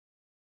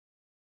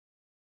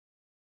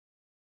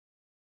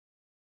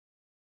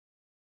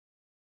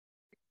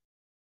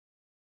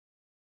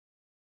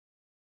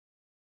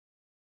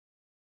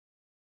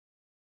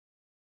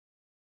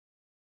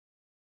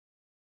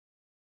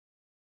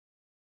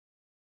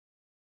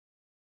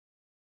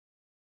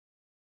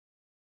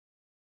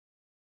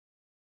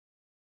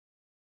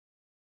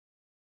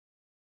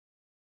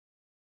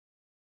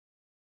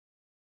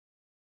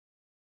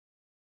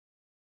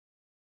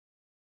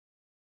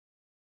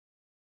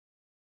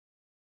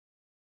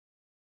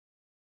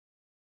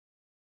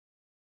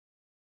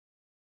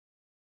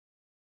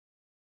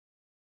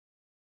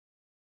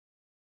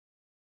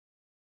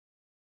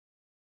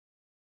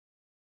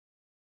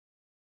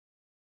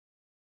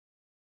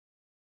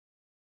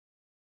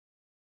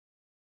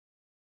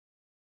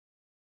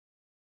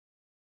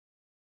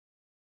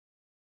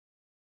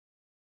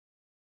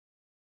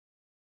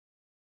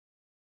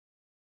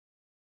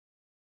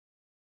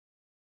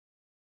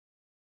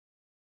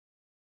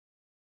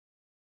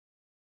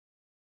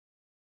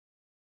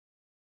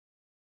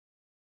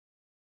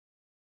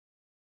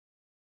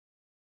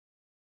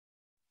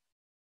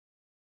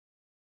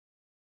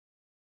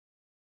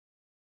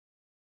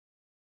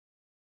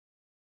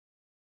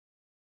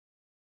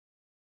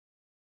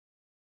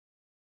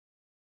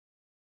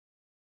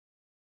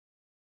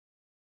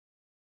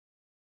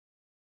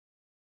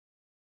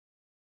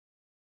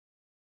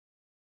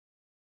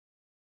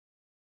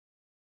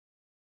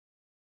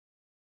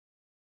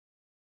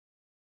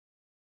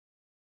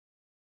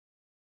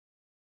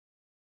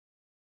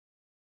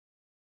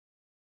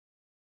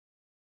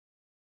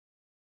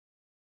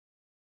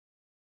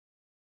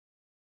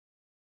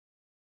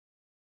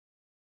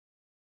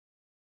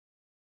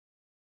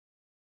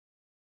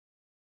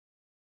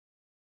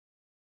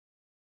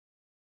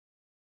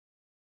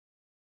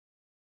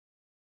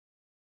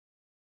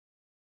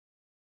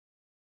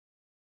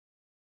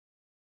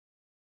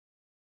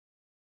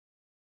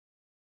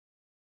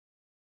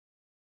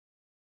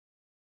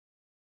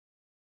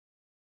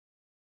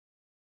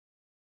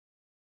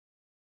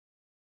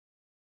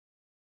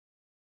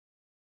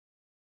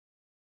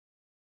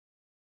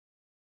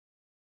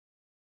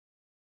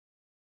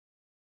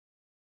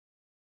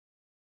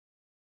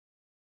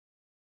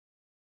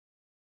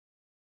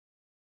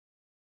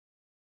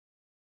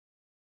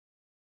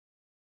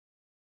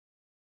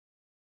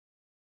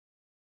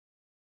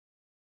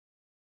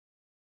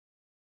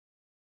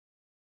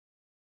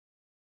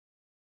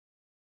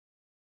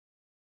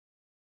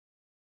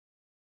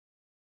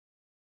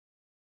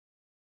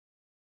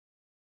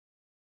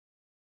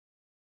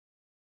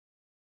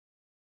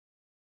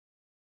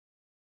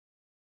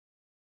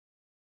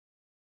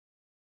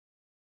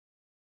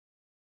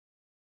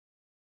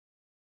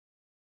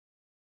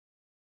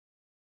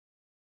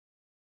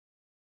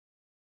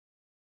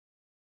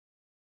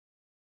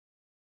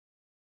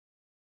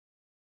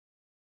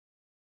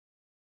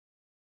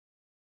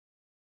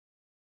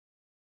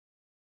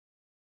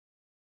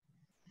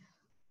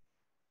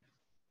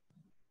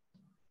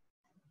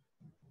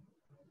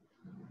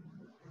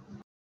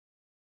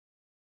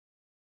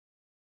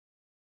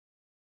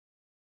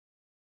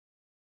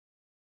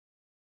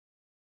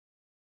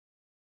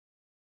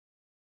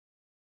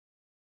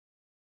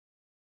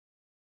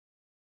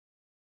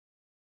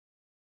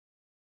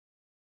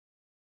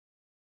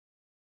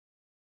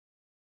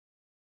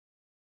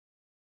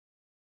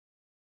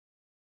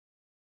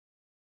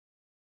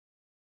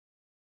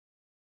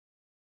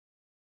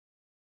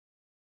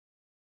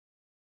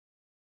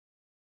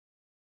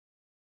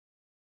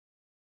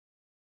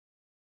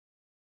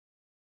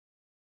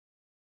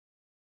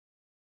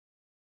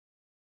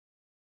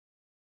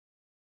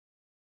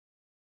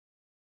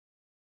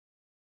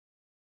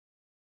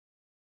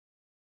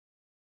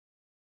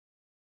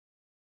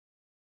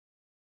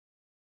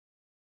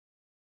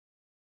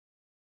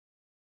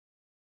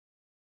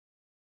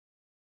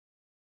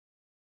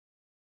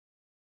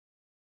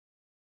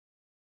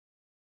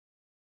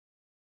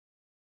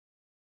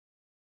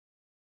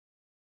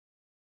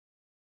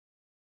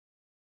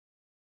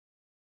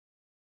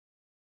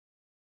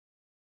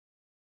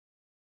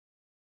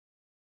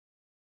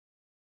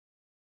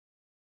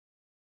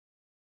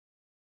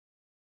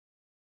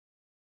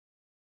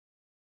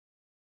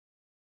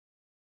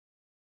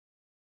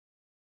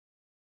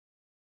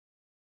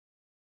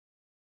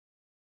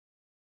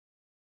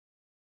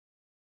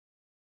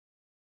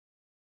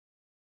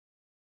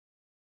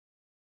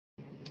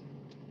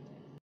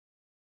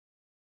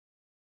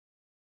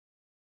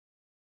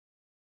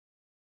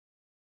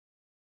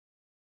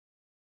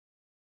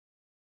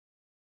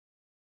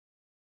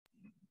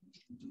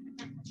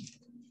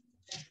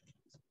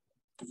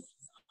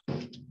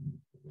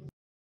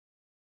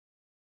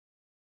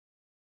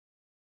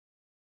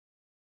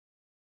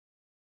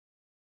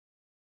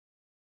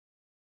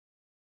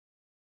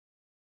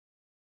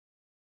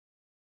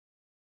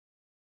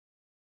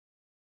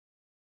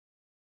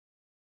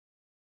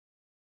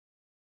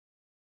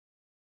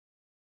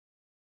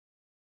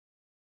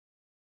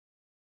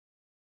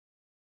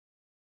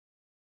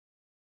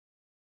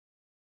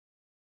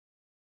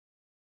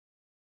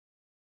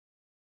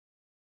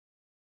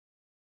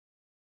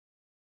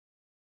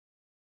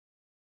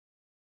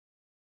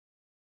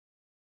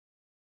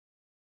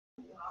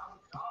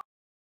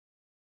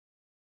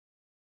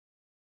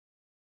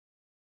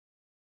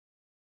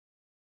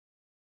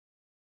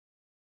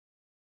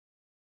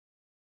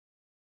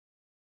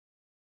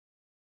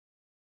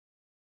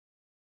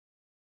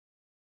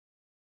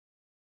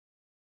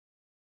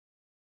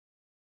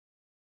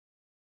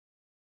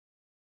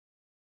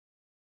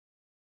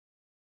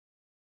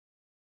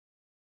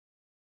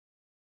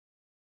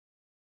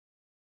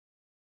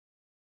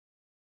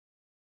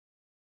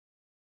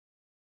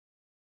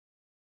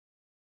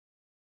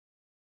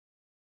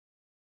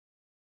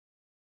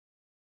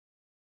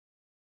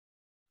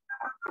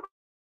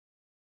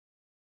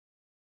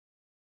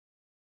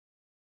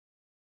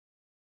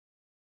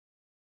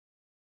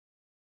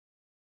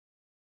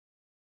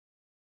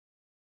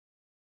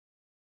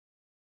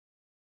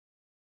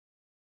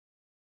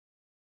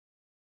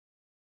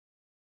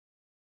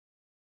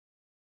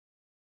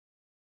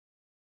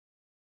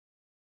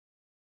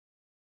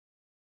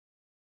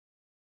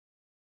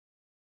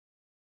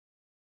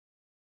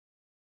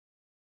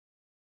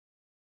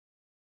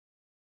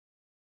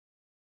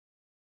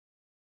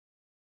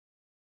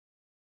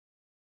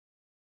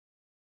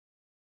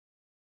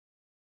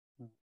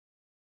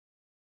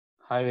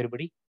Hi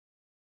everybody.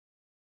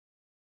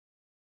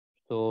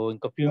 So in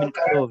a few minutes,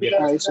 we are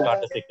going to start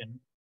the session.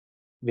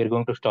 We are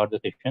going to start the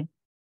session.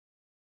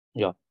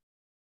 Yeah,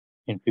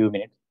 in few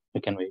minutes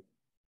you can wait.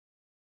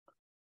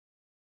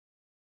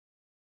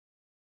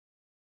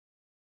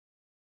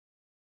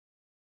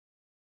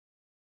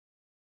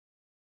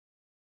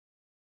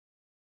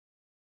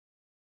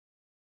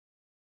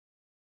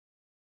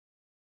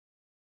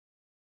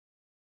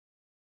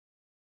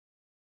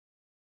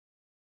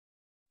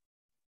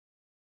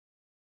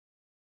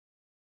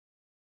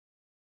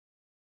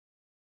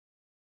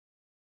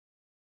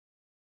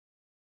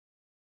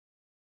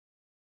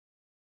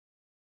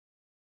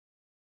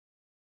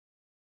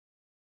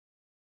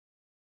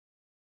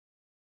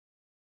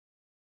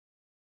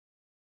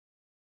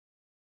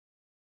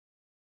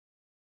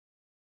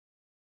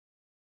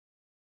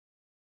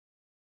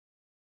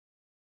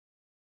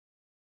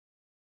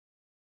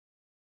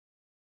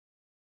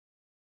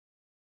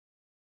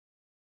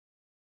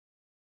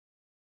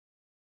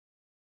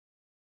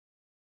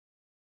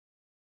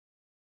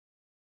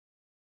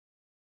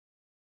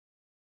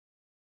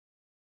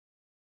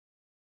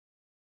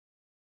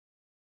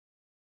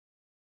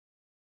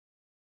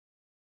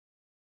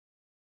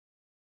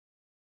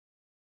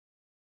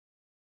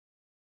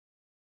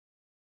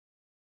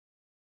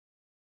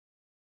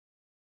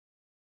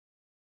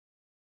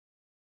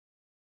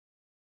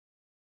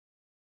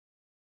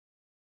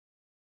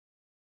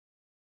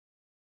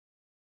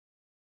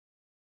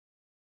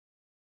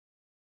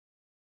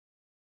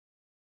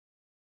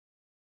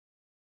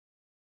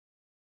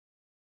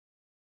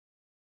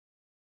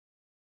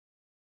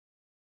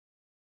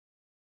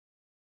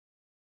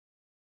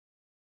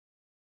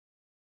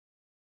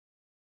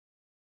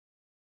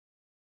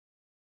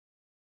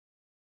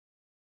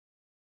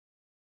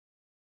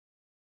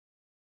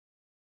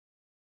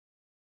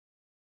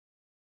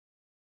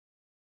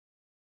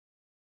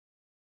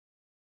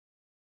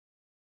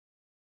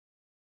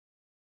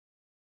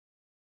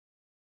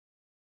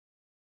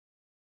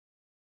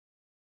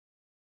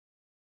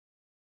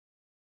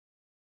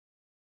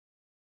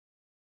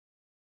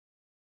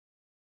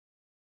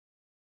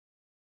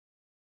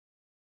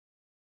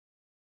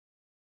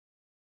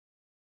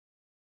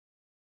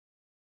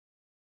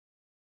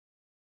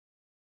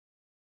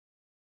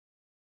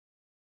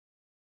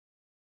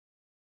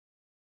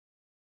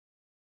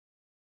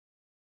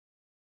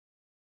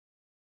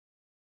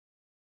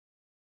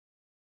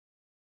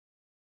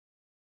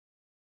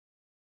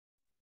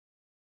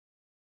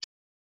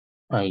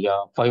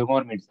 Yeah, 5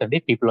 more minutes a day.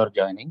 People are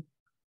joining.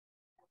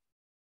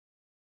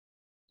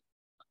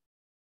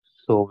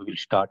 So we will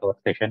start our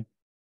session.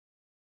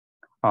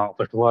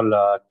 First of all,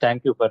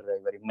 thank you for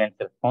your immense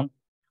response.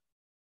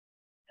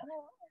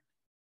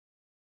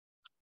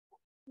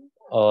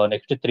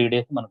 Next 3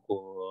 days మనకు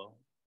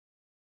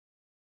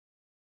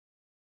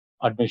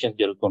admissions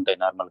జరుగుతుంటాయి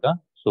normal గా.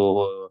 So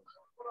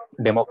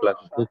demo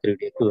classes 3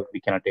 days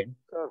we can attend.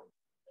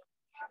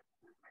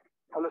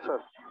 Hello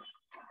sir.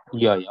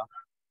 Yeah yeah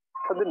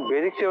sir దీని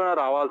basics ఏమైనా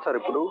రావాలి sir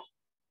ఇప్పుడు?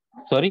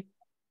 Sorry,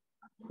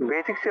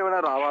 basics ఏమైనా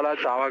రావాలా?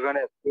 Java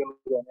గానీ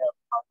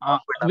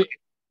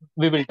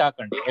we will talk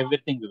అండి.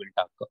 Everything we will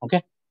talk. Okay,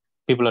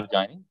 people are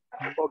joining.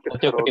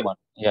 ప్రతి ఒక్కటి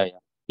మనం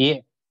ఏ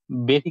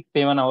బేసిక్స్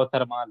ఏమైనా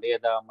అవసరమా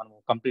లేదా మనం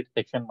కంప్లీట్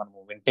సెక్షన్ మనం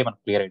వింటే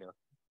మనకు clear idea.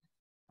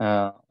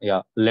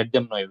 let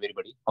them know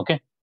everybody. Okay,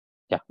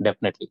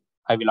 definitely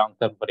I will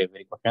answer for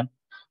every question.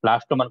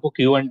 Last మనకు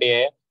Q&A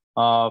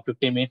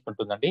 15 minutes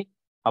ఉంటుందండి.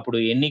 అప్పుడు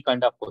any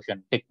kind of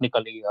question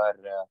technically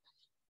are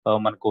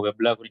మనకు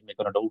వెబ్లా గురించి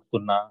మీకు డౌట్స్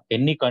ఉన్నా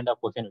any kind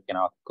of question you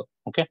can ask.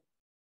 Okay,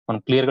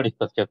 మనం clear గా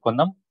discuss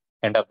చేసుకుందాం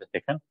end of the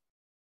session.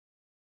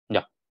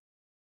 Yeah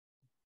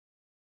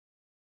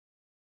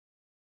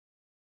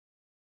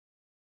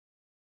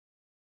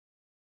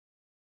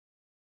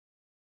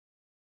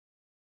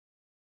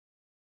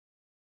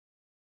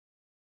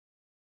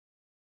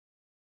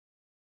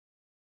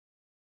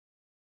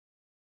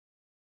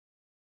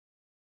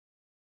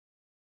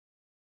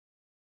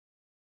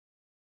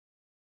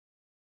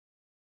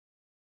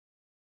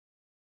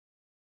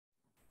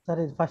sir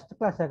ఇది ఫస్ట్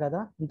క్లాసే కదా,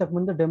 ఇంతకు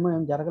ముందు డెమో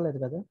ఏం జరగలేదు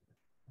కదా?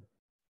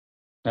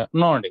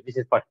 నో అండి, this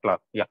is first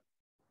class. Yeah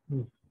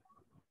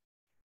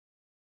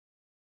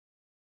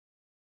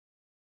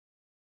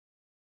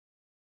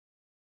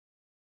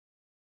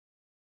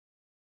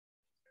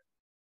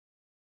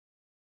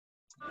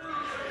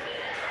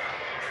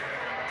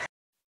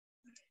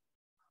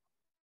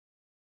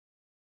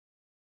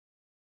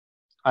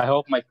I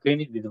hope my screen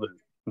is visible,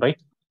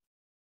 right?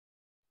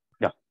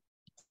 Yeah.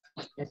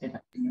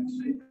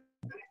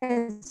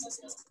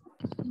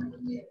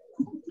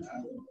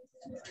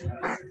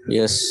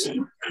 Yes.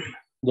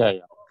 Yeah.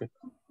 Okay.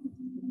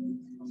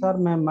 Sir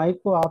మేము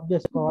మైక్ ఆఫ్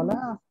చేసుకోవాలా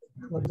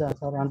వద్దా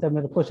సార్? అంటే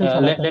మీరు క్వశ్చన్స్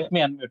Let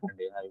me unmute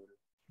అండి. I will.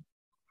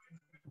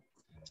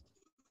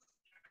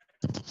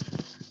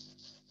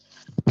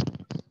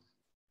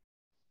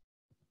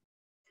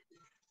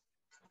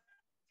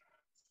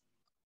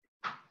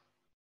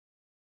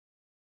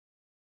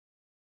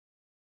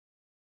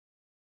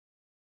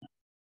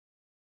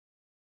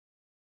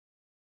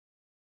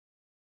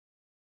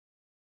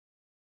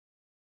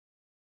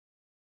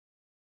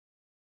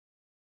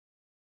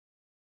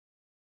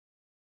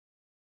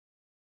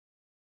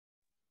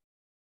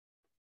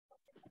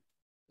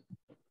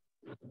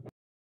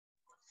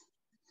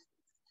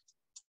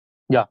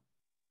 యా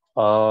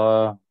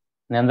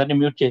నేను అందరినీ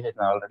మ్యూట్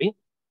చేసేసాను ఆల్రెడీ.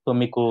 సో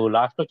మీకు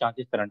లాస్ట్ లో ఛాన్స్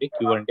ఇస్తానండి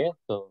Q&A.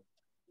 So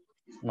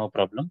no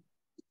problem,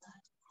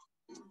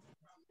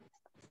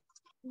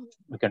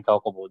 we can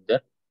talk about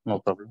that, no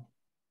problem.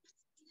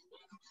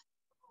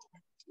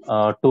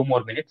 2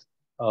 more minutes,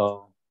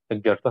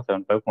 ఎగ్జాక్ట్గా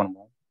 7:05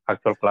 మనము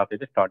యాక్చువల్ క్లాస్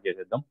అయితే స్టార్ట్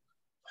చేసేద్దాం.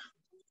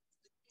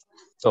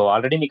 సో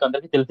ఆల్రెడీ మీకు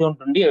అందరికీ తెలిసి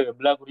ఉంటుంది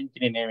వెబ్లా గురించి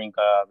నేనేమి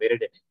ఇంకా వేరే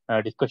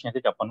డిస్కషన్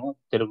అయితే చెప్పను.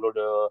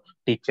 తెలుగులో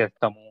టీచ్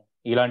చేస్తాము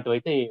ఇలాంటివి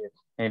అయితే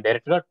నేను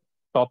డైరెక్ట్ గా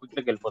టాపిక్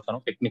లోకి వెళ్ళిపోతాను.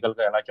 టెక్నికల్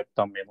గా ఎలా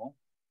చెప్తాం మేము.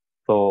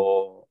 So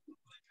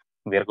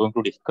we are going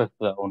to discuss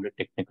only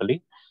technically.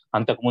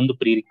 అంతకు ముందు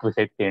ప్రీ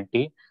రిక్విజైట్స్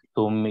ఏంటి,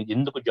 సో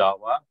ఎందుకు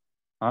జావా,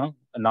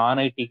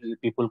 నాన్ ఐటీ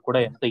పీపుల్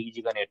కూడా ఎంత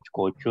ఈజీగా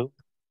నేర్చుకోవచ్చు,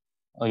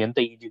 ఎంత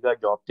ఈజీగా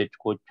జాబ్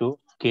తెచ్చుకోవచ్చు,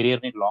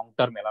 కెరియర్ ని లాంగ్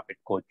టర్మ్ ఎలా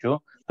పెట్టుకోవచ్చు,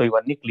 సో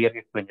ఇవన్నీ క్లియర్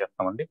గా ఎక్స్ప్లెయిన్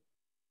చేస్తామండి.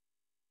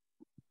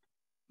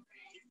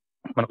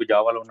 మనకు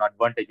జావాలో ఉన్న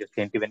అడ్వాంటేజెస్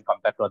ఏంటి when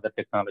compare to other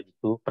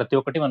technologies, ప్రతి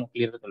ఒక్కటి మనం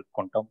క్లియర్ గా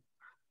తెలుసుకుంటాం.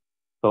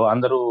 సో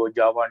అందరూ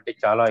జావా అంటే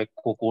చాలా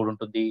ఎక్కువ కోడ్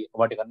ఉంటుంది,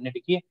 వాటికి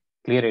అన్నిటికీ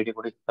క్లియర్ ఐడియా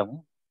కూడా ఇస్తాము.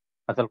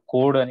 అసలు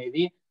కోడ్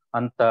అనేది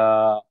అంత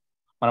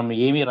మనం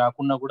ఏమీ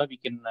రాకున్నా కూడా వీ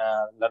కెన్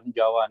లెర్న్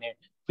జావా అనే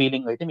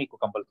ఫీలింగ్ అయితే మీకు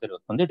కంపల్సరీ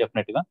వస్తుంది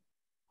డెఫినెట్ గా.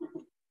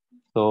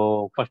 సో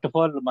ఫస్ట్ ఆఫ్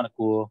ఆల్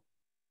మనకు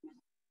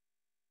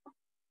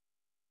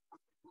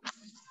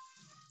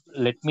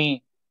let me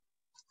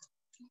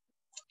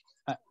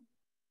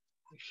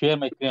share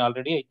my screen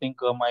already. I think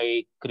my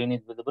screen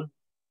is visible.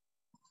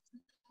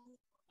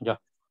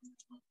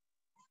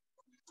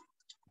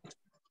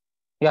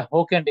 Yeah,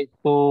 okay అండి.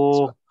 So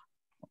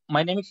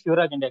my name is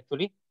Shivraj అండి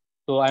actually.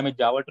 So I'm a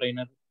Java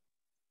trainer.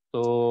 So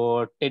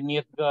 10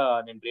 years గా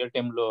నేను real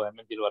time లో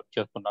MNCలో work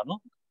చేస్తున్నాను.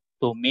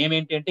 So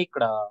మేమేంటంటే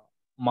ఇక్కడ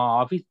మా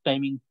office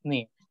timings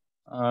ని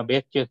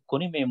బేస్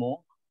చేసుకొని మేము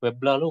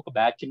వెబ్లాలో ఒక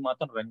బ్యాచ్ ని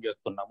మాత్రం రన్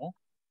చేస్తున్నాము.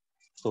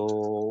 సో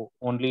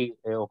ఓన్లీ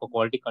ఒక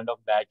quality kind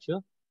of batch.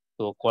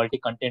 So quality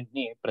content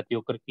ని ప్రతి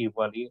ఒక్కరికి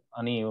ఇవ్వాలి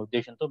అనే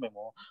ఉద్దేశంతో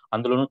మేము,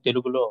 అందులోనూ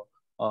తెలుగులో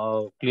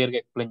క్లియర్ గా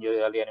ఎక్స్ప్లెయిన్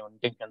చేయాలి అనే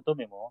ఇంటెన్షన్ తో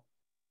మేము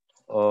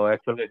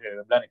యాక్చువల్ గా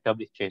వెబ్లాన్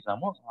ఎస్టాబ్లిష్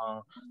చేసాము.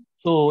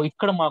 సో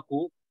ఇక్కడ మాకు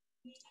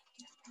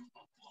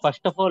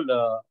ఫస్ట్ ఆఫ్ ఆల్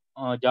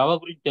జావా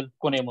గురించి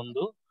తెలుసుకునే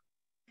ముందు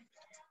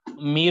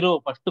మీరు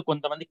ఫస్ట్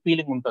కొంతమందికి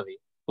ఫీలింగ్ ఉంటుంది.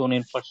 సో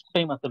నేను ఫస్ట్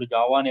టైం అసలు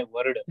జావా అనే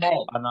వర్డ్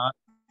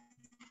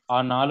ఆ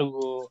 4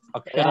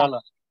 అక్షరాల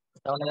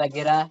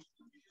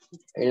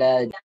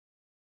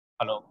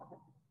hello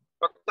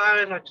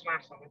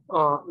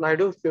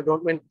Naidu, if you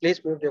don't mind, please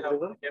mute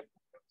everyone.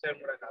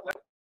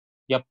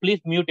 Yeah,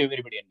 please mute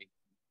everybody అండి.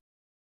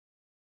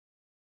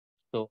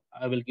 So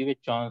I will give a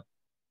chance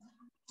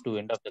to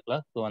end of the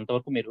class. So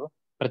అంతవరకు మీరు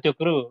ప్రతి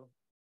ఒక్కరు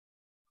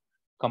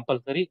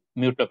కంపల్సరీ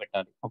మ్యూట్ లో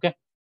పెట్టాలి. Okay,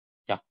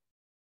 yeah,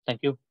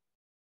 thank you.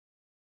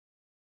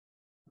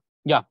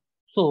 Yeah,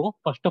 so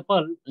first of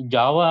all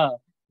Java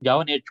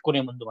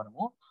నేర్చుకునే ముందు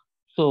మనము,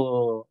 సో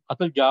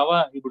అసలు జావా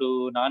ఇప్పుడు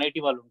నాన్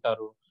ఐటీ వాళ్ళు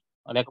ఉంటారు,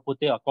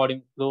 లేకపోతే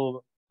అకాడమిక్స్ లో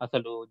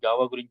అసలు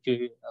జావా గురించి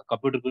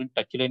కంప్యూటర్ గురించి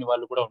టచ్ లేని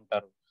వాళ్ళు కూడా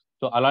ఉంటారు.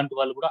 సో అలాంటి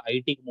వాళ్ళు కూడా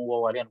ఐటీకి మూవ్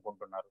అవ్వాలి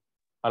అనుకుంటున్నారు.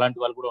 అలాంటి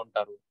వాళ్ళు కూడా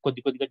ఉంటారు,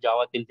 కొద్దిగా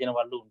జావా తెలిసిన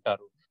వాళ్ళు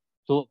ఉంటారు.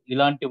 సో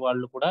ఇలాంటి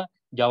వాళ్ళు కూడా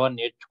జావా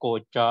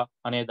నేర్చుకోవచ్చా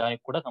అనే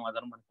దానికి కూడా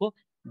సమాధానం మనకు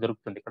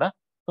దొరుకుతుంది ఇక్కడ.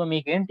 సో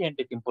మీకు ఏంటి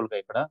అంటే సింపుల్ గా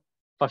ఇక్కడ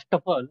ఫస్ట్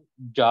ఆఫ్ ఆల్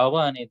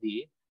జావా అనేది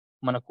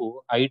మనకు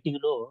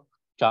ఐటీలో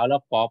చాలా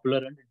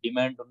పాపులర్ అండ్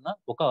డిమాండ్ ఉన్న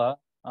ఒక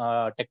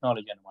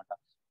టెక్నాలజీ అన్నమాట.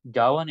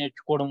 జావా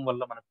నేర్చుకోవడం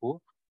వల్ల మనకు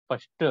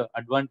ఫస్ట్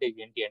అడ్వాంటేజ్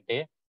ఏంటి అంటే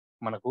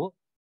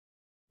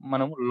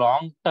మనం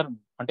లాంగ్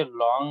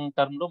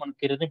టర్మ్ లో మన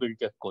కెరీర్ ని బిల్డ్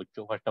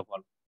చేసుకోవచ్చు. First of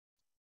all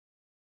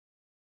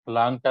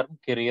long term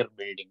career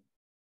building.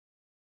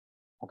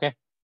 Okay,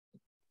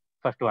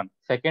 first one.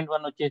 Second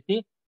one వచ్చేసి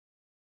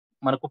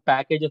మనకు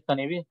ప్యాకేజెస్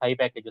అనేవి హై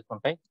ప్యాకేజెస్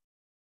ఉంటాయి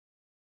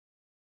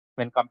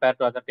when compare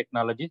to other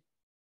technologies.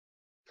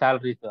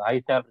 Salaries high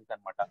salaries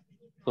అన్నమాట.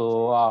 సో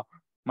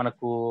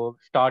మనకు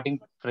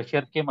స్టార్టింగ్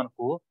ఫ్రెషర్ కి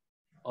మనకు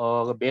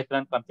బేస్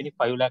ర్యాంక్ కంపెనీ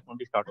 5 lakh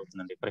నుండి స్టార్ట్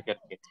అవుతుందండి ఫ్రెషర్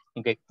కి.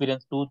 ఇంకా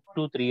ఎక్స్పీరియన్స్ 2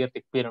 to 3 years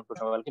ఎక్స్పీరియన్స్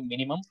ఉన్న వాళ్ళకి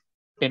మినిమం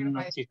 10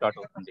 నుంచి స్టార్ట్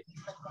అవుతుంది.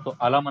 సో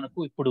అలా మనకు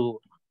ఇప్పుడు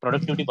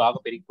ప్రొడక్టివిటీ బాగా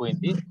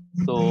పెరిగిపోయింది.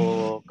 So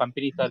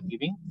companies are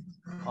giving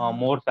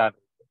more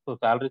salaries. So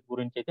salaries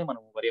గురించి అయితే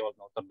మనం వరి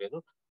అవ్వాల్సిన అవసరం లేదు.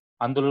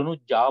 అందులోనూ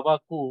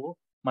జావాకు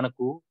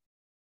మనకు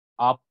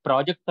ఆ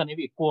ప్రాజెక్ట్స్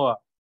అనేవి ఎక్కువ.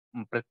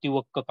 ప్రతి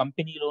ఒక్క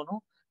కంపెనీలోనూ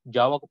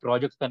జావాకు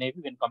ప్రాజెక్ట్స్ అనేవి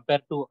when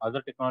compare to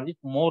other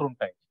technologies more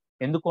ఉంటాయి.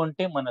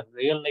 ఎందుకంటే మన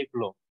రియల్ లైఫ్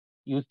లో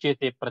యూజ్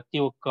చేసే ప్రతి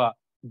ఒక్క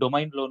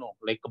డొమైన్ లోను,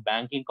 లైక్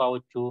బ్యాంకింగ్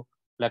కావచ్చు,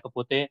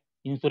 లేకపోతే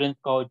ఇన్సూరెన్స్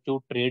కావచ్చు,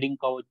 ట్రేడింగ్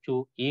కావచ్చు,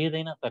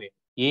 ఏదైనా సరే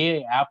ఏ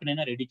యాప్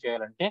నైనా రెడీ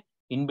చేయాలంటే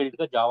ఇన్బిల్ట్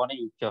గా జావానే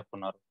యూజ్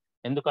చేస్తున్నారు.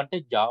 ఎందుకంటే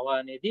జావా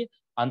అనేది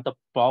అంత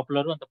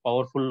పాపులర్, అంత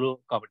పవర్ఫుల్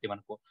కాబట్టి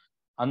మనకు.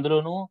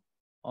 అందులోనూ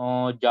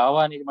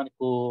జావా అనేది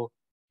మనకు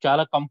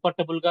చాలా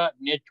కంఫర్టబుల్ గా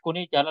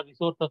నేర్చుకుని చాలా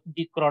రిసోర్సెస్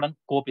తీసుకురావడానికి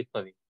స్కోప్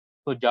ఇస్తుంది.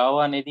 సో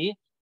జావా అనేది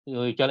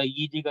చాలా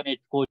ఈజీగా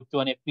నేర్చుకోవచ్చు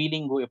అనే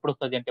ఫీలింగ్ ఎప్పుడు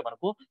వస్తుంది అంటే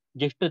మనకు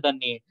జస్ట్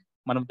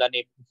మనం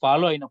దాన్ని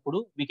ఫాలో అయినప్పుడు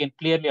వీ కెన్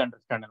క్లియర్లీ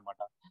అండర్స్టాండ్ అనమాట.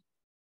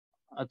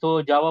 సో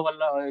జావా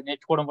వల్ల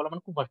నేర్చుకోవడం వల్ల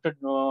మనకు ఫస్ట్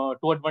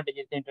 2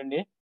 అడ్వాంటేజెస్ ఏంటంటే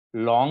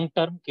లాంగ్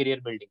టర్మ్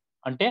కెరియర్ బిల్డింగ్.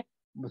 అంటే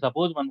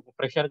సపోజ్ మనకు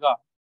ఫ్రెషర్ గా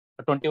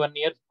 21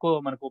 years కు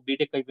మనకు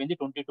బీటెక్ అయిపోయింది,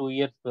 22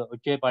 years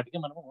వచ్చేపాటికి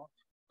మనము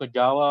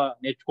జావా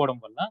నేర్చుకోవడం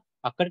వల్ల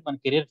అక్కడికి మన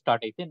కెరియర్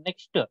స్టార్ట్ అయితే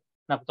నెక్స్ట్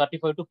నాకు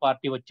 35 to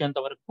 40 వచ్చేంత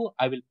వరకు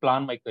I will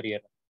plan my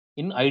career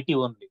in IT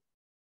only.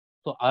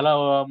 So అలా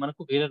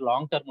మనకు కెరియర్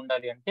లాంగ్ టర్మ్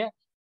ఉండాలి అంటే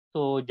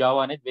సో జావా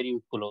అనేది వెరీ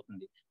యూస్ఫుల్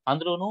అవుతుంది.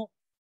 అందులోనూ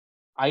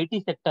ఐటీ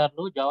సెక్టార్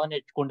లో జావా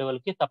నేర్చుకునే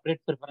వాళ్ళకి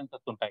సపరేట్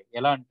ప్రిఫరెన్సెస్ ఉంటాయి.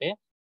 ఎలా అంటే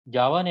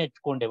జావా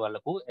నేర్చుకునే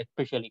వాళ్ళకు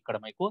ఎస్పెషల్ ఇక్కడ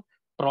మీకు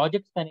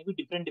ప్రాజెక్ట్స్ అనేవి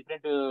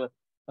డిఫరెంట్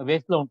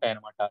వేస్ లో ఉంటాయి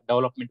అనమాట.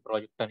 డెవలప్మెంట్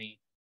ప్రాజెక్ట్ అని,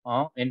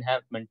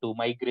 enhancement,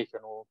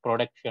 migration,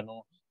 production,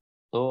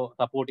 so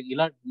supporting,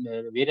 ఇలా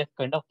వేరియస్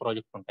కైండ్ ఆఫ్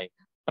ప్రాజెక్ట్స్ ఉంటాయి.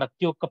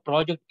 ప్రతి ఒక్క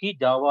ప్రాజెక్ట్ కి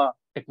జావా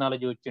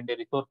టెక్నాలజీ వచ్చిండే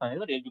రిసోర్స్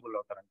అనేది ఎలిజిబుల్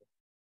అవుతారండి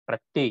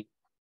ప్రతి.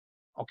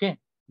 ఓకే,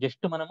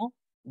 జస్ట్ మనము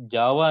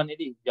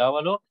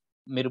జావాలో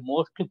మీరు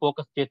మోస్ట్లీ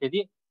ఫోకస్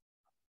చేసేది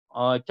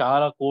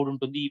చాలా కోడ్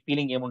ఉంటుంది, ఈ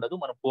ఫీలింగ్ ఏముండదు.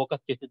 మనం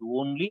ఫోకస్ చేసేది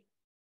ఓన్లీ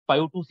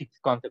 5 to 6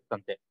 కాన్సెప్ట్స్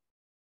అంతే.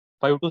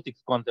 5 to 6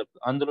 కాన్సెప్ట్స్.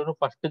 అందులోనూ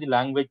ఫస్ట్ ది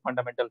లాంగ్వేజ్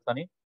ఫండమెంటల్స్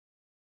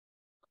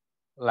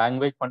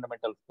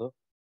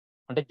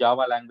అంటే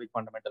జావా లాంగ్వేజ్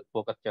ఫండమెంటల్స్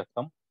ఫోకస్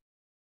చేస్తాం.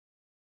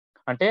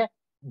 అంటే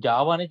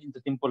జావా అనేది ఇంత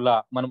సింపుల్ లా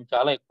మనం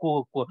చాలా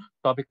ఎక్కువ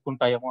టాపిక్స్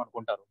ఉంటాయేమో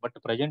అనుకుంటారు. బట్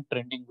ప్రజెంట్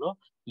ట్రెండింగ్ లో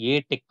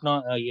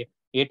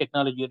ఏ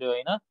టెక్నాలజీలో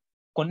అయినా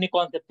కొన్ని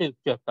కాన్సెప్ట్స్ యూజ్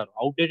చేస్తారు.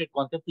 అవుట్డేటెడ్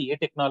కాన్సెప్ట్స్ ఏ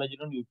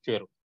టెక్నాలజీలో యూజ్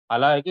చేయరు.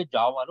 అలాగే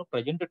జావాలో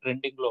ప్రజెంట్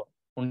ట్రెండింగ్ లో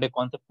ఉండే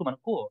కాన్సెప్ట్స్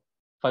మనకు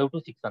 5 to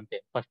 6 అంతే.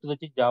 ఫస్ట్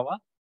వచ్చి జావా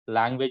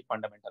లాంగ్వేజ్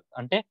ఫండమెంటల్స్.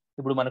 అంటే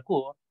ఇప్పుడు మనకు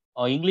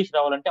ఇంగ్లీష్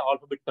రావాలంటే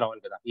ఆల్ఫాబెట్స్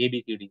రావాలి కదా,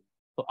 ఏబిసిడి.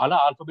 సో అలా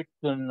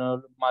ఆల్ఫాబెట్స్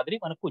మాదిరి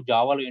మనకు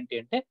జావాలో ఏంటి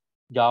అంటే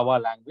Java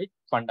language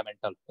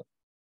fundamentals.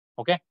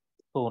 Okay,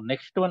 so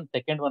next one,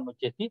 second one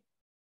వచ్చేసి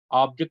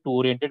ఆబ్జెక్ట్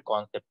ఓరియంటెడ్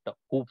కాన్సెప్ట్,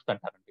 హూప్స్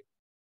అంటారండి.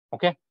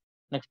 ఓకే,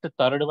 నెక్స్ట్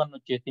థర్డ్ వన్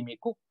వచ్చేసి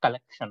మీకు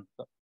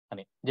కలెక్షన్స్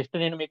అని. జస్ట్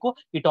నేను మీకు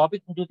ఈ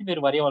టాపిక్స్ చూసి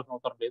మీరు వరి అవ్వాల్సిన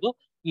అవసరం లేదు.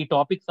 ఈ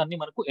టాపిక్స్ అన్ని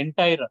మనకు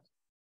ఎంటైర్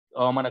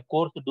మన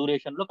కోర్స్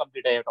డ్యూరేషన్ లో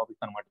కంప్లీట్ అయ్యే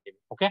టాపిక్స్ అనమాట ఇవి.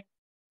 ఓకే,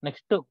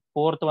 నెక్స్ట్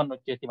ఫోర్త్ వన్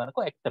వచ్చేసి మనకు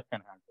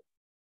exception handling.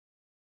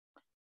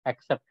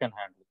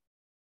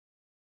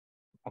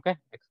 Okay,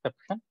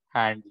 exception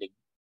handling.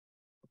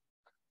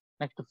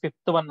 Next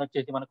fifth one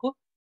వచ్చేసి మనకు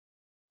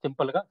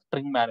సింపుల్ గా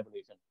స్ట్రింగ్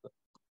మ్యానిపులేషన్స్.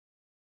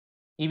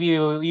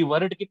 ఈ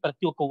వర్డ్ కి,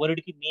 ప్రతి ఒక్క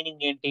వర్డ్ కి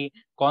మీనింగ్ ఏంటి,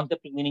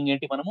 కాన్సెప్ట్ మీనింగ్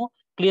ఏంటి మనము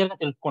క్లియర్ గా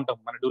తెలుసుకుంటాం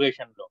మన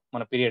డ్యూరేషన్ లో,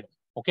 మన పీరియడ్.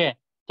 ఓకే,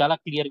 చాలా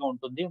క్లియర్ గా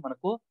ఉంటుంది,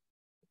 మనకు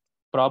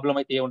ప్రాబ్లం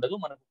అయితే ఏ ఉండదు.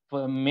 మనకు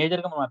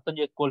మేజర్ గా మనం అర్థం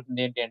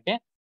చేసుకోవాల్సింది ఏంటి అంటే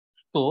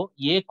సో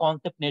ఏ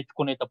కాన్సెప్ట్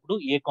నేర్చుకునేటప్పుడు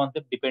ఏ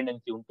కాన్సెప్ట్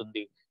డిపెండెన్సీ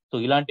ఉంటుంది. సో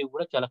ఇలాంటివి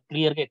కూడా చాలా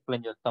క్లియర్ గా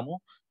ఎక్స్ప్లెయిన్ చేస్తాము.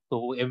 సో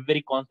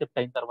ఎవ్రీ కాన్సెప్ట్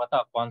అయిన తర్వాత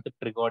ఆ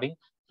కాన్సెప్ట్ రిగార్డింగ్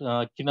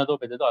చిన్నదో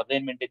పెద్దదో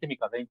అసైన్మెంట్ అయితే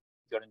మీకు అసైన్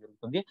చేయడం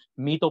జరుగుతుంది,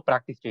 మీతో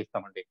ప్రాక్టీస్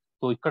చేస్తామండి.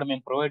 సో ఇక్కడ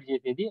మేము ప్రొవైడ్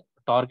చేసేది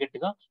టార్గెట్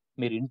గా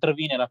మీరు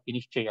ఇంటర్వ్యూని ఎలా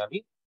ఫినిష్ చేయాలి,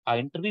 ఆ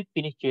ఇంటర్వ్యూ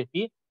ఫినిష్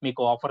చేసి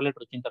మీకు ఆఫర్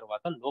లెటర్ వచ్చిన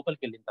తర్వాత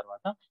లోపలికి వెళ్ళిన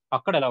తర్వాత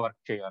అక్కడ ఎలా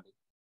వర్క్ చేయాలి.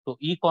 సో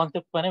ఈ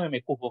కాన్సెప్ట్ పైన మేము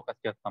ఎక్కువ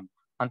ఫోకస్ చేస్తాం.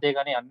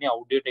 అంతేగాని అన్ని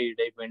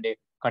అవుట్డేటెడ్ అయిపోయిండే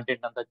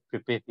కంటెంట్ అంతా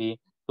చెప్పేసి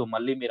సో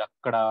మళ్ళీ మీరు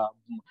అక్కడ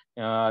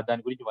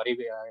దాని గురించి వరి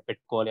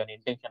పెట్టుకోవాలి అనే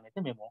ఇంటెన్షన్ అయితే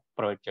మేము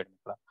ప్రొవైడ్ చేయడం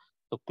ఇక్కడ.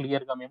 సో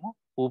క్లియర్ గా మేము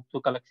హూప్స్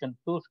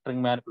కలెక్షన్స్,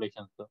 స్ట్రింగ్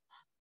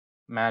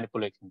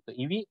మ్యానిపులేషన్స్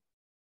ఇవి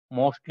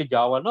మోస్ట్లీ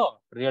జావాలో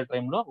రియల్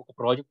టైమ్ లో ఒక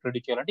ప్రాజెక్ట్ రెడీ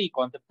చేయాలంటే ఈ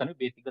కాన్సెప్ట్స్ అనేవి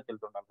బేసిక్ గా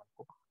తెలుసుండాలి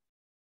మనకు.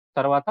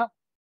 తర్వాత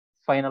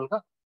ఫైనల్ గా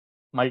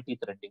మల్టీ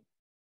థ్రెడ్డింగ్,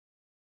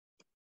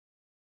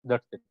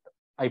 దట్స్ ఇట్,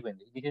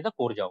 అయిపోయింది. This is the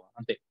core Java,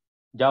 అంతే.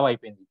 జావా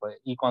అయిపోయింది.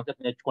 ఈ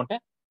కాన్సెప్ట్ నేర్చుకుంటే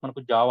మనకు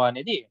జావా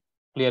అనేది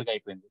క్లియర్ గా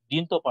అయిపోయింది.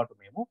 దీంతో పాటు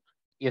మేము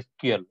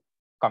ఎస్క్యూఎల్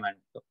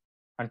కమాండ్స్,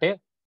 అంటే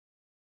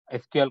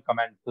SQL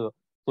commands,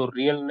 so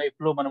real life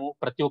లో మనము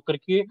ప్రతి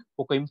ఒక్కరికి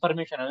ఒక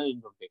ఇన్ఫర్మేషన్ అనేది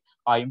ఉంటుంది.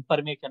 ఆ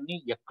ఇన్ఫర్మేషన్ ని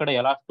ఎక్కడ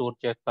ఎలా స్టోర్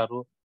చేస్తారు,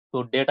 సో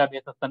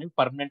డేటాబేసెస్ అని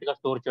పర్మనెంట్ గా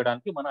స్టోర్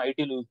చేయడానికి మన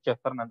ఐటీలు యూజ్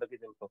చేస్తారని అందరికీ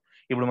తెలుసు.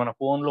 ఇప్పుడు మన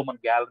ఫోన్ లో మన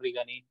గ్యాలరీ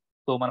కానీ,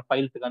 సో మన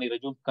ఫైల్స్ కానీ,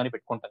 రెజ్యూమ్స్ కానీ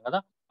పెట్టుకుంటాం కదా,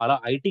 అలా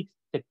ఐటీ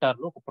సెక్టార్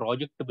లో ఒక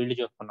ప్రాజెక్ట్ బిల్డ్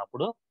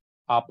చేస్తున్నప్పుడు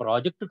ఆ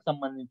ప్రాజెక్ట్ కి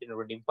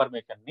సంబంధించినటువంటి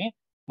ఇన్ఫర్మేషన్ ని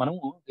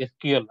మనము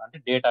ఎస్క్యూఎల్ అంటే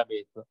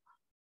డేటాబేస్,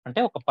 అంటే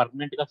ఒక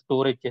పర్మనెంట్ గా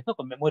స్టోరేజ్ చేసి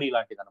ఒక మెమొరీ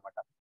లాంటిది అనమాట.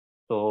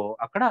 సో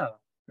అక్కడ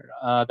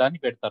దాన్ని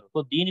పెడతారు. సో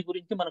దీని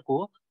గురించి మనకు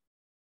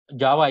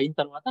జావా అయిన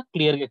తర్వాత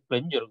క్లియర్ గా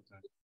ఎక్స్ప్లెయిన్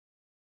జరుగుతుంది.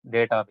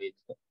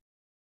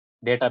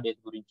 డేటాబేస్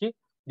గురించి,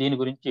 దీని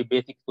గురించి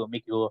బేసిక్స్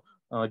మీకు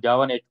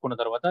జావా నేర్చుకున్న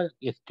తర్వాత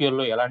ఎస్క్యూఎల్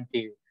లో ఎలాంటి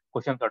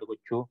క్వశ్చన్స్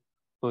అడగొచ్చు,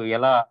 సో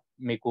ఎలా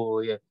మీకు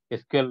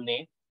ఎస్క్యూఎల్ ని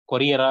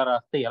క్వరీ ఎలా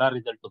రాస్తే ఎలా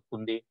రిజల్ట్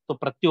వస్తుంది, సో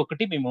ప్రతి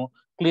ఒక్కటి మేము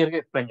క్లియర్ గా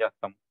ఎక్స్ప్లెయిన్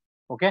చేస్తాం.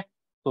 ఓకే,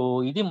 సో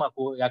ఇది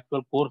మాకు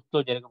యాక్చువల్ కోర్స్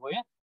లో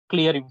జరగబోయే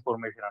క్లియర్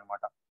ఇన్ఫర్మేషన్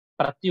అనమాట.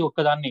 ప్రతి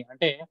ఒక్కదాన్ని,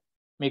 అంటే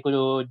మీకు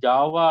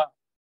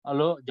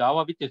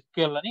జావా విత్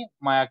ఎస్క్యూఎల్ అని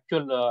మా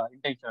యాక్చువల్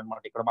ఇంటెన్షన్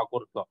అనమాట ఇక్కడ మా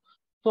కోర్స్ లో.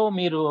 సో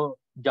మీరు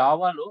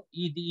జావాలో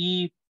ఈ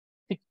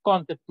 6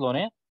 కాన్సెప్ట్స్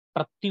లోనే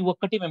ప్రతి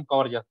ఒక్కటి మేము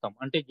కవర్ చేస్తాం.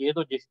 అంటే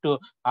ఏదో జస్ట్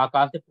ఆ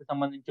కాన్సెప్ట్ కి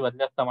సంబంధించి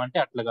వదిలేస్తామంటే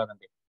అట్లా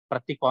కాదండి.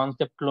 ప్రతి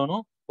కాన్సెప్ట్ లోనూ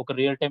ఒక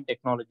రియల్ టైం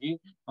టెక్నాలజీ,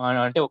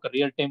 అంటే ఒక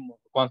రియల్ టైం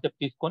కాన్సెప్ట్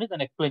తీసుకొని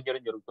దాన్ని ఎక్స్ప్లెయిన్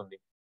చేయడం జరుగుతుంది.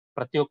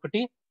 ప్రతి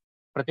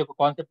ఒక్క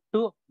కాన్సెప్ట్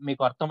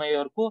మీకు అర్థమయ్యే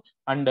వరకు,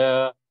 అండ్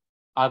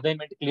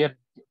అసైన్మెంట్ క్లియర్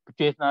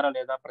చేసినారా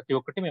లేదా ప్రతి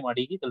ఒక్కటి మేము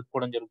అడిగి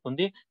తెలుసుకోవడం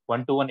జరుగుతుంది.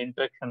 1-to-1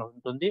 ఇంటరాక్షన్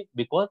ఉంటుంది,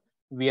 because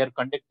we are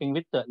conducting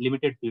with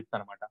limited seats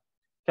అనమాట.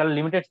 చాలా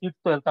లిమిటెడ్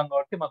సీట్స్ తో వెళ్తాం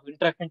కాబట్టి మాకు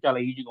ఇంటరాక్షన్ చాలా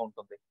ఈజీగా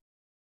ఉంటుంది.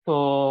 సో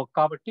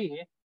కాబట్టి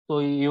సో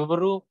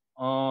ఎవరు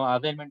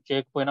అసైన్మెంట్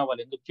చేయకపోయినా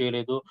వాళ్ళు ఎందుకు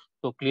చేయలేదు,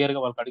 సో క్లియర్ గా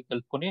వాళ్ళకి అడిగి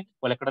తెలుసుకొని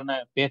వాళ్ళు ఎక్కడన్నా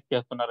ఫేస్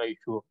చేస్తున్నారా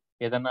ఇష్యూ,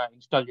 ఏదన్నా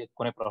ఇన్స్టాల్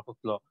చేసుకునే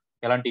ప్రాసెస్ లో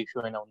ఎలాంటి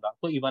ఇష్యూ అయినా ఉందా,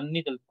 సో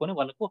ఇవన్నీ తెలుసుకొని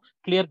వాళ్ళకు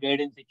క్లియర్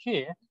గైడెన్స్ ఇచ్చి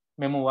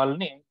మేము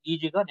వాళ్ళని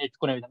ఈజీగా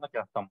నేర్చుకునే విధంగా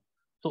చేస్తాం.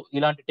 సో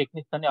ఇలాంటి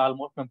టెక్నిక్స్ అన్ని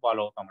ఆల్మోస్ట్ మేము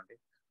follow అవుతామండి.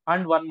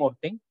 And one more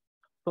thing,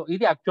 so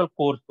ఇది యాక్చువల్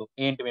కోర్సు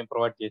ఏంటి మేము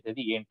ప్రొవైడ్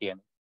చేసేది ఏంటి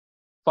అని.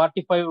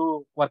 45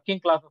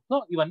 వర్కింగ్ క్లాసెస్ లో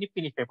ఇవన్నీ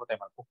ఫినిష్ అయిపోతాయి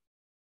మనకు,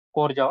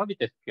 core Java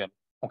with SQL.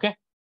 Okay,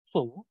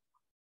 so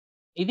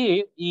ఇది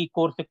ఈ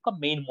కోర్స్ యొక్క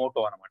మెయిన్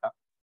మోటో అనమాట.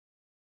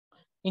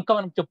 ఇంకా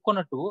మనం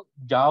చెప్పుకున్నట్టు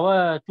జావా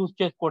చూస్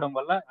చేసుకోవడం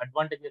వల్ల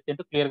అడ్వాంటేజెస్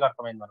ఏంటో క్లియర్ గా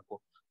అర్థమైంది మనకు.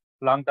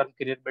 Long term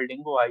career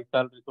building, high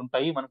salaries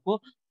ఉంటాయి మనకు.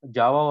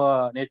 జావా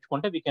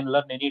నేర్చుకుంటే we can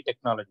learn any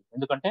technology,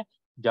 ఎందుకంటే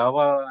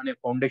జావా అనే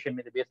ఫౌండేషన్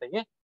మీద బేస్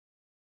అయ్యే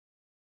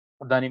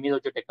దాని మీద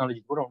వచ్చే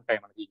టెక్నాలజీస్ కూడా ఉంటాయి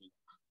మనకి.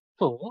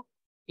 సో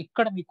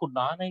ఇక్కడ మీకు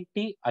నాన్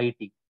ఐటీ,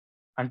 ఐటీ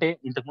అంటే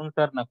ఇంతకుముందు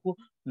సార్ నాకు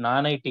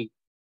నాన్ ఐటీ,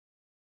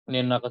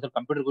 నాకు అసలు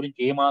కంప్యూటర్ గురించి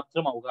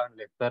ఏమాత్రం అవగాహన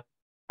లేదు sir,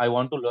 I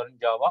want to learn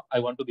Java, I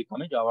want to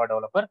become a Java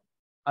developer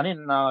అని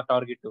నా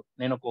టార్గెట్,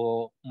 నేను ఒక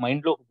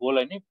మైండ్ లో ఒక గోల్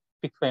అని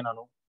ఫిక్స్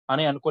అయినాను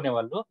అని అనుకునే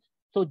వాళ్ళు.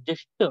 సో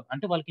జస్ట్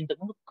అంటే వాళ్ళకి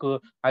ఇంతకుముందు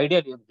ఐడియా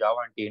లేదు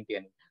జావా అంటే ఏంటి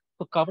అని.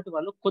 సో కాబట్టి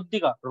వాళ్ళు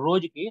కొద్దిగా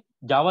రోజుకి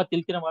జావా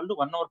తెలిసిన వాళ్ళు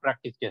 1 hour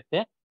ప్రాక్టీస్ చేస్తే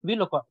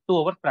వీళ్ళు ఒక 2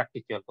 hours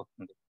ప్రాక్టీస్ చేయాల్సి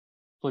వస్తుంది.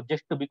 So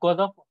just because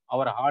of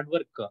our hard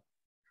work,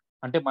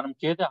 అంటే మనం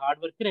చేసే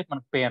హార్డ్ వర్క్ రేపు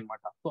మనకు పే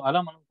అనమాట. సో అలా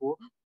మనకు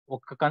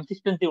ఒక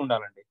కన్సిస్టెన్సీ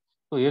ఉండాలండి.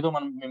 సో ఏదో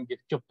మేము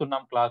జస్ట్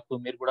చెప్తున్నాం క్లాస్,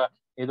 మీరు కూడా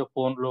ఏదో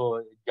ఫోన్ లో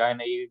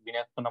జాయిన్ అయ్యి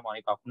వినేస్తున్నాం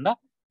అని కాకుండా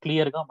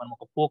క్లియర్ గా మనం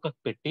ఒక ఫోకస్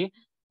పెట్టి,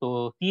 సో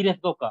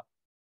సీరియస్ గా ఒక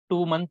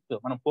 2 months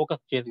మనం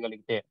ఫోకస్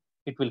చేయగలిగితే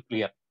ఇట్ విల్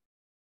క్లియర్.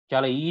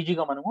 చాలా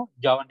ఈజీగా మనము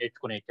జావా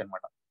నేర్చుకునేయచ్చు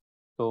అనమాట.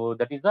 So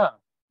that is the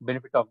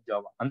benefit of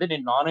Java. అంటే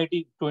నేను నాన్ ఐటీ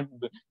స్టూడెంట్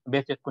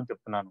బేస్ చేసుకొని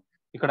చెప్తున్నాను.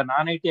 ఇక్కడ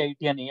నాన్ ఐటీ,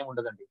 ఐటీ అని ఏమి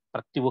ఉండదండి.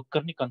 ప్రతి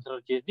ఒక్కరిని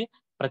కన్సిడర్ చేసి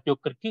ప్రతి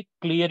ఒక్కరికి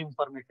క్లియర్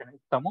ఇన్ఫర్మేషన్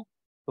ఇస్తాము.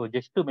 సో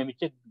జస్ట్ మేము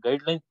ఇచ్చే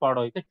గైడ్ లైన్స్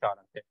ఫాలో అయితే చాలు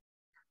అంతే.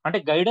 అంటే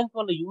గైడెన్స్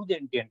వల్ల యూజ్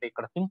ఏంటి అంటే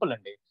ఇక్కడ సింపుల్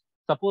అండి.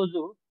 సపోజ్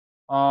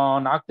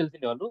నాకు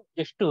తెలిసిన వాళ్ళు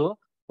జస్ట్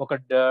ఒక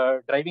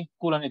డ్రైవింగ్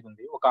స్కూల్ అనేది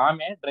ఉంది, ఒక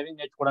ఆమె డ్రైవింగ్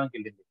నేర్చుకోవడానికి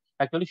వెళ్ళింది.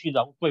 యాక్చువల్లీ షీజ్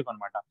హౌస్ వైఫ్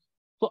అనమాట.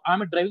 సో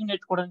ఆమె డ్రైవింగ్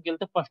నేర్చుకోవడానికి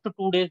వెళ్తే ఫస్ట్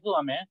 2 days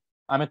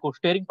ఆమెకు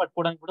స్టీరింగ్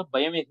పట్టుకోవడానికి కూడా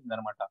భయం వేసింది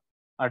అనమాట.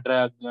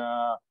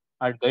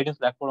 ఆ గైడెన్స్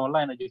లేకపోవడం వల్ల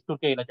ఆయన జస్ట్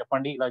ఇలా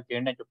చెప్పండి, ఇలా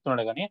చేయండి అని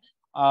చెప్తున్నాడు, కానీ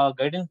ఆ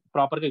గైడెన్స్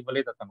ప్రాపర్ గా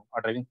ఇవ్వలేదు అతను, ఆ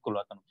డ్రైవింగ్ స్కూల్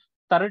అతను.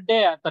 థర్డ్ డే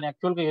అతను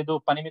యాక్చువల్ గా ఏదో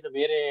పని మీద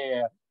వేరే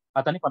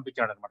అతన్ని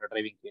పంపించాడు అనమాట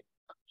డ్రైవింగ్ కి.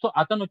 సో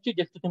అతను వచ్చి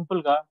జస్ట్ సింపుల్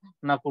గా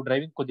నాకు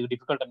డ్రైవింగ్ కొద్దిగా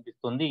డిఫికల్ట్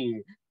అనిపిస్తుంది,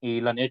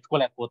 ఇలా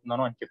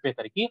నేర్చుకోలేకపోతున్నాను అని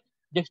చెప్పేసరికి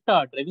జస్ట్ ఆ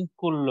డ్రైవింగ్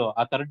స్కూల్లో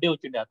ఆ థర్డ్ డే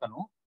వచ్చిండే అతను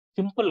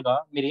సింపుల్ గా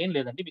మీరు ఏం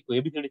లేదండి మీకు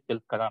ఏబిసిడి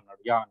తెలుసు కదా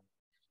అన్నాడు. యా అని.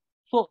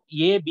 సో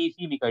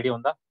ఏబిసి మీకు ఐడియా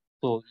ఉందా?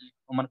 సో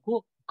మనకు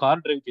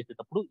కార్ డ్రైవ్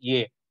చేసేటప్పుడు ఏ,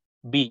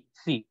 బి,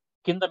 సి,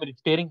 కింద మీరు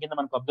స్టీరింగ్ కింద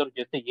మనకు అబ్జర్వ్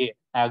చేస్తే ఏ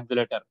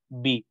accelerator,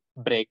 B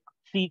break,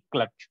 C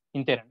clutch,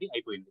 ఇంతేనండి,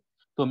 అయిపోయింది.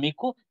 సో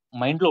మీకు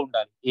మైండ్ లో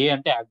ఉండాలి. ఏ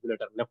అంటే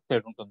యాక్సిలేటర్ లెఫ్ట్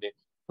సైడ్ ఉంటుంది,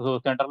 సో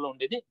సెంటర్ లో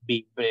ఉండేది B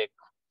break,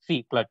 C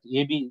clutch.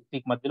 AB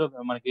సికి మధ్యలో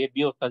మనకి ఏ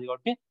బి వస్తుంది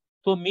కాబట్టి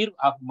సో మీరు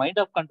ఆ మైండ్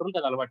ఆఫ్ కంట్రోల్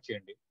అది అలవాటు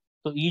చేయండి,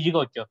 సో ఈజీగా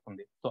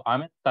వచ్చేస్తుంది. సో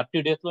ఆమె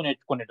 30 days లో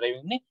నేర్చుకునే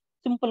డ్రైవింగ్ ని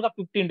సింపుల్ గా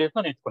 15 days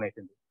లో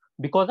నేర్చుకునేసింది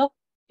because of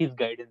his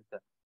guidance.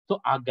 So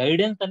ఆ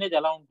గైడెన్స్ అనేది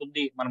ఎలా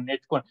ఉంటుంది మనం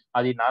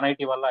అది నాన్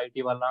ఐటీ వల్ల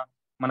ఐటీ వల్ల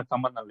మనకు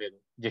సంబంధం లేదు.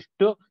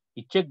 జస్ట్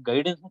ఇచ్చే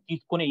గైడెన్స్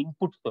తీసుకునే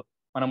ఇన్పుట్స్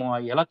మనము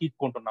ఎలా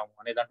తీసుకుంటున్నాము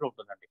అనే దాంట్లో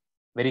ఉంటుందండి.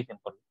 Very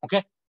simple. Okay.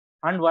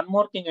 And one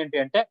more thing ఏంటి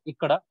అంటే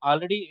ఇక్కడ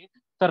ఆల్రెడీ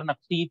సార్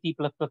నాకు C++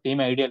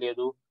 ఏమీ ఐడియా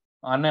లేదు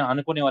అని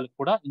అనుకునే వాళ్ళకి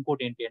కూడా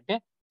ఇంకోటి ఏంటి అంటే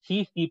C++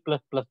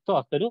 తో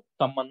అసలు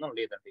సంబంధం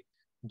లేదండి.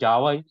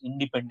 Java is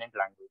independent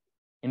language,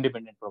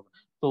 independent programme.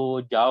 So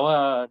Java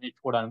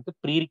నేర్చుకోవడానికి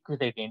ప్రీ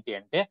రిక్విజైట్ ఏంటి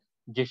అంటే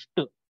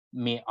జస్ట్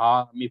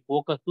మీ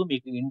ఫోకస్,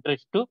 మీకు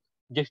ఇంట్రెస్ట్,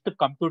 జస్ట్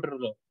కంప్యూటర్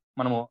లో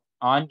మనము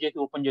ఆన్ చేసి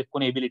ఓపెన్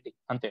చేసుకునే ఎబిలిటీ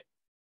అంతే.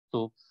 సో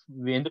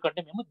ఎందుకంటే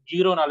మేము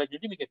జీరో నాలెడ్జ్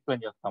నుంచి మీకు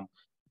ఎక్స్ప్లెయిన్ చేస్తాం.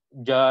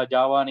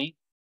 జావాని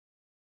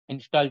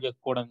ఇన్స్టాల్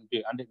చేసుకోవడానికి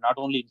అంటే not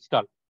only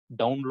install,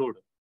 download,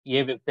 A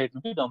website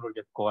నుంచి డౌన్లోడ్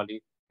చేసుకోవాలి,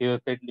 ఏ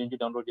వెబ్సైట్ నుంచి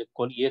డౌన్లోడ్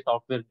చేసుకోవాలి, ఏ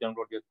సాఫ్ట్వేర్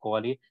డౌన్లోడ్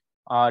చేసుకోవాలి,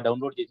 ఆ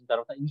డౌన్లోడ్ చేసిన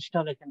తర్వాత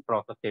ఇన్స్టాలేషన్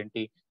ప్రాసెస్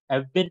ఏంటి,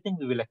 everything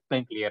we will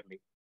explain clearly.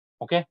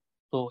 Okay.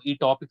 So ఈ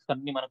టాపిక్స్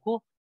అన్ని మనకు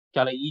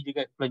చాలా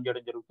ఈజీగా ఎక్స్ప్లెయిన్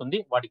చేయడం జరుగుతుంది.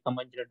 వాటికి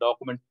సంబంధించిన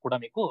డాక్యుమెంట్స్ కూడా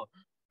మీకు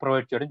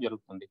ప్రొవైడ్ చేయడం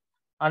జరుగుతుంది.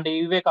 అండ్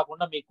ఇవే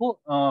కాకుండా మీకు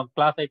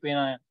క్లాస్ అయిపోయిన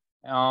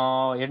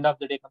ఎండ్ ఆఫ్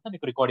ద డే కంతా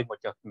మీకు రికార్డింగ్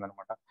వచ్చేస్తుంది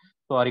అనమాట.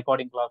 సో ఆ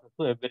recording classes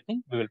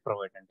everything we will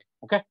provide అండి.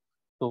 ఓకే.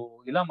 సో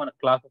ఇలా మన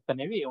క్లాసెస్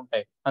అనేవి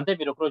ఉంటాయి. అంతే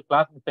మీరు ఒకరోజు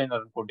క్లాస్ మిస్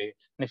అయినారు అనుకోండి,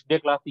 నెక్స్ట్ డే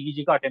క్లాస్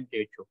ఈజీగా అటెండ్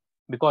చేయొచ్చు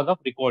బికాస్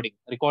ఆఫ్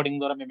రికార్డింగ్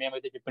ద్వారా మేము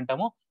ఏమైతే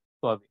చెప్పింటామో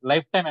సో అది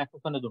లైఫ్ టైం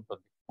యాక్సెస్ అనేది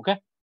ఉంటుంది. ఓకే.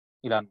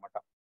 ఇలా అనమాట.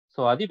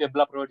 సో అది వెబ్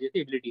లో ప్రొవైడ్ చేసే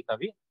ఎబిలిటీస్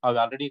అవి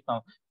already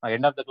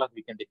end of the class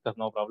we can discuss,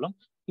 no problem.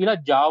 ఇలా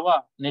జావా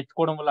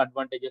నేర్చుకోవడం వల్ల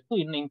అడ్వాంటేజెస్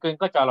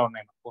ఇంకా చాలా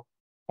ఉన్నాయి మనకు.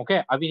 ఓకే.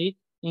 అవి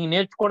ఈ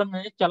నేర్చుకోవడం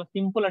అనేది చాలా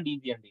సింపుల్ అండ్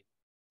ఈజీ అండి.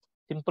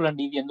 సింపుల్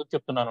అండ్ ఈజీ ఎందుకు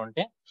చెప్తున్నాను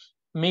అంటే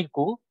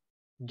మీకు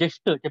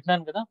జస్ట్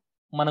చెప్పినాను కదా,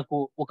 మనకు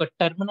ఒక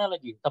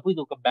టెర్మినాలజీ, సపోజ్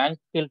ఒక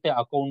బ్యాంక్కి వెళ్తే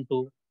అకౌంట్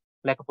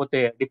లేకపోతే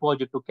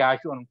డిపాజిట్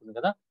క్యాష్ అని ఉంటుంది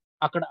కదా,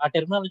 అక్కడ ఆ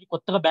టెర్మినాలజీ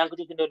కొత్తగా బ్యాంక్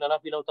చూసిన వాళ్ళు ఎలా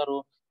ఫీల్ అవుతారు?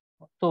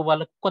 సో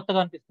వాళ్ళకి కొత్తగా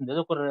అనిపిస్తుంది.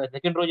 అదే ఒక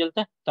సెకండ్ రోజు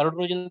వెళ్తే, థర్డ్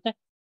రోజు వెళ్తే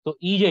సో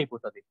ఈజీ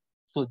అయిపోతుంది.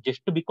 సో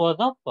జస్ట్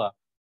బికాస్ ఆఫ్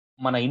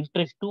మన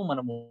ఇంట్రెస్ట్,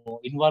 మనము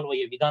ఇన్వాల్వ్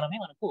అయ్యే విధానమే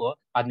మనకు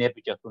అది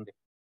నేర్పించేస్తుంది.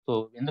 సో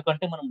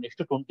ఎందుకంటే మనం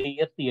నెక్స్ట్ 20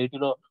 years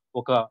ఐటీలో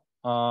ఒక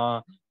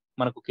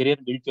మనకు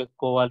కెరియర్ బిల్డ్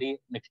చేసుకోవాలి,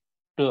 నెక్స్ట్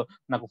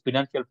నాకు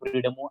financial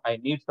freedom, I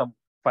need some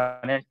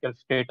financial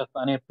status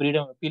అనే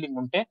ఫీలింగ్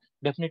ఉంటే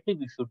definitely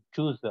we should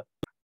choose.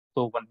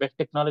 So one best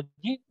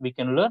technology we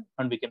can learn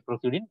and we can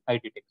proceed in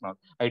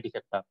IT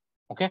sector.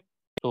 Okay.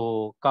 So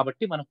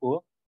కాబట్టి మనకు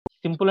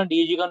simple and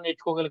ఈజీగా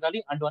నేర్చుకోగలగాలి.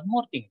 And one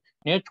more thing,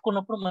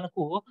 నేర్చుకున్నప్పుడు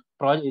మనకు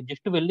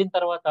just వెళ్ళిన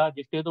తర్వాత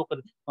just ఏదో ఒక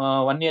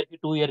 1 year కి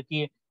 2 year కి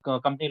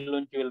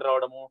కంపెనీలోంచి వెళ్ళి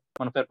రావడము,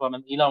 మన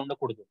పెర్ఫార్మెన్స్ ఇలా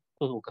ఉండకూడదు.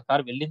 సో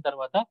ఒకసారి వెళ్ళిన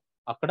తర్వాత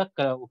అక్కడ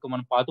ఒక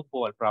మనం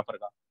పాతుకుపోవాలి ప్రాపర్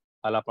గా.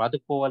 అలా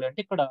పాతుకుపోవాలి అంటే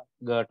ఇక్కడ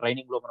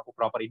ట్రైనింగ్ లో మనకు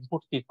ప్రాపర్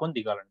ఇన్పుట్స్ తీసుకొని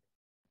దిగాలండి.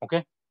 ఓకే.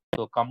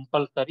 సో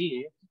కంపల్సరీ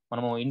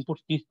మనము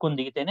ఇన్పుట్స్ తీసుకొని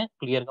దిగితేనే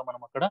క్లియర్ గా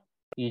మనం అక్కడ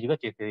ఈజీగా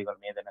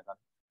చేసేయగలం ఏదైనా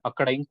కానీ.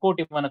 అక్కడ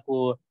ఇంకోటి మనకు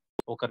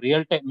ఒక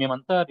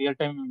మేమంతా రియల్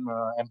టైం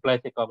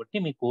ఎంప్లాయీసే కాబట్టి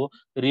మీకు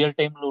రియల్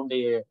టైమ్ లో ఉండే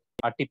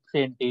ఆ టిప్స్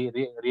ఏంటి,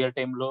 రియల్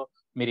టైమ్ లో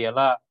మీరు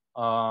ఎలా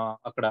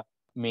అక్కడ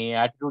మీ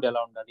యాటిట్యూడ్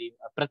ఎలా ఉండాలి,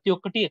 ప్రతి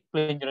ఒక్కటి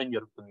ఎక్స్ప్లెయిన్ చేయడం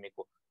జరుగుతుంది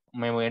మీకు.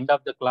 మేము ఎండ్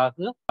ఆఫ్ ద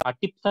క్లాస్ ఆ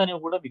టిప్స్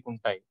అనేవి కూడా మీకు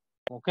ఉంటాయి.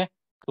 ఓకే.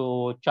 సో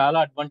చాలా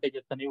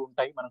అడ్వాంటేజెస్ అనేవి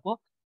ఉంటాయి మనకు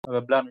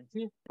వెబ్లా నుంచి.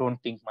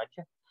 Don't think much.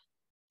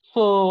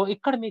 సో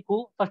ఇక్కడ మీకు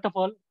first of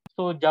all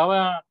so Java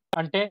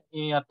అంటే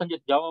ఈ అర్థం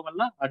చేసి జావా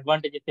వల్ల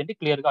అడ్వాంటేజెస్ ఏంటి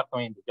క్లియర్ గా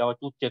అర్థమైంది. జావా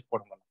చూస్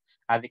చేసుకోవడం వల్ల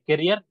as a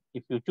career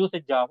if you choose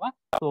a Java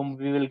so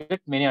we will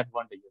get many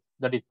advantages,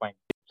 that is fine.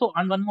 So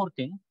and one more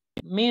thing,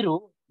 మీరు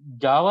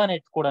జావా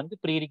నేర్చుకోవడానికి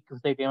ప్రీ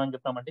రిక్విజైట్ ఏమని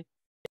చెప్తామండి?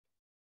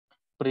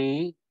 ప్రీ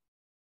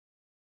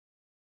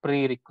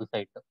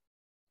రిక్విజైట్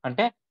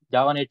అంటే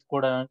జావా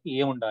నేర్చుకోవడానికి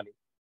ఏముండాలి,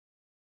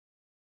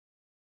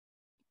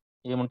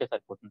 ఏముంటే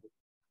సరిపోతుంది?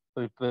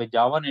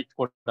 జావా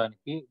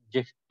నేర్చుకోవడానికి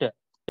just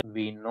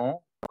we know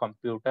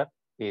computer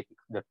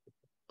basics.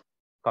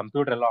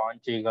 Computer ఎలా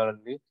ఆన్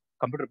చేయగలండి,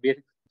 కంప్యూటర్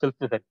బేసిక్స్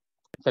తెలిస్తే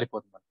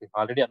సరిపోతుంది మనకి.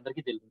 ఆల్రెడీ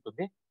అందరికీ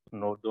తెలుస్తుంది.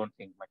 No don't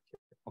think much.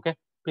 Okay.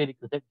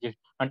 ప్రీరిక్విజైట్ just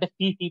అంటే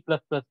C++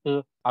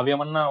 అవి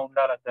ఏమన్నా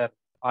ఉండాలా సార్?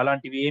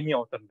 అలాంటివి ఏమీ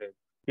అవసరం లేదు.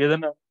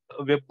 ఏదైనా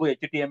వెబ్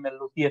HTML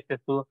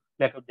CSS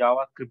లేక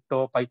జావా స్క్రిప్ట్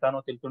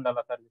పైథానో తెలిసి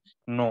ఉండాలా sir?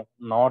 No,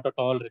 not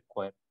at all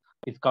require.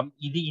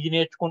 ఇది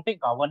నేర్చుకుంటే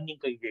ఇంకా అవన్నీ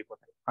ఇంకా ఈజీ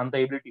అయిపోతాయి. అంత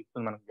ఎబిలిటీ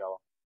ఇస్తుంది మనకు Java.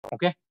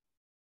 Okay.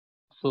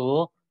 So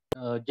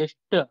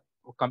just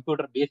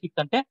computer basics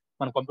అంటే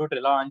మన కంప్యూటర్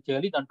ఎలా ఆన్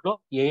చేయాలి, దాంట్లో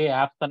ఏ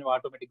యాప్స్ అనేవి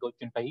ఆటోమేటిక్ గా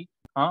వచ్చింటాయి,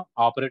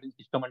 ఆపరేటింగ్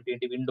సిస్టమ్ అంటే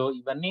ఏంటి, విండో,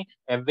 ఇవన్నీ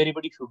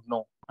ఎవ్రీబడి షుడ్ నో.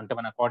 అంటే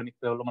మన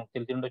అకాడమిక్ లెవెల్లో మనకు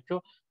తెలిసి ఉండొచ్చు,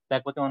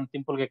 లేకపోతే మనం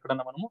సింపుల్ గా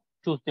ఎక్కడన్నా మనము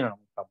చూస్తూనే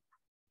ఉంటాం.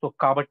 సో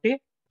కాబట్టి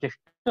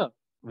just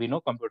we know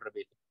computer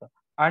basics.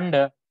 And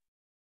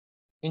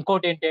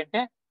ఇంకోటి ఏంటి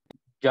అంటే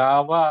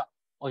జావా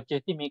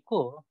వచ్చేసి మీకు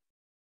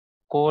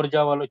కోర్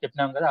జావాలో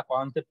చెప్పినాం కదా, ఆ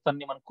కాన్సెప్ట్స్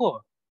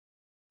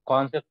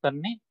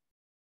అన్ని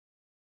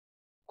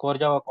కోర్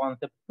జావా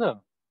కాన్సెప్ట్స్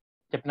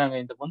చెప్పినాక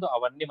ఇంతకుముందు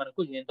అవన్నీ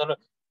మనకు ఇంతలో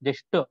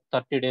జస్ట్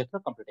 30 days లో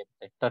కంప్లీట్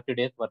అయిపోతాయి. 30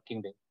 days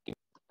working days,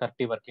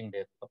 30 working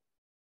days లో.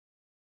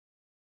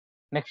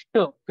 నెక్స్ట్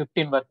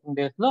 15 వర్కింగ్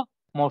డేస్ లో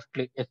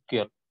mostly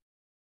SQL.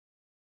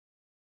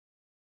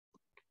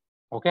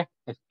 Okay,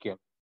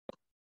 SQL.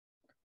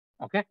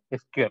 Okay,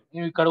 SQL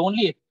ఇక్కడ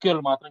ఓన్లీ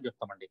ఎస్క్యూఎల్ మాత్రం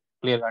చెప్తామండి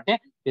క్లియర్ గా. అంటే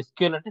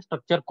ఎస్క్యూఎల్ అంటే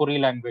స్ట్రక్చర్ క్వరీ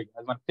లాంగ్వేజ్,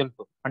 అది మనకు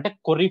తెలుసు. అంటే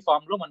క్వరీ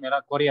ఫామ్ లో మనం ఎలా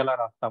క్వరీ ఎలా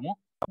రాస్తాము,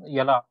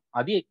 ఎలా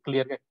అది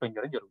క్లియర్ గా ఎక్స్ప్లెయిన్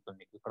చేయడం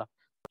జరుగుతుంది ఇక్కడ.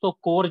 సో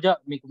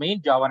మీకు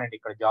మెయిన్ జావానండి.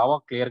 ఇక్కడ జావా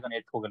క్లియర్ గా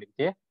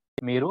నేర్చుకోగలిగితే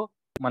మీరు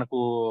మనకు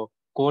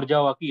కోర్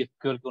జావాకి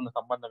ఎస్క్యూఎల్ కి ఉన్న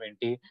సంబంధం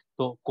ఏంటి,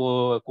 సో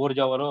కోర్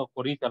జావాలో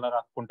క్వరీస్ ఎలా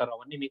రాసుకుంటారు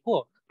అవన్నీ మీకు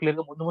క్లియర్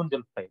గా ముందు ముందు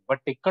తెలుస్తాయి.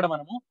 బట్ ఇక్కడ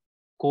మనము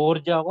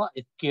కోర్ జావా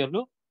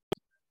ఎస్క్యూఎల్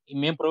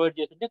మేము ప్రొవైడ్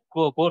చేస్తుంటే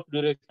కోర్స్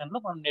డ్యూరేషన్ లో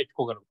మనం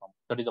నేర్చుకోగలుగుతాం.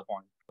 That is the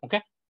point. Okay,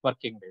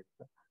 working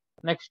days.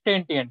 Next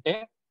ఏంటి అంటే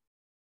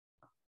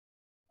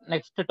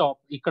నెక్స్ట్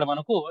ఇక్కడ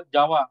మనకు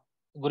జావా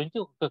గురించి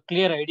ఒక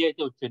క్లియర్ ఐడియా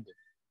అయితే వచ్చింది.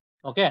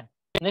 Okay,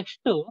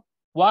 next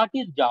what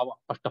is Java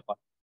first of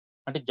all.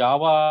 అంటే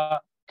జావా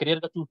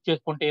క్లియర్ గా చూస్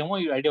చేసుకుంటే ఏమో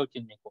ఈ ఐడియా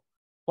వచ్చింది మీకు.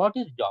 What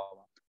is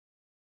Java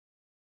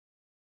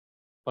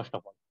first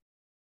of all.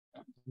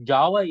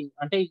 Java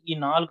అంటే ఈ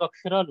 4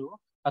 అక్షరాలు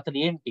అసలు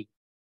ఏంటి,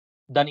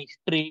 దాని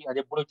హిస్టరీ, అది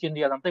ఎప్పుడు వచ్చింది,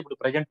 అదంతా ఇప్పుడు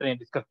ప్రజెంట్ నేను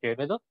డిస్కస్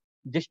చేయలేదు.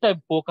 జస్ట్ ఐ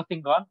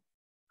ఫోకసింగ్ ఆన్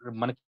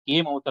మనకి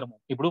ఏం అవసరము.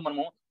 ఇప్పుడు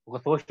మనము ఒక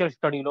సోషల్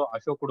స్టడీలో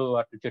అశోకుడు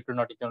అటు చెట్టు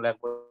నాటించడం,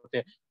 లేకపోతే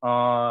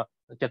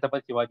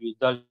ఛత్రపతి శివాజీ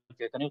యుద్ధాలు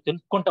చేతని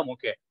తెలుసుకుంటాం.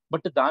 ఓకే,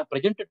 బట్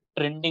ప్రజెంట్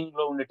ట్రెండింగ్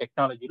లో ఉండే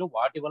టెక్నాలజీలు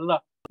వాటి వల్ల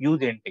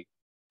యూజ్ ఏంటి,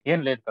 ఏం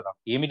లేదు కదా,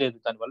 ఏమీ లేదు.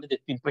 దానివల్ల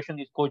జస్ట్ ఇంప్రెషన్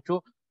తీసుకోవచ్చు,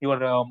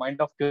 your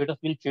mind of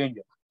status will change.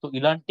 So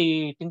ఇలాంటి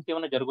థింగ్స్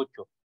ఏమైనా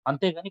జరగవచ్చు.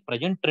 అంతేగాని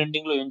ప్రజెంట్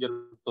ట్రెండింగ్ లో ఏం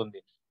జరుగుతుంది,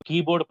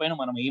 కీబోర్డ్ పైన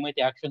మనం ఏమైతే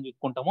యాక్షన్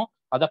తీసుకుంటామో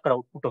అది అక్కడ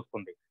అవుట్పుట్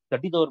వస్తుంది.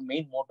 That is our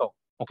main motto.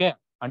 Okay,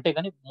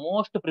 అంతేగాని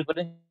మోస్ట్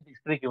ప్రిఫరెన్స్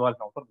హిస్టరీకి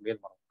ఇవ్వాల్సిన అవసరం లేదు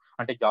మనం.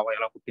 అంటే జావా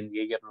ఎలా పుట్టింది,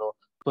 ఏ ఇయర్ లో,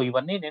 సో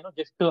ఇవన్నీ నేను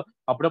జస్ట్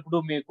అప్పుడప్పుడు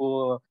మీకు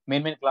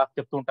మెయిన్ క్లాస్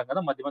చెప్తూ ఉంటాను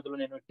కదా, మధ్య మధ్యలో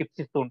నేను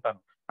టిప్స్ ఇస్తూ ఉంటాను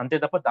అంతే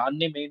తప్ప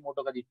దాన్ని మెయిన్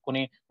మోటోగా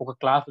తీసుకుని ఒక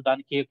క్లాస్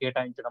దానికి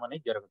కేటాయించడం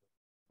అనేది జరగదు.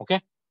 ఓకే,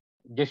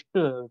 జస్ట్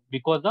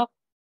బికాస్ ఆఫ్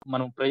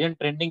మనం ప్రజెంట్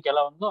ట్రెండింగ్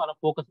ఎలా ఉందో అలా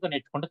ఫోకస్ గా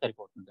నేర్చుకుంటే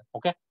సరిపోతుంది.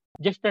 ఓకే,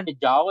 జస్ట్ అండి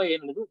జావా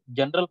ఏం లేదు,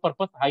 general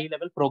purpose high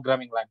level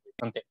programming language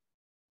అంతే.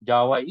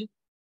 Java is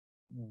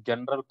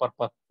general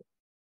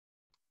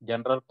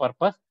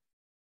purpose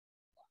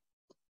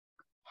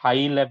high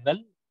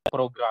level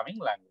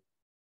programming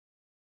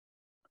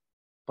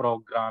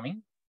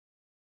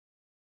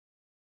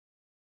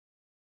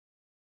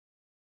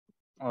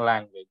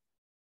language.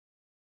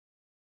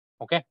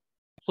 Okay,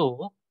 so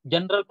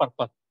general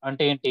purpose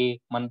అంటే ఏంటి,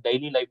 మన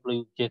డైలీ లైఫ్ లో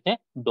యూజ్ చేసే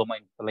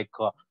డొమైన్స్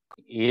లైక్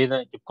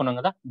ఏదైనా చెప్పుకున్నాం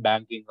కదా,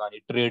 బ్యాంకింగ్ కానీ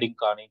ట్రేడింగ్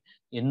కానీ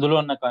ఎందులో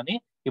అన్నా కానీ.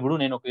 ఇప్పుడు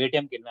నేను ఒక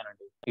ఏటీఎంకి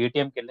వెళ్ళానండి,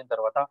 ఏటీఎంకి వెళ్ళిన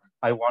తర్వాత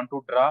ఐ వాంట్ టు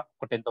డ్రా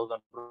ఒక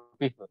 10,000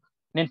 రూపీస్.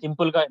 నేను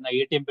సింపుల్ గా నా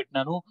ఏటీఎం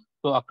పెట్టినాను.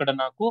 సో అక్కడ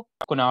నాకు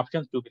కొన్ని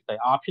ఆప్షన్స్ చూపిస్తాయి.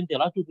 ఆప్షన్స్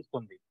ఎలా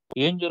చూపిస్తుంది,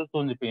 ఏం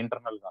జరుగుతుంది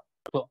ఇంటర్నల్ గా.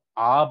 సో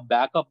ఆ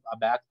బ్యాక్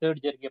సైడ్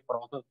జరిగే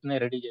ప్రాసెస్ ని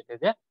రెడీ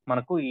చేసేదే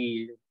మనకు ఈ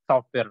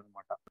సాఫ్ట్వేర్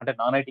అనమాట. అంటే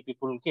నాన్ ఐటీ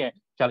పీపుల్ కి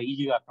చాలా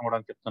ఈజీగా అర్థం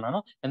అవడానికి చెప్తున్నాను.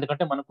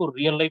 ఎందుకంటే మనకు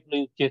రియల్ లైఫ్ లో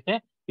యూజ్ చేసే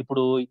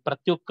ఇప్పుడు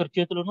ప్రతి ఒక్కరి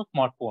చేతిలోనూ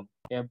స్మార్ట్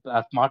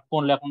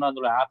ఫోన్ లేకుండా,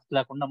 అందులో యాప్స్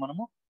లేకుండా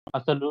మనము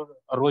అసలు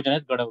రోజు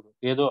అనేది గడవదు.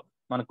 ఏదో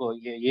మనకు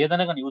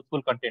ఏదైనా కానీ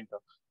యూస్ఫుల్ కంటెంట్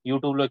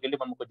యూట్యూబ్ లోకి వెళ్ళి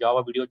మనం ఒక జావా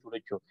వీడియో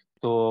చూడొచ్చు.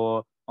 సో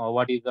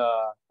వాట్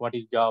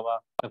ఈస్ జావా,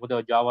 లేకపోతే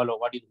జావాలో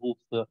వాట్ ఈస్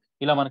హూప్స్,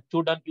 ఇలా మనకు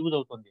చూడడానికి యూజ్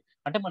అవుతుంది.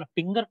 అంటే మన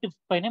ఫింగర్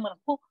టిప్స్ పైనే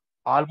మనకు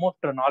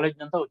ఆల్మోస్ట్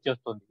నాలెడ్జ్ అంతా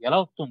వచ్చేస్తుంది. ఎలా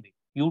వస్తుంది,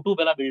 యూట్యూబ్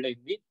ఎలా బిల్డ్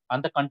అయింది,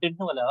 అంత కంటెంట్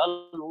ని వాళ్ళు ఎలా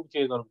లోడ్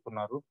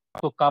చేయగలుగుతున్నారు.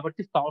 సో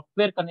కాబట్టి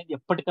సాఫ్ట్వేర్ అనేది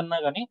ఎప్పటికన్నా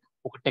కానీ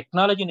ఒక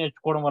టెక్నాలజీ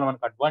నేర్చుకోవడం వల్ల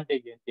మనకు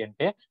అడ్వాంటేజ్ ఏంటి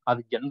అంటే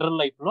అది జనరల్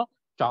లైఫ్ లో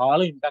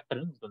చాలా ఇంపాక్ట్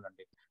అనేది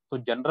ఉంటుందండి. So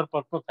general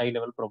purpose high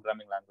level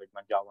programming language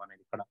మన జావా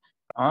అనేది. ఇక్కడ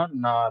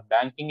నా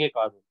బ్యాంకింగే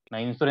కాదు, నా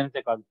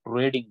ఇన్సూరెన్సే కాదు,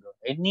 trading,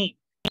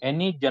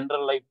 any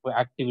general life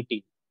activity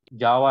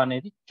Java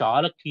అనేది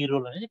చాలా కీ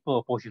రోల్ అనేది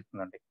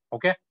పోషిస్తుందండి.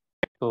 ఓకే,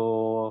 సో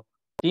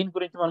దీని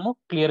గురించి మనము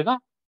క్లియర్ గా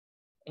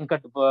ఇంకా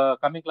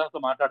కమింగ్ క్లాస్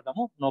లో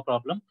మాట్లాడదాము, నో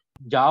ప్రాబ్లం.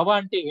 జావా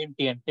అంటే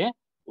ఏంటి అంటే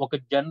ఒక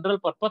general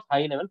purpose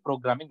high level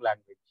programming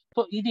language.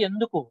 So ఇది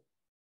ఎందుకు,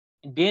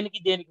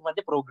 దేనికి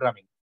మధ్య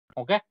ప్రోగ్రామింగ్,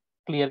 ఓకే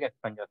క్లియర్ గా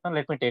ఎక్స్ప్లెయిన్ చేస్తాను.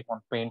 Let me take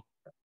one paint.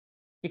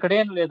 ఇక్కడ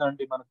ఏం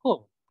లేదండి, మనకు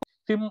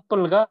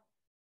సింపుల్ గా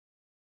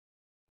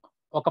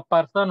ఒక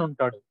పర్సన్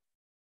ఉంటాడు.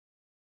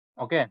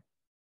 ఓకే,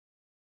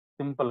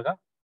 సింపుల్ గా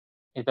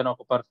ఇతను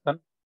ఒక పర్సన్.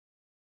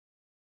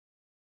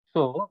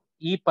 సో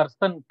ఈ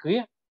పర్సన్ కి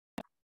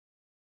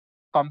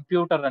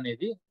కంప్యూటర్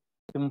అనేది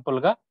సింపుల్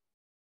గా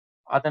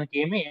అతనికి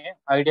ఏమీ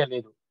ఐడియా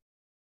లేదు.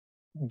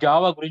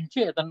 జావా గురించి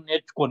అతను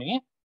నేర్చుకొని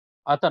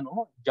అతను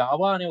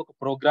జావా అనే ఒక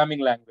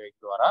ప్రోగ్రామింగ్ లాంగ్వేజ్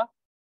ద్వారా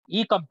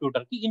ఈ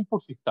కంప్యూటర్ కి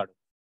ఇన్పుట్స్ ఇస్తాడు.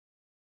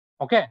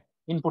 ఓకే,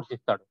 ఇన్పుట్స్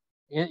ఇస్తాడు.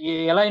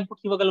 ఎలా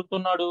ఇన్పుట్స్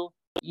ఇవ్వగలుగుతున్నాడు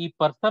ఈ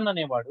పర్సన్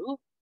అనేవాడు,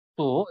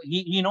 సో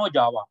ఈ నో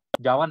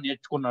జావా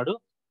నేర్చుకున్నాడు.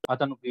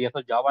 అతనికి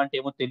అసలు జావా అంటే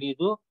ఏమో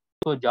తెలియదు.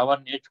 So Java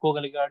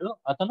నేర్చుకోగలిగాడు.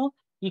 అతను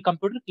ఈ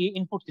కంప్యూటర్ కి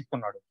ఇన్పుట్స్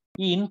ఇస్తున్నాడు.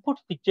 ఈ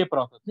ఇన్పుట్స్ ఇచ్చే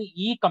ప్రాసెస్ ని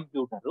ఈ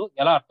కంప్యూటర్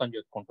ఎలా అర్థం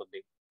చేసుకుంటుంది.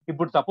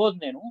 ఇప్పుడు సపోజ్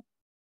నేను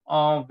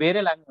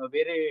వేరే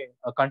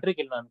కంట్రీకి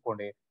వెళ్ళిన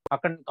అనుకోండి,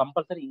 అక్కడ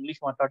కంపల్సరీ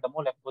ఇంగ్లీష్ మాట్లాడటము,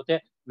 లేకపోతే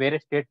వేరే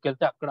స్టేట్కి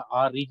వెళ్తే అక్కడ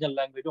ఆ రీజనల్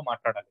లాంగ్వేజ్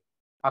మాట్లాడాలి.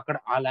 అక్కడ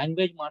ఆ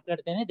లాంగ్వేజ్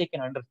మాట్లాడితేనే దే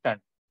కెన్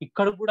అండర్స్టాండ్.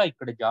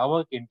 ఇక్కడ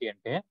జావాకి ఏంటి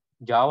అంటే,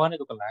 జావా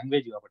అనేది ఒక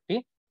లాంగ్వేజ్ కాబట్టి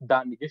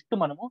దాన్ని జస్ట్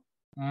మనము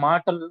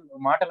మాటలు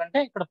అంటే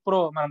ఇక్కడ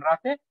మనం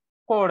రాసే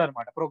కోడ్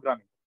అనమాట,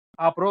 ప్రోగ్రామింగ్.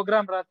 ఆ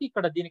ప్రోగ్రామ్ రాసి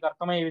ఇక్కడ దీనికి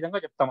అర్థమయ్యే విధంగా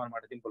చెప్తాం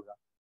అనమాట సింపుల్ గా.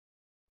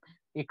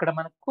 ఇక్కడ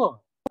మనకు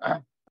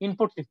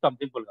ఇన్పుట్స్ ఇస్తాం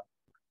సింపుల్ గా.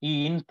 ఈ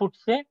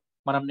ఇన్పుట్సే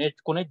మనం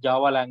నేర్చుకునే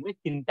జావా లాంగ్వేజ్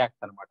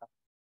సింటాక్స్ అనమాట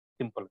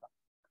సింపుల్ గా.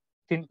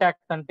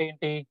 సింటాక్స్ అంటే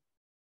ఏంటి?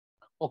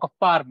 ఒక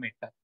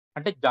ఫార్మేట్.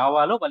 అంటే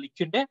జావాలో వాళ్ళు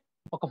ఇచ్చిండే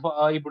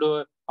ఇప్పుడు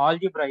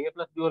ఆల్జీబ్రా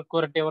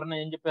A+B² అంటే ఎవరన్నా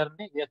ఏం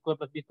చెప్పారంటే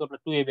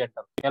A²+B²+2AB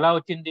అంటారు. ఎలా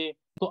వచ్చింది?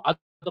 సో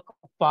అదొక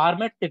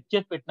ఫార్మేట్ సెట్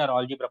చేసి పెట్టినారు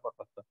algebra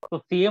purpose. So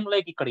same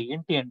like ఇక్కడ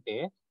ఏంటి అంటే,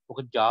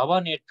 ఒక జావా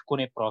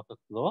నేర్చుకునే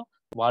ప్రాసెస్ లో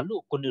వాళ్ళు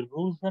కొన్ని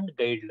రూల్స్ అండ్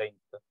గైడ్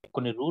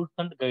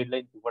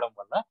లైన్స్ ఇవ్వడం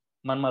వల్ల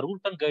మనం ఆ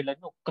రూల్స్ అండ్ గైడ్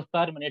లైన్స్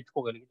ఒక్కసారి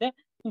నేర్చుకోగలిగితే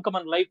ఇంకా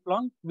మన life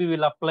long we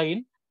will apply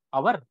in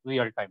our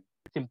real time.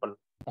 Simple.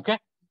 Okay.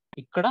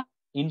 ఇక్కడ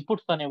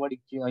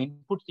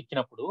ఇన్పుట్స్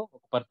ఇచ్చినప్పుడు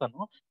ఒక పర్సన్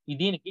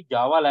దీనికి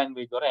జావా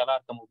లాంగ్వేజ్ ద్వారా ఎలా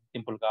అర్థం అవుతుంది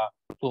సింపుల్ గా.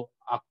 సో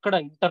అక్కడ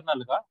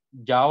ఇంటర్నల్ గా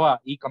జావా,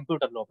 ఈ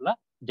కంప్యూటర్ లోపల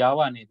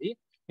జావా అనేది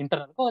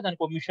ఇంటర్నల్ గా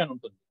దానికి ఒక మిషన్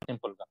ఉంటుంది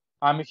సింపుల్ గా.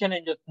 ఆ మిషన్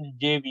ఏం చేస్తుంది?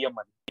 JVM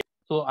అది.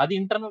 సో అది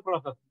internal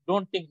process.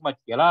 Don't think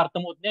much. ఎలా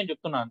అర్థమవుతుంది అని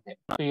చెప్తున్నా అంతే.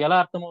 సో ఎలా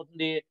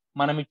అర్థమవుతుంది?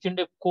 మనం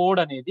ఇచ్చిండే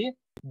కోడ్ అనేది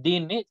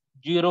దీన్ని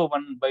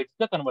 0-1 bytes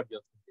గా కన్వర్ట్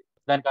చేస్తుంది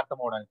దానికి అర్థం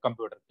అవడానికి.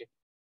 కంప్యూటర్ కి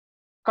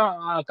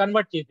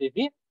కన్వర్ట్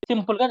చేసేది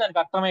సింపుల్ గా దానికి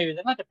అర్థమయ్యే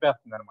విధంగా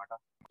చెప్పేస్తుంది అనమాట.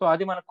 సో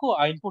అది మనకు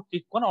ఆ ఇన్పుట్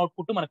తీసుకొని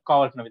అవుట్పుట్ మనకు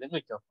కావాల్సిన విధంగా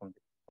ఇచ్చేస్తుంది.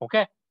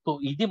 ఓకే. సో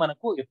ఇది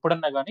మనకు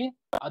ఎప్పుడన్నా కానీ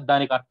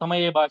దానికి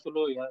అర్థమయ్యే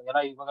భాషలో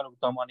ఎలా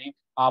ఇవ్వగలుగుతాము అని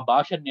ఆ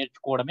భాషను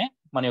నేర్చుకోవడమే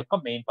మన యొక్క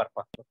మెయిన్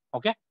పర్పస్.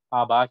 ఓకే.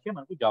 ఆ భాష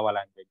మనకు జావా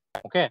లాంగ్వేజ్.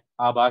 ఓకే.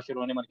 ఆ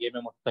భాషలోనే మనకి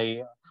ఏమేమి వస్తాయి?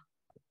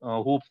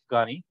 హూప్స్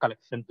కానీ,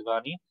 కలెక్షన్స్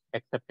కానీ,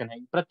 ఎక్సెప్షన్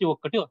ప్రతి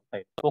ఒక్కటి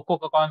వస్తాయి.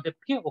 ఒక్కొక్క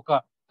కాన్సెప్ట్ కి ఒక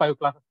 5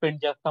 classes స్పెండ్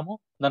చేస్తాము,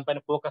 దానిపైన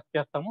ఫోకస్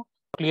చేస్తాము,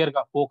 క్లియర్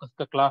గా ఫోకస్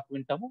గా క్లాస్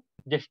వింటాము,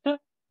 జస్ట్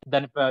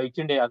దాని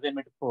ఇచ్చిండే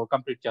అసైన్మెంట్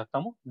కంప్లీట్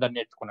చేస్తాము, దాన్ని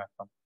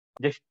నేర్చుకునేస్తాం.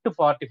 జస్ట్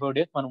 45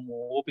 days మనం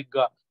ఓపిక్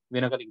గా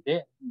వినగలిగితే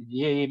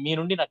మీ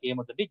నుండి నాకు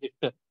ఏమవుతుంది?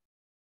 Just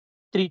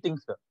 3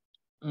 things.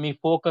 Me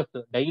focus,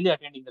 daily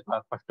attending the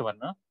class, first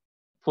one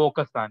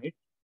focus on it.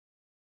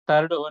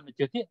 Third one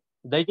వచ్చేసి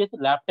దయచేసి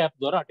ల్యాప్టాప్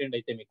ద్వారా అటెండ్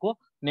అయితే మీకు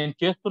నేను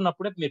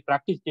చేస్తున్నప్పుడే మీరు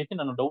ప్రాక్టీస్ చేసి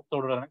నన్ను డౌట్స్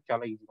అడగడానికి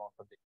చాలా ఈజీగా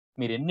ఉంటుంది.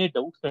 మీరు ఎన్ని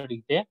డౌట్స్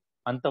అడిగితే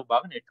అంత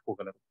బాగా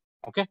నేర్చుకోగలరు.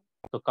 ఓకే.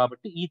 సో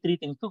కాబట్టి ఈ 3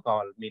 things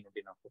కావాలి మీ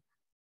నుండి నాకు.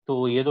 సో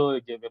ఏదో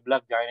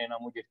వెబ్లాగ్ జాయిన్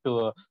అయినాము, జస్ట్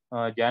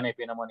జాయిన్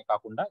అయిపోయినాము అని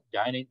కాకుండా,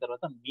 జాయిన్ అయిన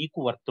తర్వాత మీకు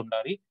వర్త్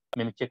ఉండాలి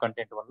మేము ఇచ్చే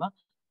కంటెంట్ వల్ల.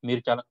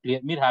 మీరు చాలా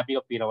మీరు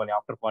హ్యాపీగా ఫీల్ అవ్వాలి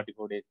ఆఫ్టర్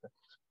 44 days.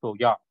 సో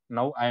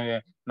నౌ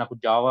నాకు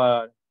జావా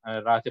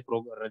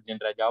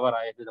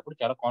రాసేటప్పుడు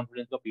చాలా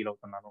కాన్ఫిడెన్స్ గా ఫీల్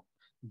అవుతున్నాను.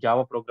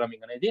 జావా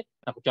ప్రోగ్రామింగ్ అనేది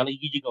నాకు చాలా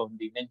ఈజీగా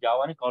ఉంది. నేను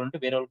జావాని కావాలంటే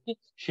వేరే వాళ్ళకి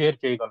షేర్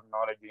చేయగలను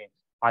నాలెడ్జ్.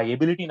 ఆ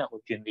ఎబిలిటీ నాకు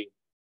వచ్చింది.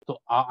 సో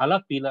అలా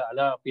ఫీల్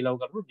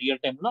అవ్వగలరు.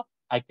 రియల్ టైమ్ లో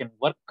ఐ కెన్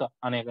వర్క్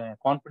అనే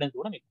కాన్ఫిడెన్స్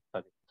కూడా మీకు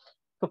వస్తుంది.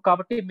 సో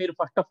కాబట్టి మీరు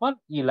ఫస్ట్ ఆఫ్ ఆల్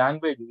ఈ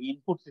లాంగ్వేజ్, ఈ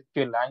ఇన్పుట్స్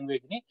ఇచ్చే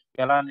లాంగ్వేజ్ ని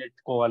ఎలా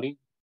నేర్చుకోవాలి,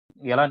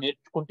 ఎలా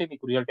నేర్చుకుంటే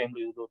మీకు రియల్ టైమ్ లో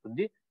యూజ్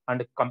అవుతుంది,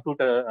 అండ్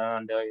కంప్యూటర్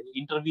అండ్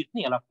ఇంటర్వ్యూస్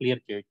ని ఎలా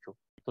క్లియర్ చేయొచ్చు.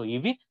 సో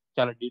ఇవి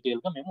చాలా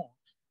డీటెయిల్ గా మేము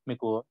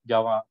మీకు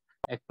జావా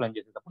ఎక్స్ప్లెయిన్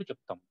చేసేటప్పుడు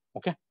చెప్తాము.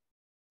 ఓకే.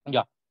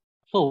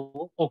 So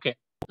okay.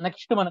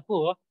 నెక్స్ట్ మనకు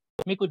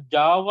మీకు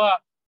జావా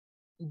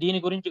దీని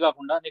గురించి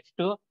కాకుండా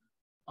నెక్స్ట్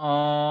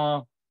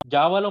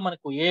జావాలో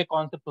మనకు ఏ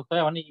కాన్సెప్ట్స్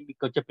వస్తాయో అవన్నీ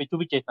మీకు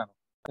చూపించేసాను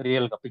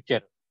రియల్ గా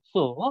పిక్చర్.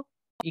 సో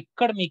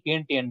ఇక్కడ మీకు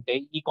ఏంటి అంటే,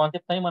 ఈ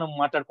కాన్సెప్ట్స్ అని మనం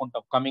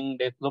మాట్లాడుకుంటాం కమింగ్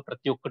డేస్ లో,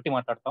 ప్రతి ఒక్కటి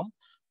మాట్లాడతాం.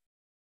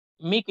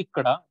 మీకు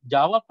ఇక్కడ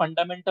జావా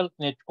ఫండమెంటల్స్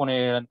నేర్చుకునే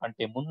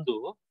కంటే ముందు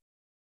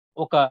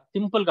ఒక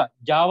సింపుల్ గా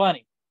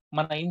జావాని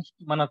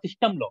మన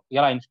సిస్టమ్ లో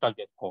ఎలా ఇన్స్టాల్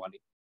చేసుకోవాలి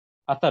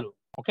అసలు.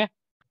 ఓకే.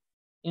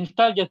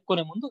 ఇన్స్టాల్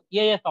చేసుకునే ముందు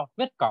ఏ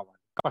సాఫ్ట్వేర్ కావాలి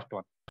ఫస్ట్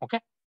వన్. ఓకే.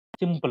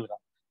 సింపుల్ గా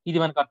ఇది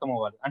మనకు అర్థం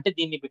అవ్వాలి. అంటే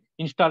దీన్ని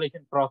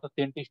ఇన్స్టాలేషన్ ప్రాసెస్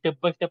ఏంటి, స్టెప్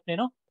బై స్టెప్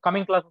నేను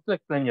కమింగ్ క్లాసెస్ లో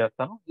ఎక్స్ప్లెయిన్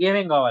చేస్తాను.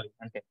 ఏమేం కావాలి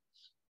అంటే,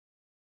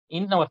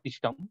 ఇన్ అవర్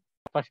సిస్టమ్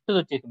ఫస్ట్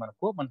వచ్చేసి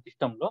మనకు మన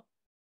సిస్టమ్ లో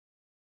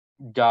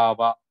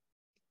జావా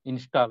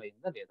ఇన్స్టాల్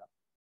అయిందా లేదా,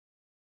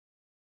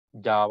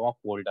 జావా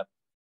ఫోల్డర్,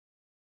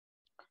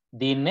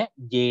 దీన్నే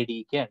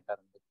JDK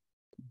అంటారు.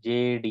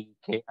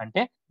 JDK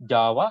అంటే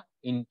జావా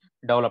ఇన్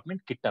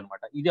డెవలప్మెంట్ కిట్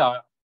అనమాట. ఇది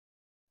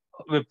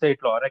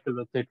వెబ్సైట్ లో, ఆరాకిల్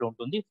వెబ్సైట్ లో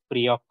ఉంటుంది,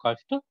 ఫ్రీ ఆఫ్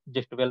కాస్ట్.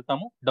 జస్ట్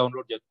వెళ్తాము,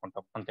 డౌన్లోడ్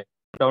చేసుకుంటాం అంతే.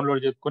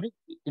 డౌన్లోడ్ చేసుకొని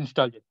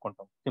ఇన్స్టాల్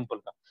చేసుకుంటాం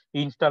సింపుల్ గా. ఈ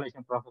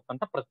ఇన్స్టాలేషన్ ప్రాసెస్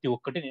అంతా ప్రతి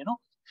ఒక్కటి నేను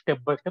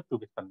స్టెప్ బై స్టెప్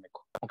చూపిస్తాను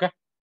మీకు. Okay.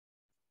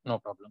 No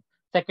problem.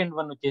 Second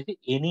one వచ్చేసి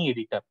ఎనీ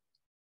ఎడిటర్.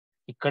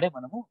 ఇక్కడే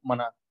మనము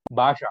మన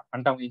భాష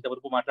అంటాం,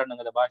 ఇంతవరకు మాట్లాడినాం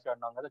కదా, భాష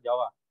అన్నాం కదా,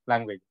 జావా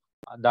లాంగ్వేజ్,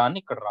 దాన్ని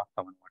ఇక్కడ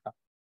రాస్తాం అనమాట.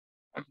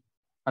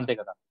 అంతే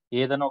కదా.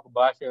 ఏదైనా ఒక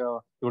భాష,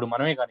 ఇప్పుడు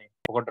మనమే కానీ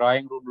ఒక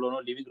డ్రాయింగ్ రూమ్ లోనో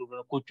లివింగ్ రూమ్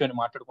లోనో కూర్చొని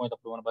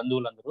మాట్లాడుకునేటప్పుడు మన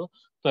బంధువులందరూ,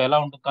 సో ఎలా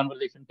ఉంటుంది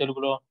కన్వర్సేషన్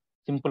తెలుగులో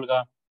సింపుల్ గా?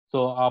 సో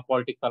ఆ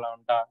పాలిటిక్స్ అలా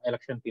ఉంటా,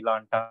 ఎలక్షన్స్ ఇలా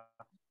అంట,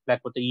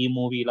 లేకపోతే ఈ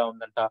మూవీ ఇలా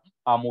ఉందంట,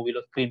 ఆ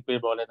మూవీలో స్క్రీన్ ప్లే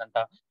బాగలేదంట.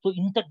 సో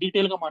ఇంత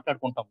డీటెయిల్ గా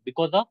మాట్లాడుకుంటాం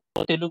బికాస్ ఆఫ్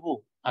తెలుగు.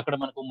 అక్కడ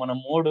మనకు మన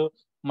మోడ్,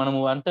 మనము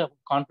అంత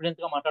కాన్ఫిడెన్స్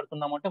గా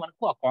మాట్లాడుతున్నాం అంటే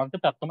మనకు ఆ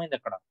కాన్సెప్ట్ అర్థమైంది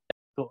అక్కడ.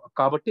 సో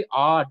కాబట్టి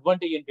ఆ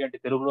అడ్వాంటేజ్ ఏంటి అంటే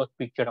తెలుగులో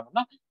స్పీక్ చేయడం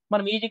వల్ల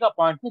మనం ఈజీగా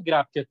పాయింట్స్ ని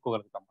గ్రాప్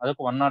చేసుకోగలుగుతాం.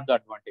 అదొక one of the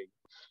advantage.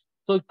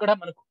 So ఇక్కడ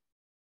మనకు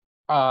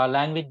ఆ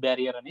లాంగ్వేజ్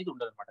బ్యారియర్ అనేది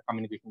ఉండదు అనమాట,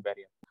 communication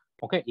barrier.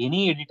 Okay,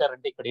 any editor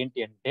అంటే ఇక్కడ ఏంటి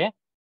అంటే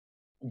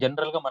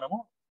జనరల్ గా మనము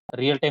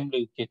రియల్ టైమ్ లో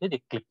యూజ్ చేసేది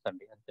ఎక్లిప్స్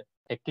అండి. అంతే,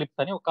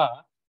 ఎక్లిప్స్ అని ఒక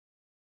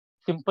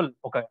సింపుల్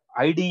ఒక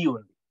ఐడిఈ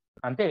ఉంది,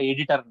 అంటే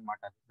ఎడిటర్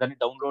అన్నమాట. దాన్ని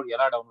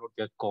ఎలా డౌన్లోడ్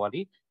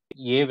చేసుకోవాలి,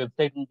 ఏ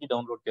వెబ్సైట్ నుంచి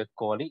డౌన్లోడ్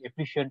చేసుకోవాలి,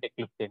 ఎఫిషియంట్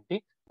ఎక్లిప్స్ ఏంటి,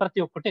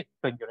 ప్రతి ఒక్కటి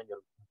ఎక్స్ప్లెయిన్ చేయడం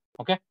జరుగుతుంది.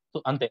 ఓకే, సో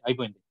అంతే,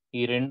 అయిపోయింది.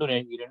 ఈ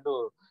రెండు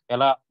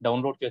ఎలా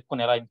డౌన్లోడ్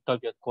చేసుకొని ఎలా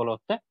ఇన్స్టాల్ చేసుకోవాలో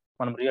వస్తే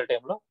మనం రియల్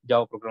టైమ్ లో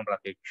Java programme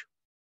రాసేయచ్చు.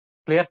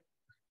 Clear?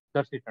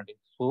 That's it అండి.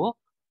 సో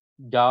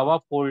జావా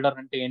ఫోల్డర్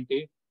అంటే ఏంటి,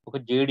 ఒక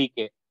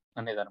జేడీకే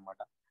అనేది అనమాట.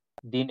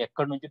 దీన్ని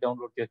ఎక్కడి నుంచి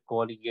డౌన్లోడ్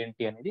చేసుకోవాలి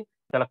ఏంటి అనేది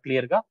చాలా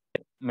క్లియర్ గా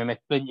మేము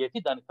ఎక్స్ప్లెయిన్ చేసి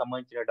దానికి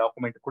సంబంధించిన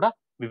డాక్యుమెంట్ కూడా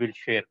we will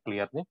share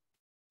clearly.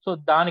 So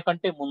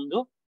దానికంటే ముందు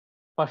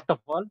ఫస్ట్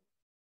ఆఫ్ ఆల్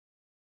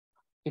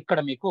ఇక్కడ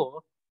మీకు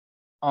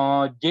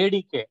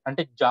జేడీకే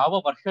అంటే జావా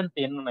వర్షన్స్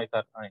ఎన్ని ఉన్నాయి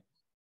సార్ అని.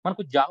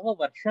 మనకు జావా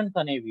వర్షన్స్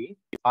అనేవి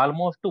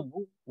ఆల్మోస్ట్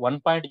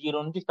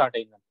 1.0 నుంచి స్టార్ట్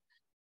అయిందండి.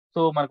 సో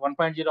మనకు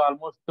 1.0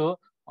 ఆల్మోస్ట్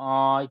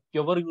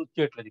ఎవరు యూజ్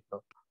చేయట్లేదు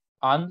ఇప్పుడు.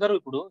 అందరూ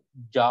ఇప్పుడు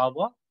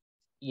జావా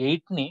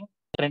 8 ని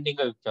ట్రెండింగ్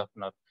గా యూజ్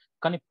చేస్తున్నారు.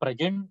 కానీ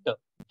ప్రజెంట్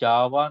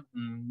జావా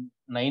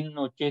 9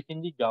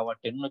 వచ్చేసింది, జావా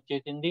 10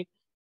 వచ్చేసింది.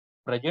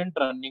 ప్రజెంట్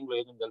రన్నింగ్ లో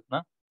ఏదో తెలిసిన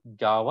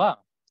జావా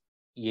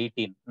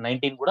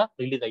 19 కూడా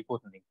రిలీజ్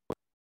అయిపోతుంది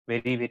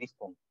very very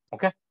soon.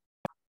 Okay,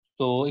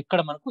 so ఇక్కడ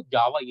మనకు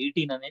జావా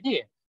 18 అనేది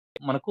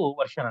మనకు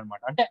వర్షన్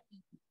అనమాట. అంటే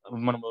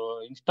మనము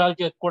ఇన్స్టాల్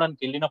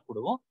చేసుకోవడానికి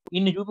వెళ్ళినప్పుడు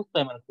ఇన్ని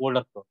చూపిస్తాయి మన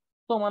ఫోల్డర్స్.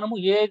 సో మనము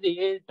ఏ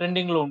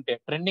ట్రెండింగ్ లో ఉంటే,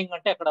 ట్రెండింగ్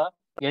అంటే అక్కడ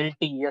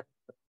ఎల్టీఎస్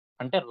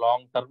అంటే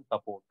long term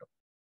support.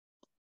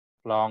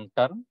 Long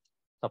term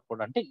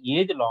support అంటే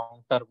ఏది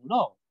లాంగ్ టర్మ్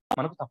లో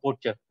మనకు సపోర్ట్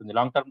చేస్తుంది.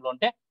 లాంగ్ టర్మ్ లో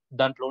అంటే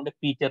దాంట్లో ఉండే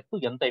ఫీచర్స్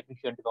ఎంత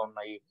ఎఫిషియెంట్ గా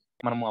ఉన్నాయి,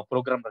 మనం ఆ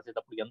ప్రోగ్రామ్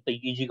రాసేటప్పుడు ఎంత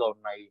ఈజీగా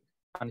ఉన్నాయి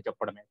అని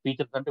చెప్పడమే.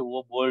 ఫీచర్స్ అంటే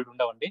బోల్డ్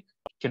ఉండవండి,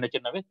 చిన్న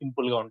చిన్నవి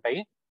సింపుల్ గా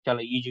ఉంటాయి,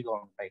 చాలా ఈజీగా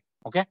ఉంటాయి.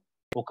 ఓకే,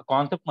 ఒక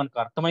కాన్సెప్ట్ మనకు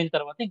అర్థమైన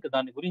తర్వాత ఇంకా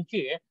దాని గురించి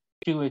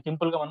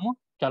సింపుల్ గా మనము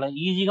చాలా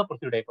ఈజీగా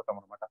ప్రొసీడ్ అయిపోతాం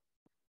అనమాట.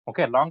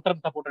 ఓకే, లాంగ్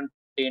టర్మ్ సపోర్ట్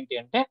అంటే ఏంటి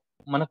అంటే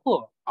మనకు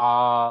ఆ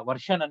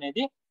వర్షన్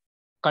అనేది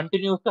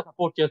కంటిన్యూస్ గా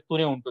సపోర్ట్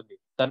చేస్తూనే ఉంటుంది,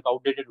 దానికి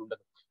అవుట్డేటెడ్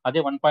ఉండదు. అదే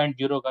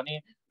 1.0 కానీ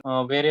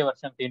వేరే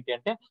వర్షన్స్ ఏంటి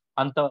అంటే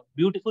అంత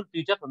బ్యూటిఫుల్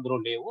ఫీచర్స్ అందులో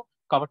లేవు,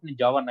 కాబట్టి నేను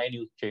జావా 9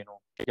 యూజ్ చేయను,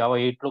 జావా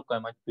 8 లో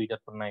మంచి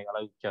ఫీచర్స్ ఉన్నాయి అలా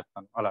యూజ్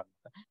చేస్తాను అలా.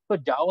 సో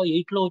జావా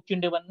 8 లో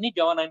వచ్చిండేవన్నీ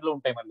జావా 9 లో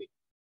ఉంటాయి మళ్ళీ.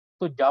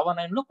 సో జావా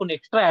 9 లో కొన్ని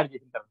ఎక్స్ట్రా యాడ్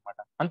చేసింటారు అనమాట,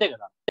 అంతే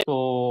కదా. సో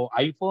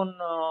ఐఫోన్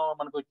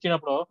మనకు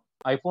వచ్చినప్పుడు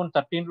ఐఫోన్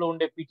 13 లో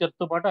ఉండే ఫీచర్స్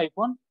తో పాటు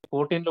ఐఫోన్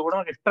 14 లో కూడా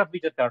ఎక్స్ట్రా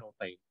ఫీచర్స్ యాడ్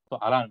అవుతాయి. సో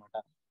అలా అనమాట.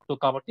 సో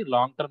కాబట్టి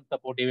లాంగ్ టర్మ్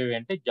సపోర్ట్ ఏవేవి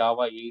అంటే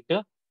Java 8,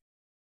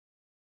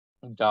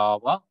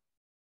 Java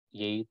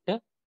 8,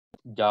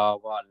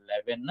 Java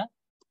 11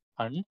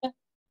 and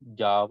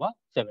Java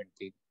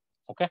 17.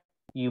 Okay,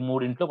 ఈ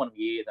మూడింట్లో మనం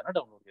ఏదైనా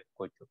డౌన్లోడ్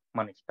చేసుకోవచ్చు,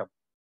 మన ఇష్టం.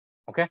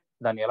 ఓకే,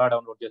 దాన్ని ఎలా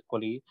డౌన్లోడ్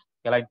చేసుకోవాలి,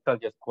 ఎలా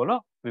ఇన్స్టాల్ చేసుకోవాలో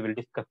we will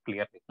discuss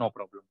clearly, no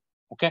problem.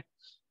 Okay,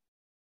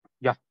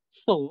 yeah.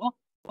 So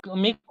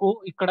మీకు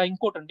ఇక్కడ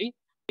ఇంకోటండి,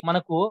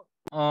 మనకు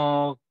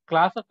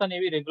క్లాసెస్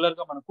అనేవి రెగ్యులర్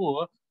గా మనకు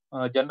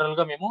జనరల్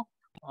గా మేము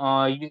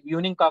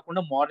ఈవినింగ్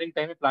కాకుండా మార్నింగ్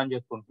టైమే ప్లాన్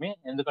చేసుకుంటుంది.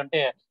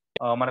 ఎందుకంటే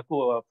మనకు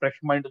ఫ్రెష్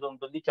మైండ్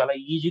ఉంటుంది, చాలా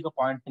ఈజీగా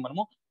పాయింట్స్ ని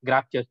మనము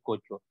గ్రాప్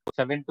చేసుకోవచ్చు.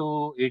 7 to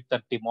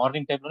 8:30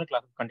 మార్నింగ్ టైంలోనే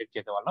క్లాసెస్ కండక్ట్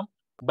చేసేవాళ్ళం.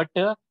 బట్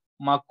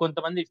మాకు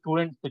కొంతమంది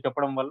స్టూడెంట్స్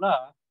చెప్పడం వల్ల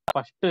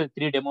ఫస్ట్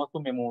 3 డెమోస్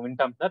మేము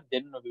వింటాం sir,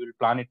 then we will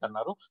plan it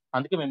అన్నారు.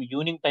 అందుకే మేము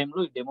ఈవినింగ్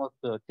టైంలో ఈ డెమోస్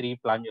 3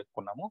 ప్లాన్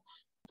చేసుకున్నాము.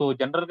 సో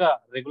జనరల్ గా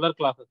రెగ్యులర్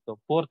క్లాసెస్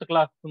 4th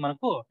క్లాస్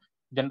మనకు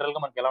జనరల్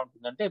గా మనకి ఎలా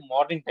ఉంటుందంటే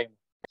మార్నింగ్ టైం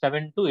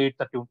 7 to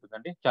 8:30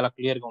 ఉంటుందండి, చాలా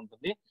క్లియర్ గా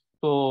ఉంటుంది.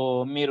 సో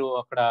మీరు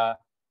అక్కడ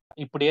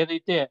ఇప్పుడు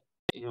ఏదైతే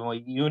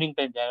ఈవినింగ్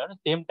టైం చేయాలో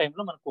సేమ్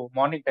టైంలో మనకు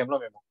మార్నింగ్ టైంలో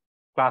మేము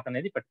క్లాస్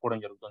అనేది పెట్టుకోవడం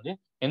జరుగుతుంది.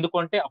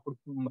 ఎందుకంటే అప్పుడు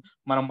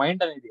మన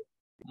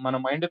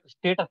మైండ్ యొక్క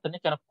స్టేటస్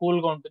అనేది చాలా కూల్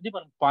గా ఉంటుంది,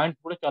 మనం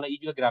పాయింట్స్ కూడా చాలా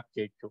ఈజీగా గ్రాప్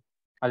చేయొచ్చు.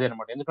 అదే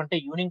అనమాట. ఎందుకంటే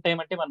ఈవినింగ్ టైం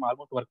అంటే మనం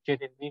ఆల్మోస్ట్ వర్క్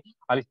చేసేసి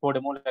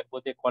అలిసిపోవడమో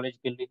లేకపోతే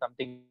కాలేజ్కి వెళ్ళి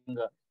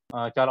సంథింగ్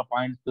చాలా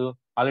పాయింట్స్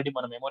ఆల్రెడీ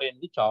మన మెమరీ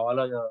అనేది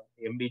చాలా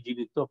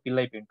MB/GB తో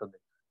ఫిల్ అయిపోయి ఉంటుంది.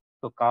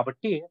 సో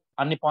కాబట్టి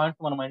అన్ని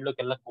పాయింట్స్ మన మైండ్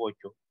లోకి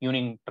వెళ్ళకపోవచ్చు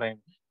ఈవినింగ్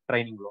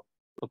ట్రైనింగ్ లో.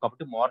 సో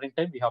కాబట్టి morning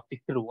time we have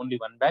fixed only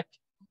 1 batch.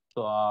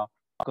 So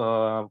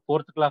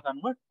 4th class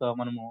onwards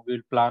మనము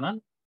will plan on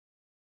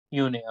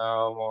evening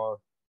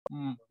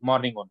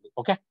morning only.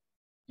 Okay,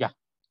 yeah.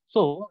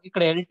 So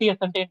ఇక్కడ LTS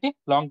అంటే ఏంటి,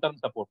 long term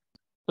support.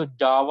 So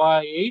Java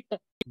 8,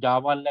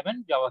 Java 11,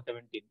 Java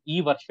 17 ఈ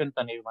versions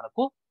అనేవి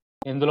మనకు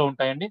ఎందులో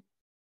ఉంటాయండి,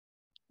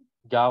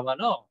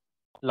 జావాలో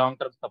లాంగ్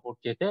టర్మ్ సపోర్ట్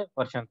చేసే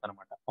వర్షన్స్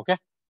అనమాట. Okay,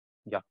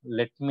 yeah.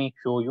 Let me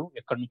show you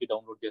ఎక్కడి నుంచి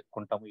డౌన్లోడ్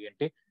చేసుకుంటాము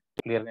ఏంటి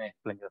క్లియర్ గా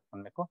ఎక్స్ప్లెయిన్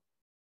చేస్తాను మీకు.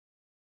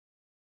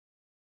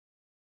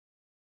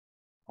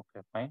 Okay,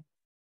 fine.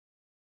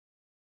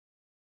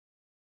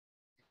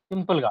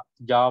 సింపుల్ గా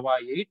జావా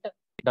 8,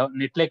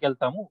 నెట్లోకి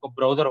వెళ్తాము, ఒక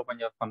బ్రౌజర్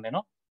ఓపెన్ చేస్తాను నేను,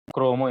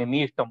 క్రోమ్, మీ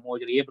ఇష్టం,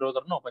 ఏ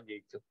బ్రౌజర్ను ఓపెన్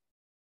చేయొచ్చు.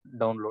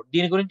 డౌన్లోడ్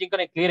దీని గురించి ఇంకా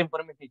నేను క్లియర్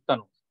ఇన్ఫర్మేషన్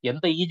ఇస్తాను,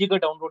 ఎంత ఈజీగా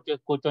డౌన్లోడ్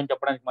చేసుకోవచ్చు అని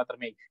చెప్పడానికి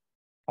మాత్రమే.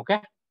 ఓకే,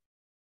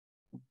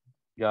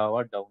 జావా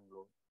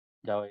డౌన్లోడ్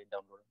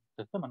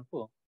చేస్తే మనకు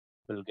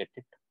will get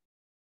it.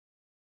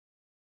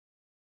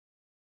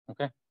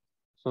 Okay,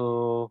 so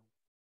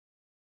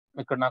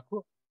ఇక్కడ నాకు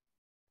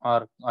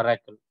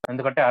అరాకిల్,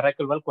 ఎందుకంటే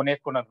అరాకిల్ వాళ్ళు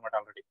కొనేసుకున్నారు అనమాట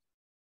ఆల్రెడీ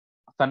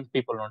సన్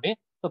పీపుల్ నుండి.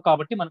 సో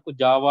కాబట్టి మనకు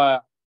జావా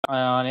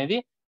అనేది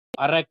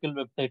అరాకిల్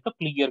వెబ్సైట్ లో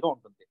క్లియర్ గా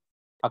ఉంటుంది.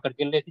 అక్కడికి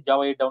వెళ్ళేసి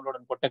జావా 8 డౌన్లోడ్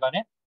అని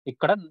కొట్టగానే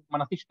ఇక్కడ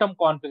మన సిస్టమ్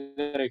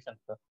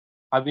కాన్ఫిగరేషన్స్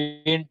అవి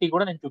ఏంటి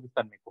కూడా నేను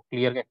చూపిస్తాను, మీకు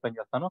క్లియర్ గా ఎక్స్ప్లెయిన్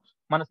చేస్తాను.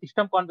 మన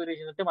సిస్టమ్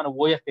కాన్ఫిగరేషన్ అంటే మన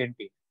ఓఎస్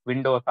ఏంటి,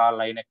 విండోసా,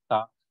 లైనెక్సా,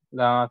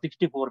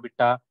 64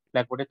 బిట్టా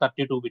లేకపోతే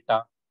 32 బిట్టా,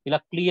 ఇలా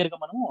క్లియర్ గా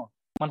మనము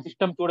మన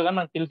సిస్టమ్ చూడగానే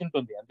మనకు తెలిసి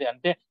ఉంటుంది. అంతే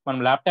అంటే మనం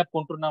ల్యాప్టాప్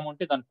కొంటున్నాము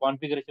అంటే దాని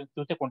కాన్ఫిగరేషన్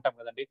చూసే కొంటాం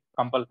కదండి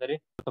కంపల్సరీ.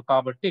 సో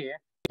కాబట్టి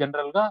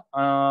జనరల్ గా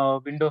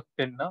విండోస్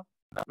 10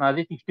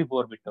 నాది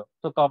 64 బిట్.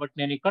 సో కాబట్టి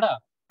నేను ఇక్కడ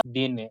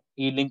దీన్ని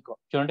ఈ లింక్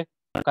చూడండి,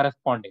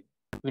 కరెస్పాండింగ్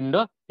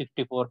విండోస్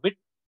 64 బిట్.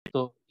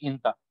 సో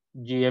ఇంత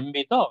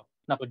జిఎంబితో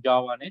నాకు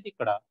జావా అనేది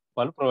ఇక్కడ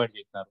వాళ్ళు ప్రొవైడ్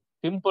చేస్తున్నారు.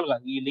 సింపుల్ గా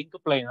ఈ లింక్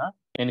పైన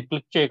నేను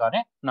క్లిక్ చేయగానే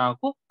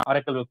నాకు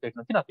అరెకల్ వెబ్సైట్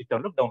నుంచి నా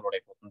సిస్టమ్ లో డౌన్లోడ్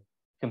అయిపోతుంది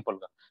సింపుల్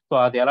గా. సో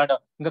అది ఎలా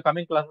ఇంకా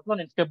కమింగ్ క్లాసెస్ లో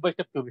నేను స్టెప్ బై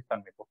స్టెప్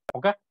చూపిస్తాను మీకు.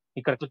 ఓకే,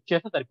 ఇక్కడ క్లిక్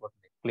చేస్తే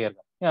సరిపోతుంది క్లియర్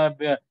గా.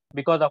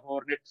 Because of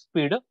our net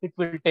speed it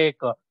will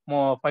take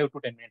 5 to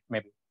 10 minutes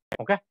maybe.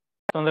 Okay,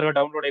 తొందరగా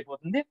డౌన్లోడ్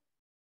అయిపోతుంది.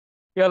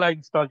 ఎలా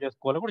ఇన్స్టాల్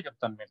చేసుకోవాలో కూడా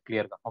చెప్తాను నేను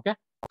క్లియర్ గా. ఓకే,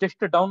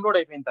 జస్ట్ డౌన్లోడ్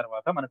అయిపోయిన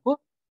తర్వాత మనకు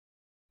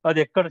అది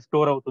ఎక్కడ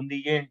స్టోర్ అవుతుంది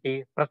ఏంటి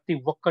ప్రతి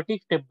ఒక్కటి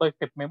స్టెప్ బై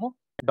స్టెప్ మేము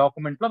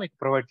డాక్యుమెంట్ లో మీకు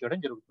ప్రొవైడ్ చేయడం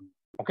జరుగుతుంది.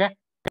 ఓకే,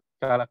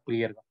 చాలా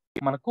క్లియర్ గా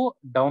మనకు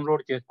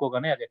డౌన్లోడ్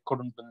చేసుకోగానే అది ఎక్కడ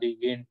ఉంటుంది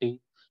ఏంటి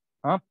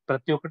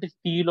ప్రతి ఒక్కటి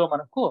సి లో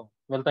మనకు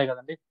వెళ్తాయి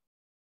కదండి.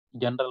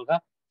 జనరల్ గా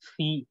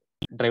సి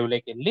డ్రైవ్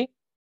లోకి వెళ్ళి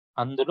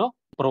అందులో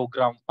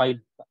ప్రోగ్రామ్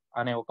ఫైల్స్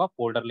అనే ఒక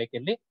ఫోల్డర్ లోకి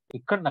వెళ్ళి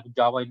ఇక్కడ నాకు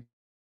జావా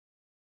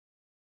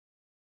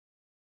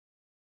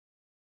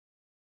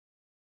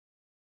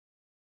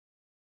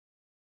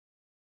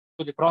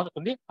ప్రాసెస్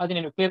ఉంది, అది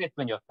నేను క్లియర్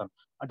ఎక్స్ప్లెయిన్ చేస్తాను.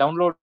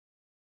 డౌన్లోడ్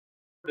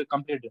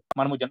కంప్లీట్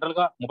మనము జనరల్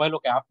గా మొబైల్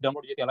ఒక యాప్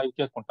డౌన్లోడ్ చేసి ఎలా యూజ్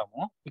చేసుకుంటాము,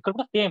 ఇక్కడ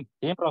కూడా సేమ్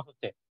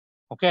ప్రాసెస్.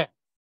 ఓకే,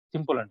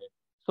 సింపుల్ అండి.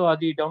 సో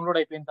అది డౌన్లోడ్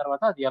అయిపోయిన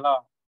తర్వాత అది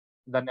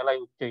దాన్ని ఎలా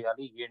యూజ్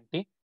చేయాలి ఏంటి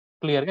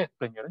క్లియర్ గా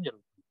ఎక్స్ప్లెయిన్ చేయడం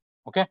జరుగుతుంది.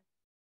 ఓకే,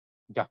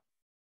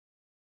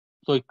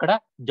 సో ఇక్కడ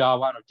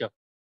జావా అని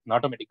వచ్చేస్తుంది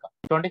ఆటోమేటిక్ గా.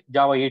 చూడండి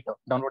జావా 8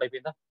 డౌన్లోడ్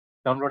అయిపోయిందా,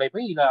 డౌన్లోడ్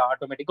అయిపోయి ఇలా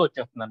ఆటోమేటిక్ గా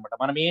వచ్చేస్తుంది అనమాట.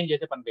 మనం ఏం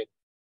చేసే పని లేదు,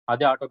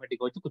 అదే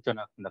ఆటోమేటిక్ గా వచ్చి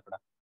కూర్చొని వస్తుంది అక్కడ.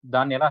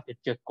 దాన్ని ఎలా సెట్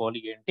చేసుకోవాలి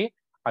ఏంటి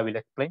I will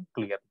explain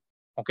clear.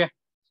 Okay,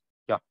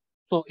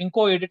 so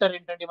ఇంకో ఎడిటర్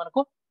ఏంటంటే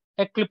మనకు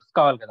ఎక్లిప్స్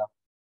కావాలి కదా,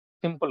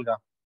 సింపుల్ గా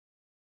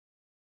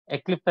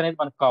ఎక్లిప్స్ అనేది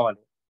మనకు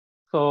కావాలి.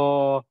 సో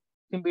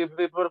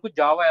ఇప్పటి వరకు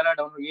జావా ఎలా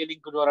డౌన్లోడ్, ఏ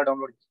లింక్ ద్వారా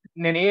డౌన్లోడ్,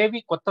 నేను ఏవి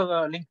కొత్త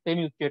లింక్స్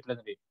ఏమి యూజ్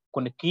చేయట్లేదండి,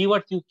 కొన్ని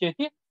కీవర్డ్స్ యూజ్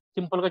చేసి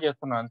సింపుల్ గా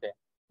చేస్తున్నాను అంతే.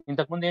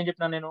 ఇంతకుముందు ఏం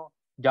చెప్పినా నేను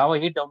జావా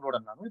 8 డౌన్లోడ్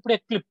అన్నాను, ఇప్పుడు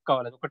ఎక్లిప్స్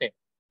కావాలి, అది ఒకటే.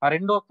 ఆ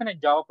రెండు వస్తే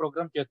నేను జావా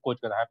ప్రోగ్రామ్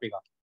చేసుకోవచ్చు కదా హ్యాపీగా.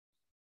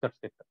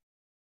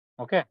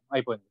 ఓకే,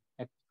 అయిపోయింది.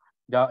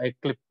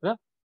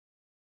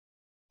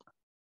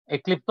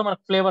 ఎక్లిప్స్ తో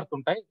మనకు ఫ్లేవర్స్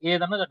ఉంటాయి,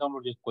 ఏదన్నా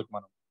డౌన్లోడ్ చేసుకోవచ్చు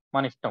మనం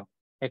మన ఇష్టం.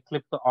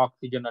 ఎక్లిప్స్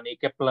ఆక్సిజన్ అని,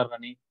 కెప్లర్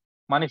అని,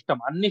 మన ఇష్టం,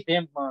 అన్ని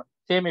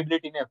సేమ్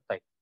ఎబిలిటీనే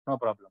వస్తాయి, no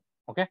problem.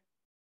 Okay,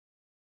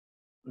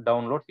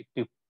 download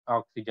 60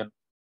 oxygen,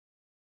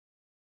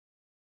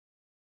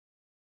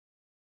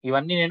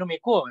 ఇవన్నీ నేను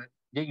మీకు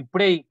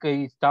ఇప్పుడే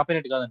స్టాప్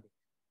అయినట్టు కాదండి,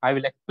 I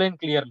will explain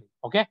clearly.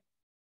 Okay,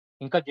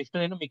 ఇంకా జస్ట్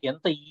నేను మీకు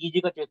ఎంత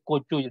ఈజీగా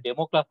చేసుకోవచ్చు, ఇది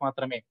డెమో క్లాస్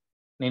మాత్రమే.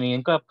 నేను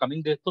ఇంకా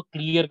కమింగ్ డేస్ తో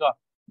క్లియర్ గా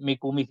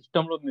మీకు మీ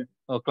సిస్టమ్ లో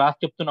క్లాస్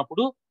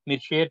చెప్తున్నప్పుడు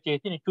మీరు షేర్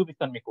చేసి నేను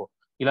చూపిస్తాను మీకు,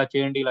 ఇలా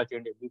చేయండి ఇలా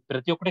చేయండి,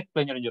 ప్రతి ఒక్కటి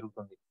ఎక్స్ప్లెయిన్ చేయడం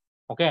జరుగుతుంది.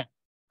 Okay,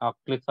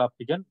 clicks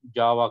oxygen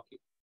జావాకి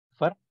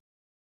for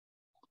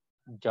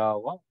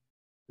Java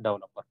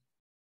developer,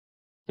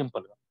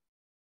 simple గా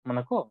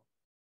మనకు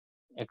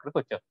ఎక్కడికి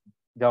వచ్చేస్తుంది,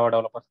 జావా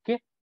డెవలపర్స్ కి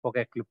ఒక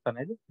ఎక్లిప్స్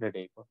అనేది రెడీ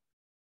అయిపోతుంది.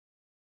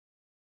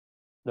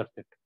 That's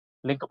it.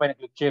 లింక్ పైన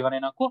క్లిక్ చేయగానే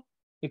నాకు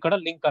ఇక్కడ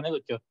లింక్ అనేది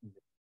వచ్చేస్తుంది.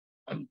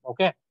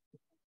 ఓకే,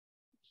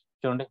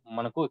 చూడండి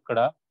మనకు ఇక్కడ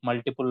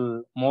మల్టిపుల్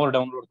మోర్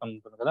డౌన్లోడ్స్ అని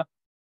ఉంటుంది కదా,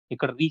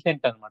 ఇక్కడ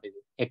రీసెంట్ అనమాట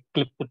ఇది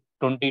ఎక్లిప్స్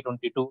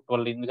 2022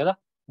 12 ఉంది కదా,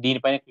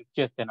 దీనిపైన క్లిక్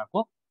చేస్తే నాకు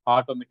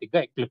ఆటోమేటిక్ గా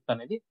ఎక్లిప్స్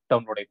అనేది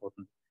డౌన్లోడ్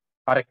అయిపోతుంది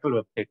అరెకల్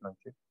వెబ్సైట్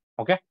నుంచి.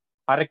 Okay,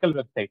 అరెకల్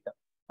website.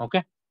 ఓకే,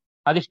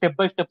 అది స్టెప్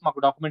బై స్టెప్ మాకు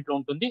డాక్యుమెంట్ లో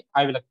ఉంటుంది,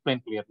 I will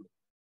explain clearly.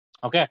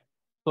 Okay,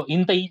 so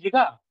ఇంత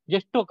ఈజీగా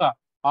జస్ట్ ఒక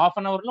హాఫ్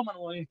అన్ అవర్ లో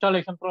మనం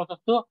installation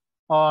process,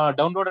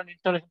 download and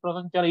installation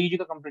process చాలా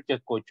ఈజీగా కంప్లీట్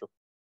చేసుకోవచ్చు.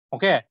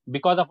 Okay,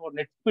 because of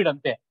net speed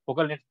అంతే.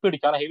 ఒకవేళ నెట్ స్పీడ్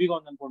చాలా హెవీగా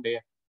ఉందనుకోండి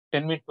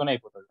 10 minutes లోనే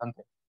అయిపోతుంది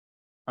అంతే.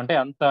 అంటే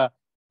అంత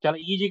చాలా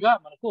ఈజీగా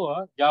మనకు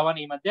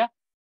జావాని ఈ మధ్య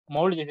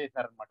మౌల్డ్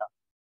చేసేసారనమాట.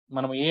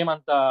 మనం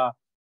ఏమంత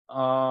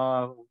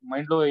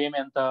మైండ్ లో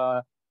అంత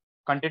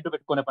కంటెంట్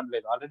పెట్టుకునే పని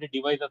లేదు, already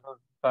devices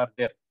are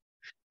there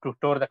to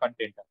store the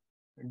content.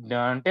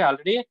 అంటే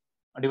ఆల్రెడీ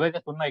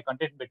డివైసెస్ ఉన్నాయి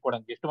కంటెంట్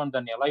పెట్టుకోవడానికి, జస్ట్ మనం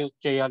దాన్ని ఎలా యూజ్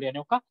చేయాలి అనే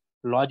ఒక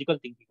లాజికల్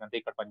థింకింగ్ అంతే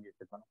ఇక్కడ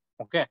పనిచేసేది మనం.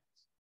 ఓకే,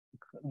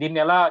 దీన్ని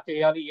ఎలా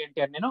చేయాలి ఏంటి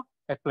అని నేను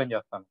ఎక్స్ప్లెయిన్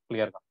చేస్తాను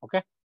క్లియర్గా. ఓకే,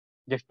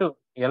 జస్ట్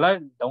ఎలా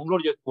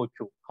డౌన్లోడ్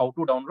చేసుకోవచ్చు, హౌ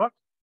టు డౌన్లోడ్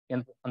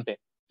అంతే,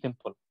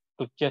 సింపుల్.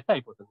 క్లిక్ చేస్తే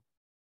అయిపోతుంది.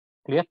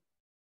 Clear,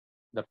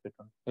 that's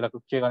it. ఇలా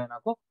క్లిక్ చేయగానే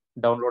నాకు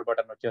డౌన్లోడ్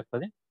బటన్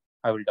వచ్చేస్తుంది.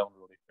 I will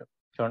download it.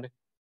 చూడండి,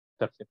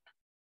 that's it.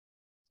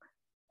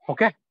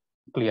 Okay,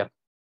 clear.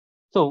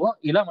 So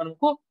ఇలా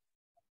మనకు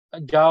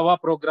జావా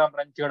ప్రోగ్రామ్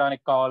రన్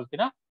చేయడానికి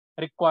కావాల్సిన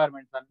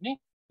రిక్వైర్మెంట్స్ అన్ని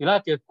ఇలా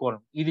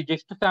చేసుకోవడం. ఇది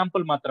జస్ట్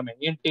శాంపుల్ మాత్రమే.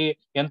 ఏంటి,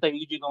 ఎంత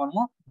ఈజీగా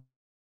మనము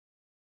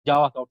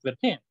జావా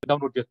సాఫ్ట్వేర్స్ ని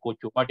డౌన్లోడ్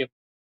చేసుకోవచ్చు. వాటి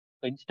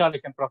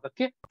ఇన్స్టాలేషన్ ప్రాసెస్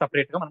కి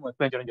సపరేట్ గా మనం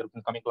ఎక్స్ప్లెయిన్ చేయడం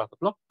జరుగుతుంది కమింగ్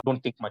క్లాసెస్ లో.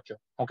 Don't think much.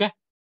 ఓకే,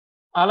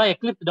 అలా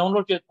ఎక్లిప్స్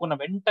డౌన్లోడ్ చేసుకున్న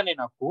వెంటనే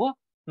నాకు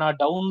నా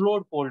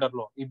డౌన్లోడ్ ఫోల్డర్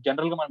లో, ఈ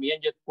జనరల్ గా మనం ఏం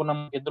చేసుకున్నాం,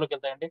 ఎందులోకి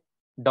వెళ్తాయండి,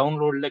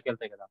 డౌన్లోడ్ లోకి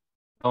వెళ్తాయి కదా,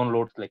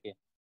 డౌన్లోడ్స్ లకి.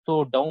 సో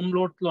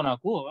డౌన్లోడ్స్ లో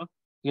నాకు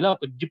ఇలా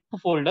ఒక జిప్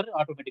ఫోల్డర్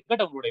ఆటోమేటిక్ గా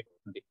డౌన్లోడ్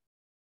అయిపోతుంది.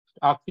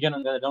 ఆక్సిజన్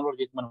డౌన్లోడ్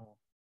చేసి మనం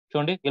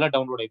చూడండి ఇలా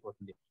డౌన్లోడ్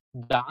అయిపోతుంది.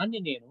 దాన్ని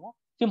నేను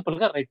సింపుల్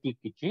గా రైట్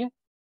క్లిక్ ఇచ్చి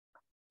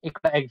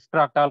ఇక్కడ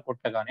ఎక్స్ట్రాక్ట్ ఆల్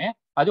కొట్టగానే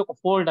అది ఒక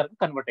ఫోల్డర్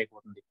కన్వర్ట్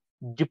అయిపోతుంది.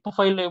 జిప్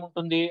ఫైల్లో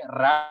ఏముంటుంది,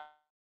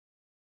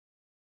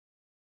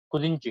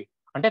 కుదించి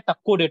అంటే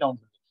తక్కువ డేటా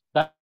ఉంటుంది.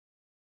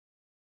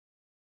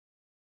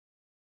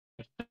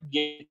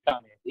 డేటా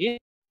అనేది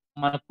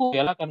మనకు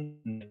ఎలా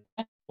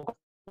కనుగొంటుంది, ఒక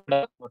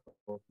ఫోల్డర్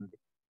అవుతుంది.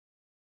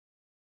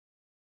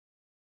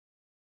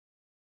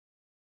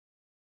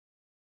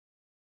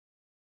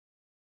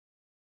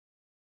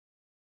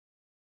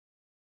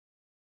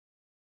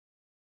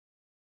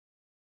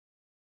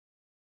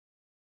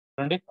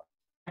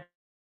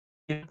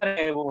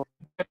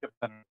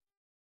 చెప్తాను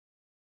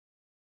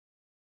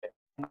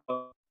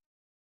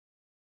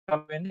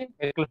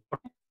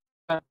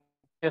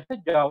చేస్తే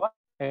జావా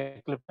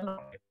ఎక్లిప్స్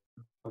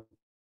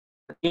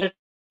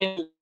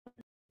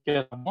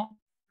చేస్తాము.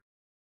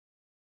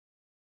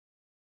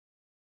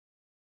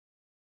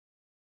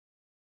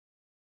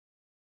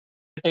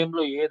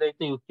 టైంలో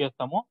ఏదైతే యూజ్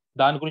చేస్తామో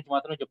దాని గురించి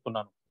మాత్రమే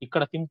చెప్తున్నాను.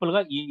 ఇక్కడ సింపుల్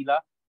గా ఇలా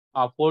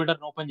ఆ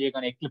ఫోల్డర్ ఓపెన్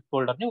చేయగానే ఎక్లిప్స్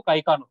ఫోల్డర్ ని ఒక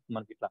ఐకాన్ వస్తుంది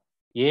మనకి. ఇట్లా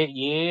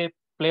ఏ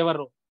ఫ్లేవర్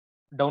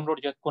డౌన్లోడ్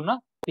చేసుకున్నా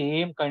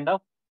సేమ్ కైండ్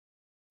ఆఫ్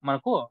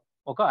మనకు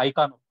ఒక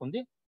ఐకాన్ వస్తుంది.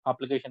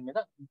 అప్లికేషన్ మీద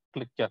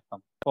క్లిక్ చేస్తాం,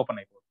 ఓపెన్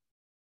అయిపోతుంది.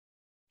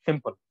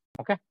 సింపుల్.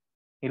 ఓకే,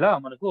 ఇలా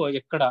మనకు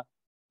ఎక్కడ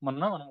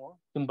మనము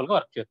సింపుల్ గా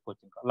వర్క్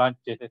చేసుకోవచ్చు. ఇంకా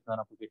లాంచ్ చేసేసిన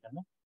అప్లికేషన్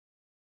ని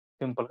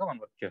సింపుల్ గా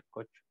మనం వర్క్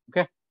చేసుకోవచ్చు.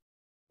 ఓకే,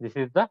 దిస్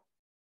ఈస్ ద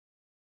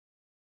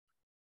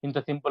ఇంత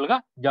సింపుల్ గా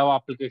జావా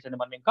అప్లికేషన్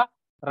మనం ఇంకా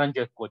రన్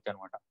చేసుకోవచ్చు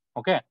అనమాట.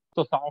 ఓకే,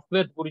 సో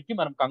సాఫ్ట్వేర్ గురించి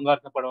మనం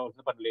కంగారు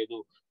పడవలసిన పని లేదు.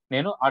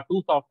 నేను ఆ 2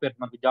 సాఫ్ట్వేర్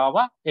మనకి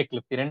జావా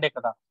ఎక్లిప్స్ రెండే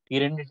కదా, ఈ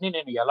రెండింటిని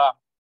నేను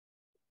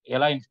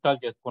ఎలా ఇన్స్టాల్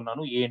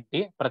చేసుకున్నాను ఏంటి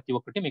ప్రతి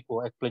ఒక్కటి మీకు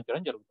ఎక్స్ప్లెయిన్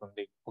చేయడం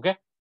జరుగుతుంది. ఓకే,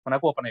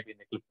 మనకు ఓపెన్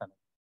అయిపోయింది ఎక్లిప్స్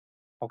అనేది.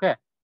 Okay,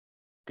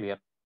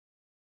 clear,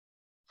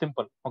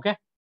 simple. ఓకే,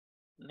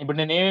 ఇప్పుడు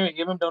నేను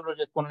ఏమేమి డౌన్లోడ్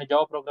చేసుకున్నాను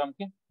జావా ప్రోగ్రామ్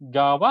కి,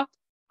 జావా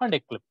అండ్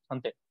ఎక్లిప్స్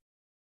అంతే.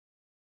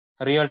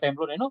 రియల్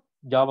టైంలో నేను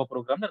జావా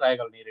ప్రోగ్రామ్ ని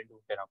రాయగలను, ఈ రెండు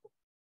ఉంటే నాకు.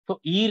 సో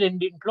ఈ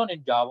రెండింటిలో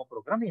నేను జావా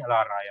ప్రోగ్రామ్ ఎలా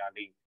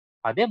రాయాలి,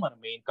 అదే మన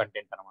మెయిన్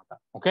కంటెంట్ అనమాట.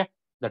 Okay,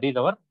 that is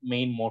our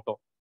main motto.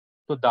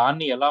 So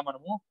దాన్ని ఎలా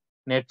మనము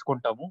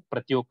నేర్చుకుంటాము,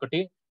 ప్రతి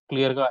ఒక్కటి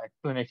క్లియర్ గా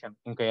ఎక్స్ప్లెనేషన్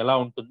ఇంకా ఎలా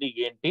ఉంటుంది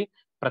ఏంటి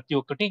ప్రతి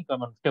ఒక్కటి ఇంకా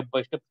మనం స్టెప్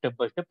బై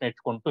స్టెప్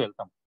నేర్చుకుంటూ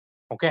వెళ్తాం.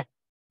 ఓకే,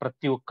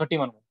 ప్రతి ఒక్కటి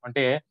మనం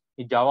అంటే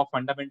ఈ జావా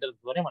ఫండమెంటల్స్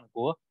లోనే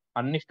మనకు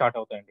అన్ని స్టార్ట్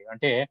అవుతాయండి.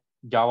 అంటే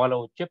జావాలో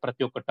వచ్చే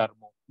ప్రతి ఒక్క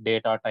టర్మ్,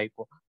 డేటా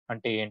టైప్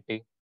అంటే ఏంటి,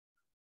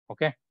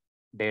 okay,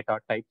 data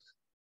types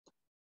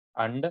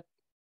and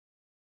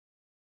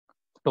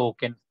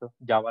tokens.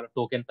 జావాలో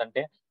tokens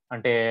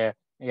అంటే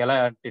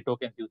ఎలాంటి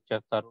టోకెన్స్ యూజ్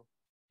చేస్తారు,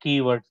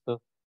 కీవర్డ్స్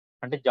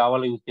అంటే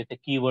జావాలో యూజ్ చేసే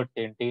కీవర్డ్స్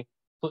ఏంటి.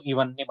 సో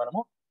ఇవన్నీ మనము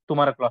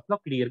టుమారో క్లాస్ లో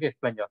క్లియర్ గా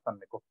ఎక్స్ప్లెయిన్ చేస్తాను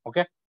మీకు.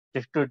 ఓకే,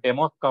 జస్ట్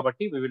డెమోస్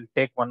కాబట్టి వి విల్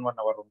టేక్ 1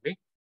 అవర్ ఉంది.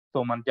 సో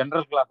మన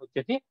జనరల్ క్లాస్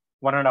వచ్చేసి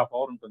 1.5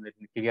 అవర్ ఉంటుంది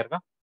క్లియర్ గా.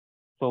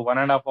 సో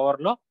 1.5 అవర్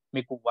లో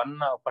మీకు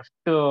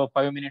ఫస్ట్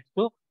 5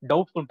 minutes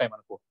డౌట్స్ ఉంటాయి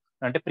మనకు.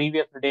 అంటే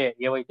ప్రీవియస్ డే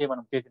ఏవైతే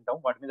మనం చేసింటామో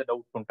వాటి మీద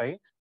డౌట్స్ ఉంటాయి,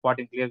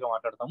 వాటిని క్లియర్ గా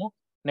మాట్లాడతాము.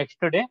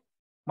 నెక్స్ట్ డే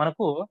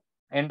మనకు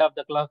end of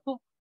the class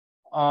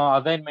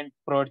assignment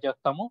provide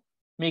చేస్తాము.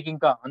 మీకు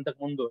ఇంకా అంతకు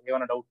ముందు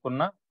ఏమైనా డౌట్స్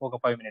ఉన్నా ఒక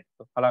 5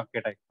 minutes అలా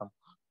కేటాయిస్తాము.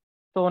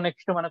 సో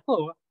నెక్స్ట్ మనకు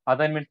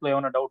అసైన్మెంట్స్ లో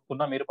ఏమైనా డౌట్స్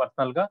ఉన్నా మీరు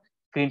పర్సనల్ గా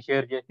స్క్రీన్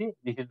షేర్ చేసి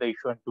దిస్ ఇస్ ద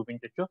ఇష్యూ అని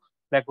చూపించవచ్చు.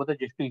 లేకపోతే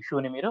జస్ట్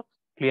ఇష్యూని మీరు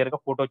క్లియర్ గా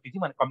ఫోటో తీసి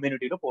మన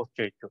కమ్యూనిటీలో పోస్ట్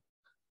చేయొచ్చు.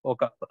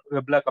 ఒక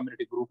వెబ్లా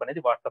కమ్యూనిటీ గ్రూప్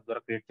అనేది వాట్సాప్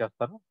ద్వారా క్రియేట్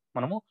చేస్తారు.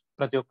 మనము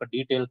ప్రతి ఒక్క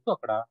డీటెయిల్స్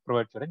అక్కడ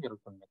ప్రొవైడ్ చేయడం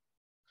జరుగుతుంది.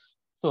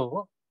 సో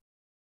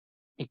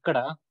ఇక్కడ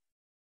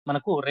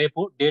మనకు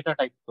రేపు డేటా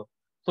టైప్స్.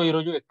 సో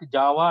ఈరోజు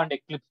జావా అండ్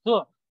ఎక్లిప్స్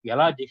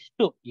ఎలా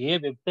జస్ట్ ఏ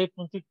వెబ్సైట్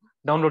నుంచి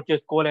డౌన్లోడ్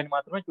చేసుకోవాలి అని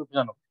మాత్రమే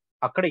చూపించాను.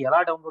 అక్కడ ఎలా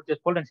డౌన్లోడ్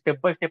చేసుకోవాలి నేను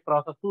step by step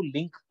process,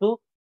 links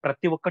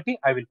ప్రతి ఒక్కటి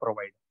I will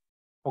provide.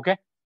 Okay,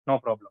 no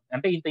problem.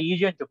 అంటే ఇంత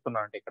ఈజీ అని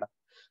చెప్తున్నాను అంటే ఇక్కడ.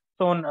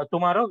 So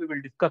tomorrow we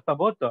will discuss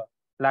about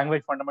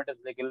language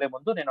fundamentals దగ్గరికి వెళ్ళే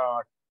ముందు నేను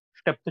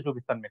స్టెప్స్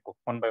చూపిస్తాను మీకు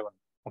 1 by 1.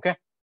 Okay,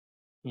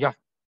 yeah.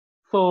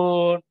 So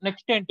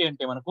next ఏంటి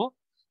అంటే మనకు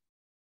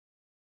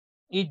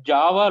ఈ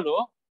జావాలో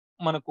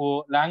మనకు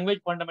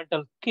లాంగ్వేజ్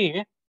ఫండమెంటల్స్ కి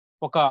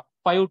ఒక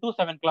 5 to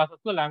 7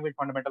 క్లాసెస్ లో లాంగ్వేజ్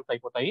ఫండమెంటల్స్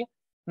అయిపోతాయి.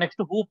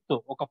 నెక్స్ట్ హూప్స్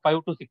ఒక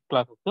 5 to 6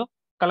 క్లాసెస్,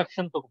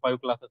 కలెక్షన్స్ ఒక 5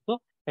 క్లాసెస్,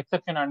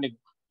 ఎక్సెప్షన్ హ్యాండింగ్.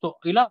 సో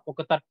ఇలా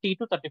ఒక 30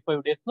 to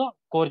 35 డేస్ లో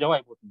కోర్ జావా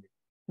అయిపోతుంది.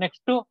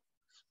 నెక్స్ట్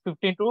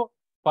 15 to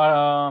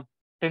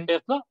 10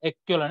 డేస్ లో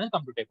ఎస్క్యూఎల్ అనేది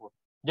కంప్లీట్ అయిపోతుంది.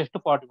 Just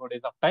 44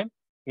 days of time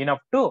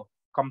enough to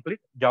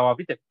complete Java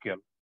with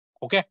SQL.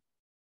 Okay,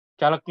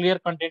 చాలా క్లియర్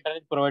కంటెంట్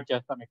అనేది ప్రొవైడ్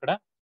చేస్తాం ఇక్కడ.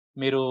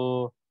 మీరు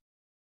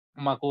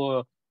మాకు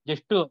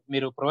జస్ట్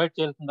మీరు ప్రొవైడ్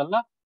చేయాల్సిందల్లా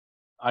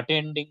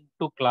attending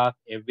to class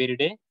every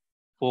day,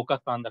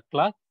 focus on the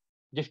class.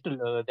 Just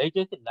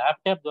దయచేసి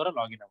ల్యాప్టాప్ ద్వారా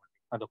లాగిన్ అవ్వండి,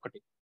 అదొకటి.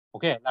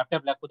 ఓకే,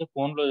 ల్యాప్టాప్ లేకపోతే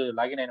ఫోన్లో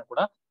లాగిన్ అయినా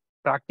కూడా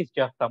ప్రాక్టీస్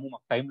చేస్తాము,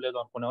 మాకు టైం లేదు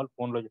అనుకునే వాళ్ళు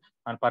ఫోన్లో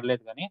అని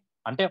పర్లేదు. కానీ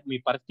అంటే మీ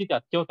పరిస్థితి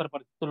అత్యవసర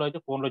పరిస్థితుల్లో అయితే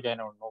ఫోన్లో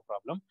జాయిన్ అవ్వండి, no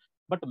problem.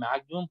 But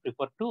maximum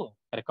prefer to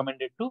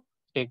recommended to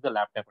take the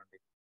laptop అండి.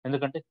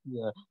 ఎందుకంటే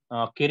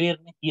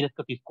కెరియర్ని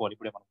సీరియస్గా తీసుకోవాలి.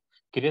 ఇప్పుడే మనం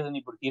కెరియర్ని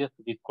ఇప్పుడు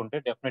సీరియస్గా తీసుకుంటే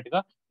డెఫినెట్గా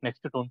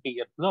నెక్స్ట్ 20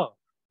 years లో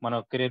మన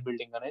కెరియర్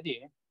బిల్డింగ్ అనేది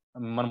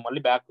మనం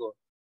మళ్ళీ బ్యాక్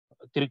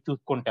తిరిగి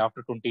చూసుకుంటే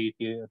ఆఫ్టర్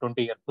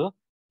 20 years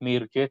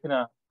మీరు చేసిన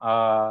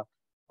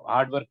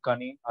హార్డ్ వర్క్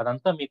కానీ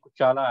అదంతా మీకు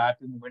చాలా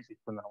హ్యాపీ మూమెంట్స్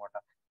ఇస్తుంది అనమాట.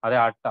 అదే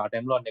ఆ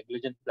టైంలో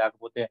నెగ్లిజెన్స్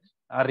లేకపోతే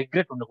ఆ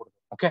రిగ్రెట్ ఉండకూడదు.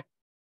 Okay,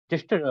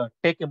 just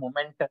take a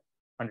moment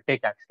and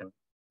take action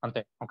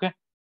అంతే. ఓకే,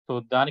 సో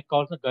దానికి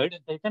కావాల్సిన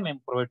గైడెన్స్ అయితే మేము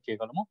ప్రొవైడ్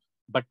చేయగలము.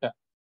 బట్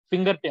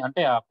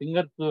అంటే ఆ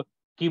ఫింగర్స్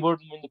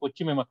కీబోర్డ్ ముందుకు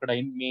వచ్చి మేము అక్కడ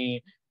మీ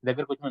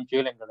దగ్గరకు వచ్చి మేము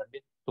చేయలేం కదండి.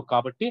 సో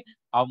కాబట్టి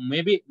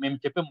మేబీ మేము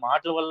చెప్పే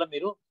మాటల వల్ల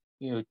మీరు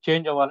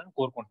చేంజ్ అవ్వాలని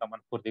కోరుకుంటాం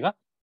మనస్ఫూర్తిగా.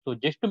 సో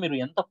జస్ట్ మీరు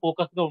ఎంత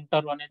ఫోకస్ గా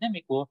ఉంటారు అనేది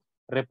మీకు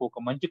రేపు ఒక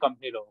మంచి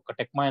కంపెనీలో, ఒక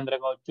టెక్ మహేంద్ర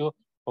కావచ్చు,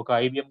 ఒక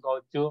ఐబిఎం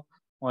కావచ్చు,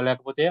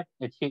 లేకపోతే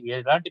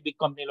ఎలాంటి బిగ్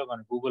కంపెనీలో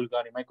కానీ, గూగుల్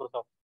కానీ,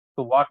 మైక్రోసాఫ్ట్,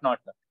 సో వాట్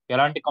నాట్,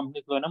 ఎలాంటి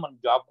కంపెనీస్ లో అయినా మనం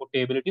జాబ్ కొట్టే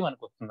ఎబిలిటీ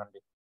మనకు వస్తుందండి,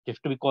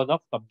 జస్ట్ బికాస్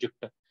ఆఫ్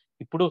సబ్జెక్ట్.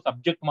 ఇప్పుడు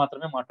సబ్జెక్ట్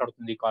మాత్రమే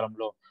మాట్లాడుతుంది ఈ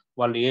కాలంలో.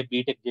 వాళ్ళు ఏ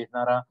బీటెక్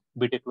చేసినారా,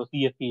 బీటెక్ లో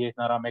సిఎస్సి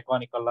చేసినారా,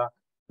 మెకానికల్,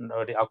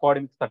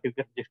 అకాడమిక్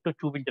సర్టిఫికేట్ జస్ట్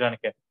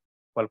చూపించడానికే.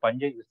 వాళ్ళు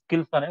పనిచేసే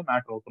స్కిల్స్ అనేవి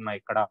మ్యాటర్ అవుతున్నాయి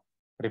ఇక్కడ,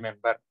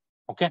 remember.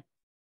 Okay,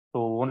 so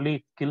only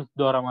skills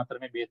ద్వారా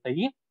మాత్రమే బేస్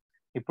అయ్యి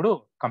ఇప్పుడు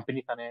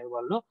కంపెనీస్ అనే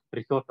వాళ్ళు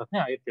రిసోర్సెస్ ని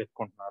హైర్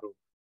చేసుకుంటున్నారు.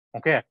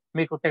 ఓకే,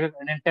 మీకు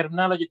నేను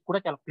టెర్మినాలజీస్ కూడా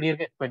చాలా క్లియర్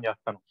గా ఎక్స్ప్లెయిన్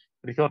చేస్తాను.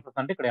 రిసోర్సెస్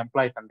అంటే ఇక్కడ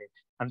ఎంప్లాయీస్ అండి,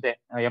 అంతే.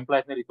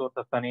 ఎంప్లాయీస్ ని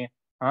రిసోర్సెస్ అని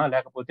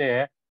లేకపోతే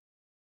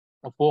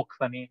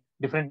ఫోక్స్ అని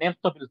డిఫరెంట్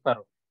నేమ్స్ తో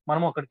పిలుస్తారు.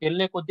 మనం అక్కడికి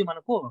వెళ్ళే కొద్దీ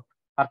మనకు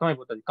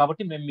అర్థమైపోతుంది.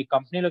 కాబట్టి మేము మీ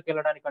కంపెనీలోకి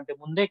వెళ్ళడానికంటే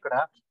ముందే ఇక్కడ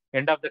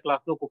ఎండ్ ఆఫ్ ద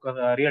క్లాస్ లో ఒక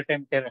రియల్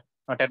టైం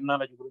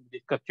టెర్మినాలజీ గురించి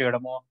డిస్కస్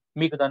చేయడము,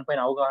 మీకు దానిపైన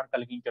అవగాహన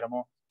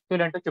కలిగించడము,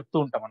 ఇలాంటివి చెప్తూ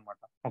ఉంటాం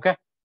అనమాట. ఓకే,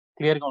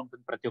 క్లియర్ గా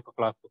ఉంటుంది ప్రతి ఒక్క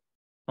class,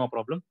 no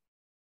problem.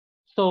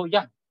 So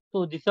yeah, so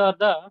this are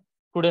the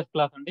today's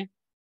class అండి.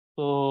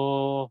 So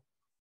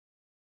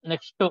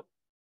next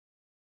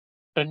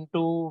 10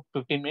 to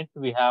 15 minutes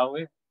we have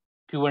a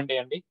Q&A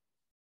అండి.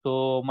 సో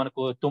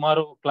మనకు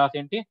టుమారో క్లాస్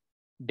ఏంటి,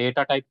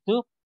 డేటా టైప్స్,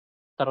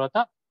 తర్వాత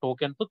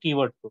టోకెన్స్,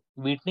 కీవర్డ్స్,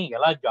 వీటిని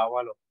ఎలా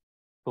జావాలో,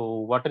 సో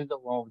వాట్ ఈస్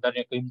దాని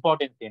యొక్క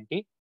ఇంపార్టెన్స్ ఏంటి,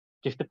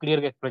 జస్ట్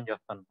క్లియర్ గా ఎక్స్ప్లెయిన్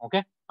చేస్తాను. Okay,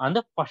 and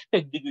first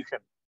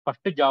execution,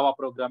 first Java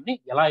programme ని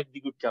ఎలా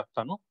ఎగ్జిక్యూట్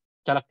చేస్తాను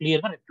చాలా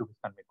క్లియర్ గా నేను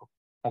చూపిస్తాను మీకు.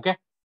 ఓకే,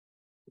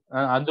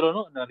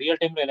 అందులోనూ రియల్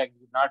టైమ్ లో ఎలా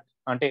నాట్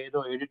అంటే ఏదో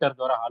ఎడిటర్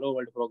ద్వారా hello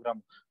world programme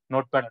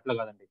note pad అట్లా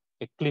కాదండి.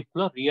 ఎక్లిప్స్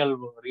లో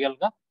రియల్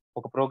గా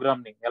ఒక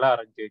ప్రోగ్రామ్ ని ఎలా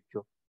రన్ చేయొచ్చు,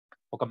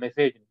 ఒక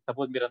మెసేజ్,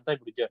 సపోజ్ మీరంతా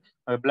ఇప్పుడు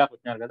వెబ్లాక్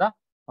వచ్చినారు కదా,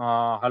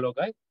 హలో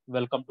గైస్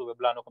వెల్కమ్ టు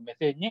వెబ్లా అని ఒక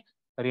మెసేజ్ ని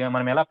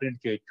మనం ఎలా ప్రింట్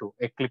చేయొచ్చు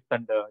eclipse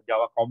and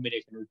Java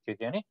combination use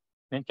చేసి అని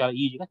నేను చాలా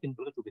ఈజీగా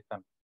సింపుల్ గా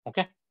చూపిస్తాను.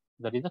 Okay,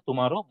 that is the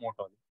tomorrow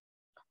Moto.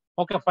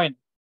 Okay fine,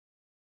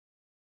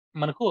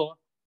 మనకు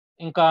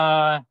ఇంకా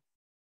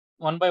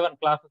 1 by 1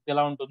 క్లాసెస్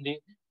ఎలా ఉంటుంది.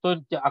 సో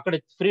అక్కడ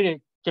ఫ్రీ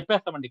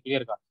చెప్పేస్తామండి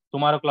క్లియర్ గా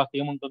టుమారో క్లాస్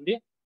ఏముంటుంది.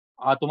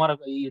 ఆ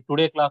ఈ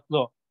టుడే క్లాస్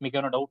లో మీకు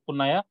ఏమైనా డౌట్స్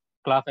ఉన్నాయా,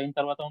 క్లాస్ అయిన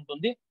తర్వాత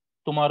ఉంటుంది,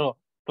 టుమారో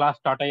క్లాస్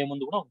స్టార్ట్ అయ్యే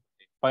ముందు కూడా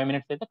ఉంటుంది. 5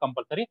 minutes అయితే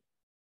కంపల్సరీ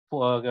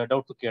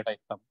డౌట్స్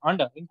కేటాయిస్తాం.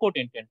 అండ్ ఇంకోటి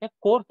ఏంటంటే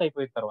కోర్స్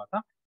అయిపోయిన తర్వాత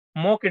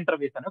మోక్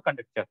ఇంటర్వ్యూస్ అనేవి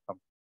కండక్ట్ చేస్తాం.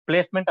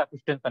 ప్లేస్మెంట్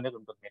అసిస్టెన్స్ అనేది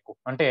ఉంటుంది మీకు.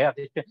 అంటే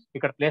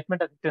ఇక్కడ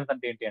ప్లేస్మెంట్ అసిస్టెన్స్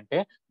అంటే ఏంటి అంటే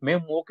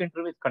మేము మోక్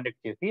ఇంటర్వ్యూస్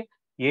కండక్ట్ చేసి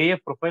ఏ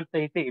ప్రొఫైల్స్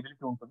అయితే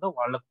ఎబిలిటీ ఉంటుందో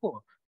వాళ్ళకు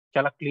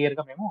చాలా క్లియర్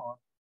గా మేము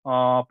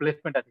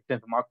ప్లేస్మెంట్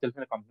అసిస్టెన్స్, మాకు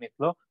తెలిసిన కంపెనీస్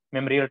లో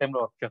మేము రియల్ టైమ్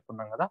లో వర్క్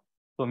చేస్తున్నాం కదా,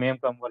 సో మేము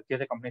వర్క్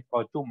చేసే కంపెనీస్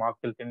కావచ్చు, మాకు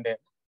తెలిసిండే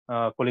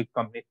కొలీగ్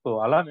కంపెనీస్, సో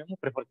అలా మేము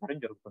ప్రిఫర్ చేయడం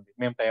జరుగుతుంది,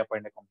 మేము టైప్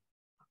అయిన కంపెనీ.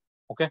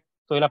 ఓకే,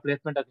 సో ఇలా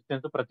ప్లేస్మెంట్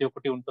అసిస్టెన్స్ ప్రతి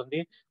ఒక్కటి ఉంటుంది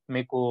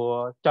మీకు,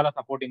 చాలా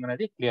సపోర్టింగ్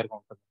అనేది క్లియర్ గా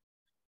ఉంటుంది.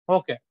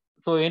 ఓకే,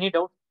 సో ఎనీ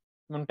డౌట్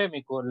ఉంటే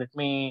మీకు let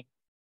me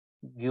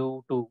give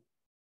to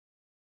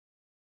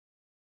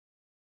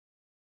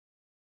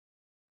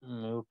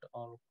mute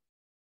all.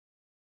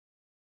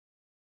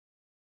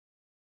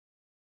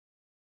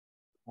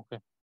 Okay,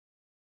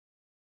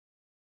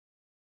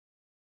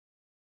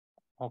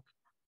 okay,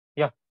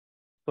 yeah.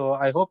 So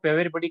I hope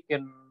everybody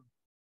can.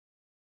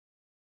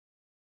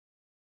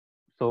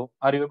 So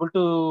are you able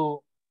to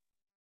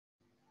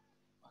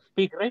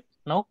speak right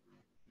now?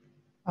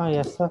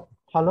 Yes sir.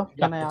 Hello,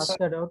 can I Yeah.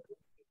 ask a doubt?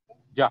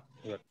 Yeah.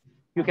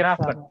 You can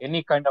ask Sir.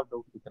 any kind of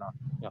doubt you can ask.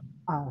 Yeah.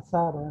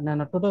 Sir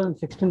నేను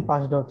 2016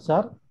 passed out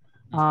sir.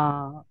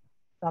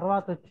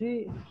 తర్వాత వచ్చి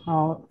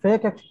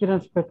fake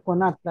experience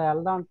పెట్టుకొని అట్లా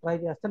వెళ్దాం try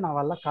చేస్తే నా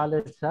వల్ల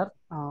కాలేదు సార్.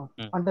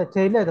 అంటే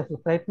చేయలేదు, అసలు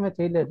ప్రయత్నమే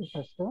చేయలేదు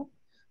ఫస్ట్.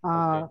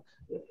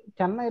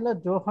 చెన్నైలో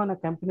జోహో అనే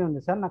కంపెనీ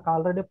ఉంది సార్. నాకు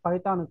ఆల్రెడీ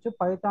పైథాన్ వచ్చి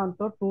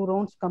పైథాన్తో 2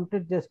 rounds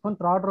కంప్లీట్ చేసుకొని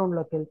థర్డ్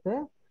రౌండ్లోకి వెళ్తే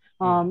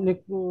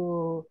నీకు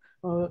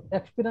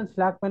ఎక్స్పీరియన్స్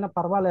లేకపోయినా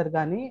పర్వాలేదు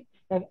కానీ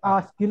ఆ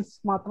స్కిల్స్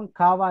మాత్రం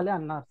కావాలి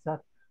అన్నారు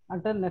సార్.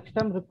 అంటే నెక్స్ట్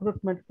టైం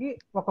రిక్రూట్మెంట్కి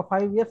ఒక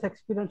 5 years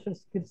ఎక్స్పీరియన్షియల్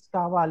స్కిల్స్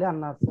కావాలి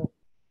అన్నారు సార్.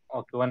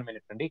 ఓకే, 1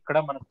 minute అండి. ఇక్కడ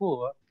మనకు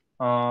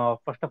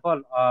ఫస్ట్ ఆఫ్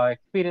ఆల్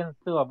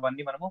ఎక్స్పీరియన్స్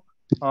అవన్నీ మనము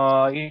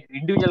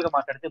ఇండివిజువల్ గా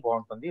మాట్లాడితే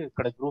బాగుంటుంది.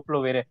 ఇక్కడ గ్రూప్ లో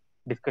వేరే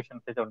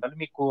డిస్కషన్స్ అయితే ఉండాలి.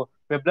 మీకు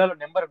వెబ్లాలో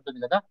నెంబర్ ఉంటుంది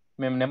కదా,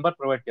 మేము నెంబర్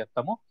ప్రొవైడ్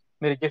చేస్తాము.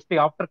 మీరు just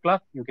after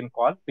class you can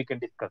call, we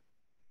can discuss.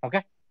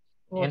 Okay,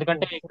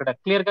 ఎందుకంటే ఇక్కడ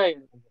క్లియర్ గా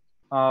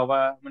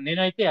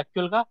నేనైతే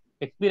యాక్చువల్ గా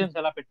ఎక్స్పీరియన్స్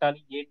ఎలా పెట్టాలి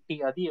ఏంటి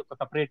అది ఒక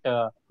సపరేట్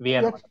వే.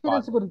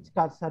 ఎక్స్పీరియన్స్ గురించి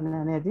కాదు సార్ నేను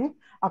అనేది,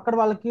 అక్కడ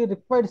వాళ్ళకి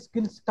రిక్వైర్డ్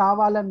స్కిల్స్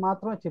కావాలని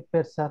మాత్రమే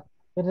చెప్పారు సార్,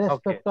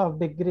 ఇర్రెస్పెక్ట్ ఆఫ్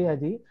డిగ్రీ.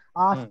 అది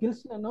ఆ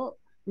స్కిల్స్ నేను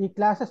ఈ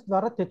క్లాసెస్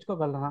ద్వారా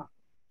తెచ్చుకోగలనా?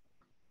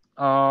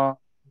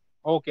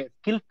 ఓకే,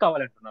 స్కిల్స్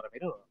కావాలంటున్నారా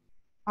మీరు?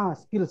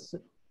 స్కిల్స్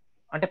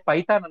అంటే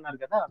పైథాన్ అన్నారు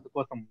కదా,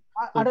 అందుకోసం.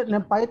 అంటే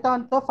నేను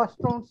పైథాన్ తో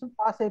ఫస్ట్ రౌండ్స్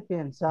పాస్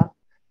అయిపోయాను సార్.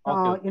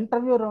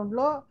 ఇంటర్వ్యూ రౌండ్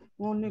లో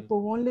నీకు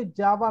ఓన్లీ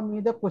జావా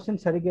మీద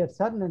క్వశ్చన్స్ అడిగారు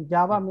సార్. నేను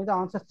జావా మీద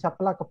ఆన్సర్స్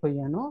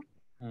చెప్పలేకపోయాను.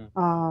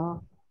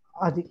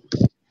 అది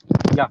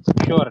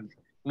షూర్ అండి,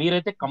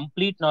 మీరైతే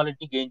కంప్లీట్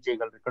నాలెడ్జ్ ని గెయిన్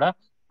చేయగలరు ఇక్కడ.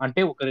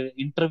 అంటే ఒక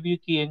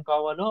ఇంటర్వ్యూకి ఏం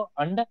కావాలో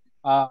అండ్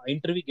ఆ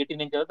ఇంటర్వ్యూ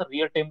గెటిన్ అయిన తర్వాత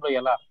రియల్ టైమ్ లో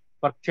ఎలా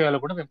వర్క్ చేయాలో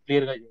కూడా మేము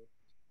క్లియర్ గా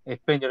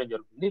ఎక్స్ప్లెయిన్ చేయడం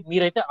జరుగుతుంది.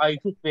 మీరైతే ఆ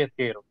ఇష్యూస్ ఫేస్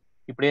చేయరు.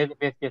 ఇప్పుడు ఏదైతే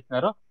ఫేస్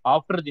చేస్తున్నారో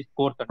ఆఫ్టర్ దిస్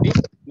కోర్స్ అండి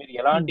మీరు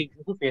ఎలాంటి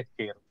ఇష్యూస్ ఫేస్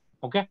చేయరు.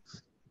 Okay,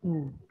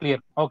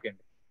 clear? ఓకే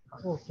అండి.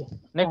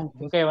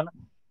 నెక్స్ట్ ఇంకా ఏమన్నా?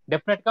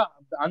 డెఫినెట్ గా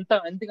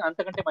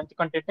అంతకంటే మంచి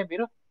కంటెంట్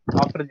మీరు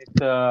after this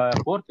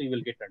course you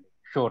will get అండి,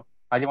 షూర్.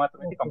 అది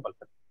మాత్రం అయితే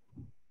కంపల్సరీ.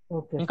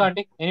 ఇంకా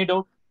అండి ఎనీ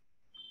డౌట్?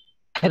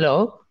 హలో,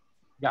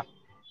 యా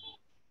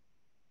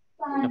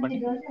చెప్పండి.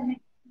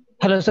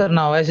 హలో సార్,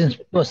 నా వాయిస్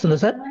వస్తుందా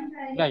సార్?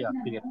 యా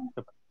క్లియర్,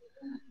 చెప్పండి.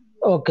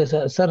 Okay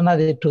sir. సార్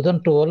నాది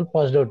 2012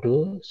 పాస్డ్ అవుట్.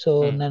 సో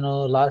నేను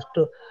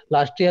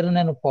లాస్ట్ ఇయర్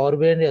నేను పవర్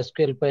బి అండ్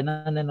ఎస్క్యూఎల్ పైన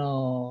నేను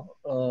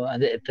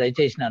అదే ట్రై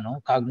చేసినాను,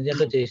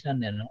 కాగ్నిజెంట్ లో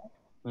చేసినాను నేను.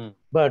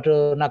 బట్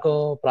నాకు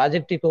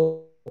ప్రాజెక్ట్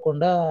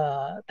ఇవ్వకుండా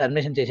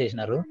టర్మినేషన్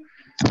చేసేసినారు.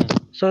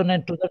 సో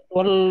నేను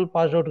 2012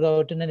 పాస్డ్ అవుట్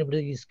కాబట్టి నేను ఇప్పుడు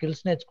ఈ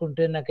స్కిల్స్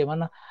నేర్చుకుంటే నాకు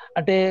ఏమన్నా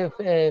అంటే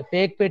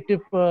ఫేక్ పెట్టి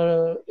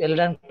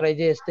వెళ్ళడానికి ట్రై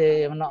చేస్తే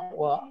ఏమన్నా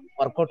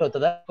వర్కౌట్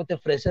అవుతుందా, లేకపోతే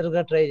ఫ్రెషర్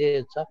గా ట్రై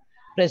చేయొచ్చా?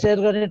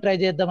 ఫ్రెషర్ గానే ట్రై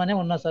చేద్దామని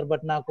ఉన్నా సార్,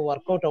 బట్ నాకు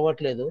వర్కౌట్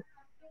అవ్వట్లేదు.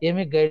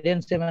 ఏమి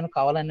గైడెన్స్ ఏమైనా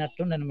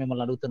కావాలన్నట్టు నేను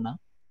మిమ్మల్ని అడుగుతున్నా.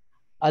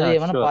 అది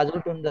ఏమైనా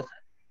పాజిబిలిటీ ఉందా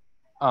సార్?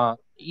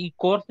 ఈ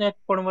కోర్స్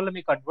నేర్చుకోవడం వల్ల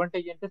మీకు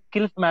అడ్వాంటేజ్ అంటే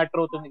స్కిల్స్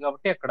మ్యాటర్ అవుతుంది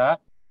కాబట్టి అక్కడ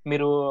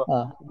మీరు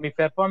మీ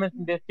పెర్ఫార్మెన్స్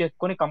బేస్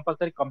చేసుకొని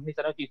కంపల్సరీ కంపెనీస్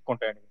అనేవి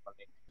తీసుకుంటాయండి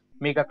మిమ్మల్ని.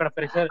 మీకు అక్కడ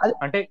ఫ్రెషర్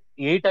అంటే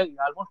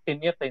ఆల్మోస్ట్ 10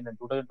 years అయిందండి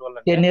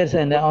 2012. 10 years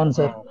అయింది, అవును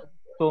సార్.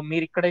 సో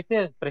మీరు ఇక్కడైతే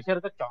ఫ్రెషర్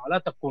గా చాలా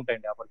తక్కువ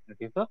ఉంటాయండి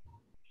ఆపర్చునిటీస్.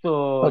 సో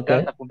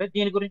చాలా తక్కువ ఉంటాయి.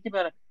 దీని గురించి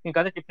మీకు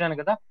అదే చెప్పినాను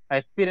కదా, ఆ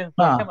ఎక్స్పీరియన్స్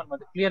అంటే మనం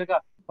అది క్లియర్ గా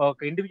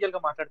ఒక ఇండివిజువల్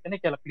గా మాట్లాడితేనే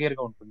చాలా క్లియర్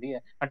గా ఉంటుంది.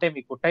 అంటే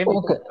మీకు టైం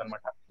ఉంటుంది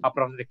అనమాట ఆ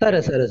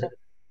ప్రాసెస్.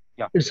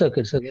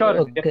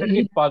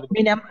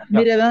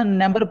 మీరు ఏమైనా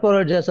నెంబర్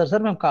ప్రొవైడ్ చేస్తారు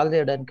సార్ మేము కాల్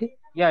చేయడానికి?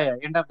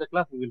 End of the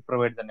class we will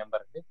provide the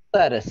number అండి.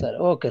 సరే sir,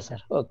 okay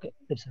sir, okay.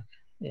 It's okay.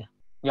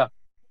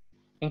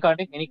 ఇంకా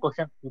అండి any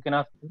question you can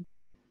ask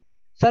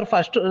sir.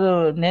 First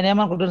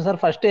నేనేమనుకుంటున్నాను sir,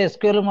 first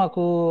SQL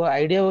మాకు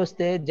ఐడియా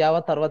వస్తే జావా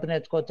తర్వాత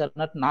నేర్చుకోవచ్చు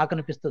అన్నట్టు నాకు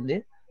అనిపిస్తుంది.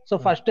 సో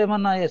ఫస్ట్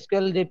ఏమన్నా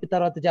ఎస్క్యూఎల్ చెప్పి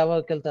తర్వాత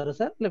జావాకి వెళ్తారా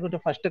సార్, లేకుంటే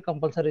ఫస్ట్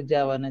కంపల్సరీ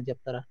జావా అనే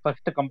చెప్తారా?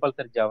 ఫస్ట్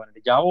కంపల్సరీ జావా అండి.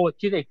 జావా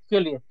వచ్చేది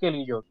ఎస్క్యూఎల్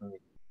యూజ్ అవుతుంది.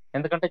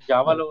 ఎందుకంటే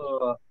జావాలో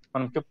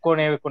మనం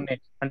చెప్పుకునే కొన్ని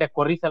అంటే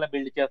క్వరీస్ ఎలా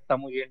బిల్డ్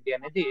చేస్తాము ఏంటి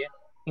అనేది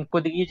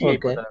ఇంకొద్దిగా ఈజీ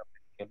అయిపోతుంది.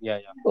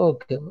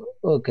 Okay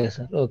okay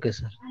sir, okay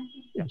sir.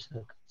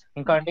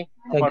 ఇంకా అండి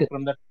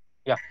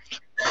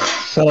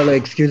sir hello,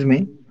 excuse me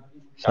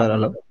sir.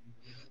 Hello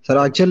sir,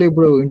 actually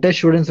ఇప్పుడు ఇంటర్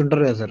స్టూడెంట్స్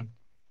ఉంటారు కదా సార్,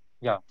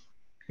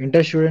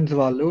 ఇంటర్ స్టూడెంట్స్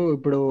వాళ్ళు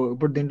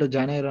ఇప్పుడు దీంట్లో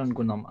జాయిన్ అయ్యారు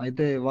అనుకుందాం.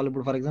 అయితే వాళ్ళు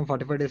ఇప్పుడు for example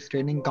 45 days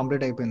training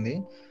complete అయిపోయింది.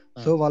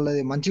 సో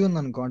వాళ్ళది మంచిగా ఉంది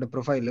అనుకో అంటే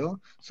ప్రొఫైల్.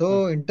 సో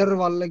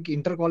వాళ్ళకి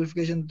ఇంటర్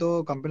క్వాలిఫికేషన్ తో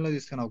కంపెనీలో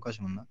తీసుకునే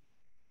అవకాశం ఉందా?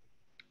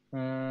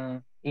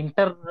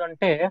 ఇంటర్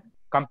అంటే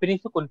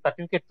కంపెనీస్ కొన్ని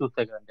సర్టిఫికేట్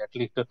చూస్తాయి కదండి,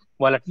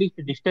 అట్లీస్ట్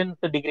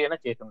డిస్టెన్స్ డిగ్రీ అయినా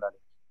చేసి ఉండాలి.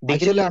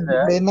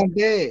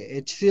 ఏంటంటే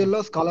హెచ్సిఎల్ లో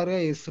స్కాలర్ గా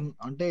చేస్తున్నా,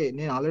 అంటే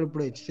నేను ఆల్రెడీ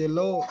ఇప్పుడు హెచ్సిఎల్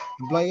లో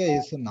ఎంప్లాయ్ గా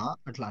చేస్తున్నా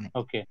అట్లానే.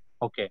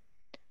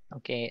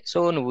 ఓకే. సో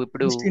నువ్వు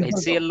ఇప్పుడు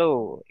హెచ్సిఎల్ లో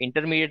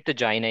ఇంటర్మీడియట్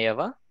జాయిన్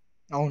అయ్యావా?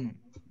 అవును,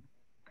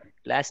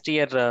 లాస్ట్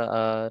ఇయర్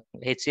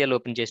హెచ్సిఎల్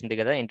ఓపెన్ చేసింది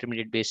కదా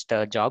ఇంటర్మీడియట్ బేస్డ్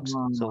జాబ్స్.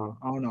 సో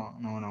అవును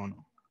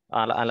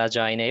అలా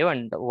జాయిన్ అయ్యావు.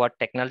 And what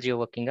technology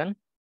working on?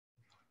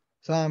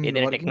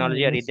 ఏదైనా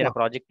టెక్నాలజీ ఆర్ ఏదైనా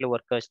ప్రాజెక్ట్ లో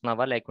వర్క్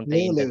చేస్తున్నావా లేకుంటే?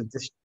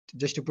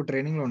 జస్ట్ ఇప్పుడు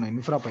ట్రైనింగ్ లో ఉన్నా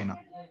ఇన్ఫ్రా పైన.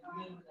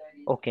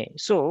 ఓకే.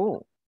 సో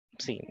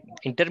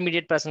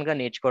ఇంటర్మీడియట్ పర్సన్ గా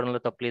నేర్చుకోవడంలో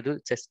తప్పలేదు.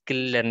 ఇట్స్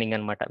స్కిల్ లెర్నింగ్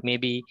అనమాట.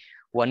 మేబీ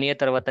 1 year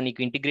తర్వాత నీకు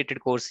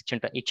ఇంటిగ్రేటెడ్ కోర్స్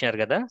ఇచ్చినారు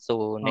కదా. So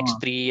next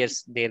 3 years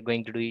they are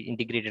going to do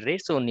integrated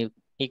right. So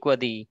నీకు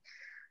అది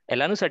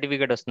ఎలానూ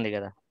సర్టిఫికేట్ వస్తుంది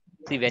కదా.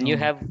 వెన్ యూ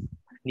హ్యావ్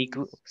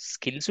నీకు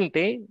స్కిల్స్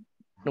ఉంటే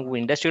నువ్వు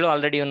ఇండస్ట్రీలో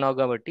ఆల్రెడీ ఉన్నావు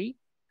కాబట్టి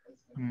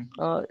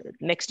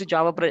నెక్స్ట్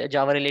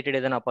జావా రిలేటెడ్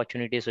ఏదైనా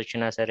ఆపర్చునిటీస్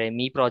వచ్చినా సరే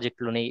మీ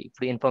ప్రాజెక్ట్లోనే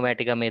ఇప్పుడు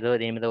ఇన్ఫర్మాటికా మీద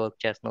దేని మీద వర్క్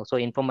చేస్తున్నావు, సో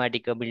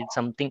ఇన్ఫర్మాటికా బిల్డ్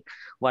సంథింగ్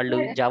వాళ్ళు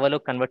జావాలో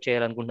కన్వర్ట్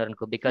చేయాలనుకుంటారు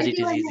అనుకో, because it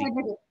is easy.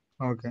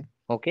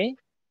 Okay,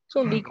 so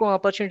నీకు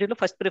ఆపర్చునిటీలో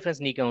ఫస్ట్ ప్రిఫరెన్స్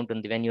నీకే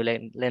ఉంటుంది when you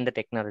learn the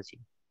technology.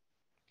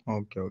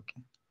 Okay okay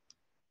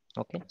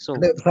okay, so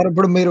sir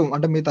ఇప్పుడు మీరు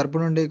అంటే మీ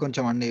తరపు నుండి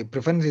కొంచెం అన్ని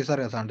ప్రిఫరెన్స్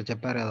ఇస్తారు కదా, అంటే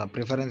చెప్పారు కదా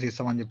ప్రిఫరెన్స్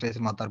ఇస్తామని చెప్పేసి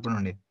మా తరపు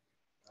నుండి.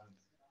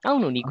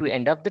 అవును, నీకు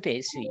ఎండ్ ఆఫ్ ద డే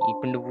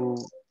ఇప్పుడు నువ్వు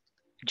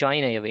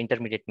జాయిన్ అయ్యావు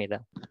ఇంటర్మీడియట్ మీద,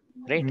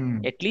 రైట్?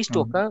 అట్లీస్ట్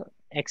ఒక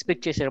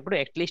ఎక్స్పెక్ట్ చేసేటప్పుడు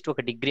అట్లీస్ట్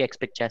ఒక డిగ్రీ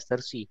ఎక్స్పెక్ట్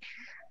చేస్తారు.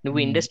 నువ్వు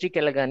ఇండస్ట్రీకి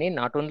వెళ్ళగానే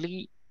not only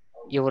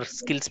your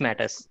skills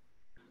matters,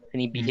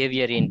 నీ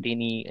బిహేవియర్ ఏంటి,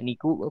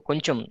 నీకు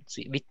కొంచెం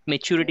విత్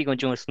మెచ్యూరిటీ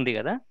కొంచెం వస్తుంది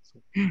కదా,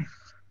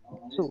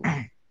 సో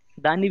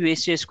దాన్ని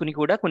వేస్ట్ చేసుకుని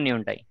కూడా కొన్ని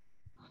ఉంటాయి,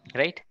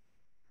 right?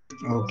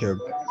 Okay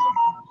okay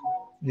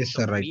yes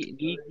sir right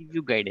we give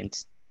you guidance.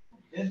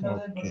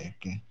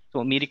 Okay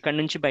so మీరు ఇక్కడ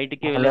నుంచి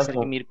బయటికి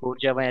వెళ్ళేసరికి మీరు కోర్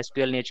జావా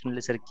ఎస్క్యూఎల్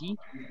నేర్చుకునేసరికి,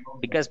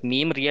 బికాస్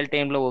మేము రియల్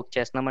టైంలో వర్క్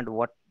చేస్తున్నాం అండ్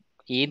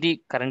ఏది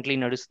కరెంట్లీ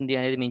నడుస్తుంది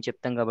అనేది మేము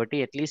చెప్తాం కాబట్టి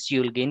at least you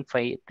will gain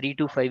 3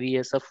 to 5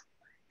 years of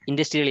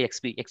industrial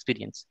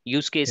experience.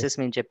 Use cases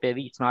మేము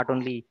చెప్పేవి ఇట్స్ నాట్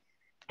ఓన్లీ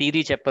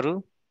థియరీ చెప్పరు,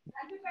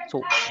 సో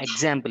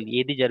ఎగ్జాంపుల్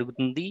ఏది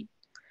జరుగుతుంది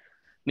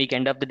మీకు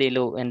ఎండ్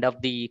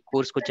ఆఫ్ ది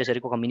కోర్స్కి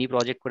వచ్చేసరికి ఒక మినీ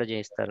ప్రాజెక్ట్ కూడా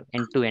చేస్తారు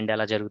ఎండ్ టు ఎండ్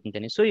ఎలా జరుగుతుంది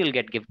అని. So you'll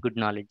get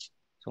good knowledge,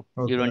 so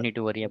you don't need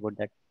to worry about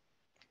that.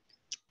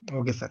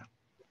 Okay sir.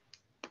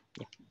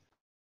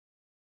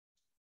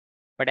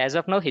 But as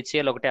of now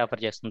HCl ఒకటే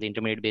ఆఫర్ చేస్తుంది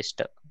ఇంటర్మీడియట్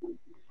బేస్డ్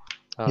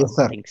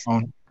థింగ్స్.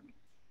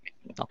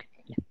 ఓకే,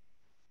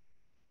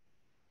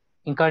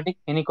 ఇంకా అండి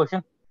ఎనీ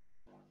క్వశ్చన్?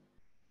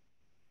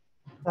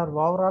 సార్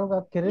ఓవరాల్ గా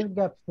career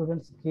gap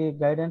students కి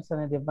guidance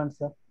అనేది ఇవ్వండి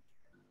sir.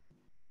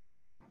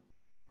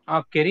 ఆ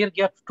career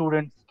gap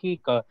students కి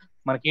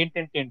మనకి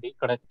ఏంటంటే అండి,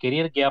 ఇక్కడ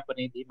కెరియర్ గ్యాప్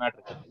అనేది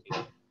మ్యాటర్ కదండి.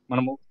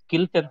 మనము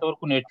స్కిల్స్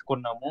ఎంతవరకు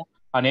నేర్చుకున్నాము,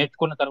 ఆ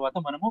నేర్చుకున్న తర్వాత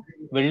మనము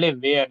వెళ్ళే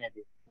వే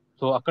అనేది.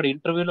 సో అక్కడ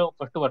ఇంటర్వ్యూలో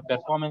ఫస్ట్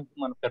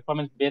మన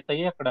పెర్ఫార్మెన్స్ బేస్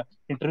అయ్యి అక్కడ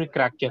ఇంటర్వ్యూ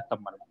క్రాక్ చేస్తాం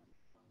మనం.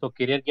 సో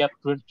కెరియర్ గ్యాప్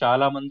స్టూడెంట్స్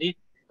చాలా మంది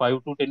 5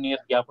 to 10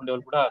 years గ్యాప్ ఉండే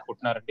వాళ్ళు కూడా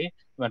కొట్టినారండి.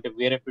 అంటే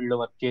వేరే ఫీల్డ్ లో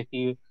వర్క్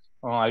చేసి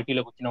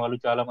ఐటీలోకి వచ్చిన వాళ్ళు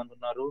చాలా మంది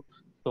ఉన్నారు.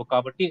 సో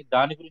కాబట్టి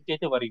దాని గురించి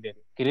అయితే వరీ లేదు.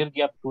 Career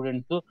gap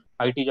students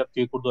IT job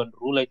చేయకూడదు అని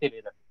రూల్ అయితే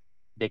లేదండి.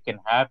 They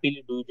can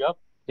happily do job,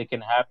 they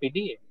can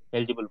happily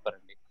eligible for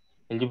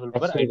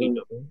IT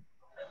job.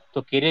 So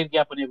career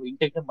gap అనే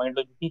ఇంటెన్షన్ మైండ్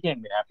లో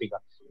తీసేయండి మీరు హ్యాపీగా.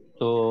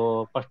 So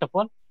first of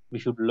all we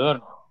should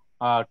learn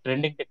ఆ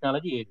ట్రెండింగ్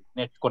టెక్నాలజీ ఏది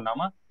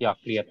నేర్చుకున్నామా, యా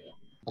క్లియర్.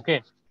 ఓకే,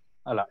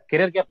 అలా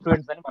కెరియర్ గ్యాప్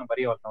స్టూడెంట్స్ అని మనం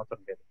వరీ అవ్వాల్సిన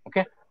అవసరం లేదు.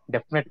 ఓకే,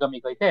 డెఫినెట్ గా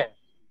మీకు అయితే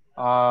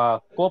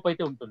స్కోప్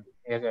అయితే ఉంటుంది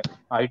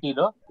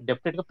ఐటీలో,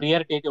 డెఫినెట్ గా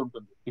ప్రియారిటీ అయితే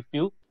ఉంటుంది ఇఫ్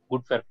యూ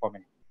గుడ్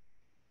పెర్ఫార్మెన్స్.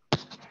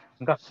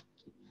 ఇంకా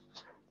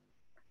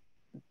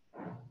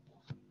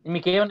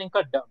మీకు ఏమైనా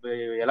ఇంకా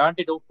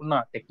ఎలాంటి డౌట్ ఉన్నా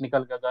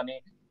టెక్నికల్ గా కానీ,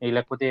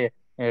 లేకపోతే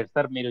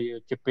సార్ మీరు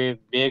చెప్పే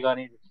వే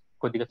కానీ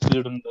కొద్దిగా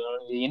స్పీడ్ ఉందో,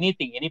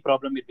 ఎనీ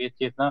ప్రాబ్లమ్ మీరు ఫేస్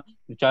చేసినా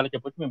మీరు చాలా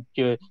చెప్పొచ్చు. మేము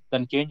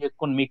దాన్ని చేంజ్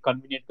చేసుకొని మీకు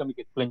కన్వీనియంట్ గా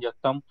మీకు ఎక్స్ప్లెయిన్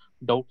చేస్తాం,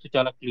 డౌట్స్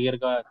చాలా క్లియర్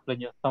గా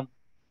ఎక్స్ప్లెయిన్ చేస్తాం.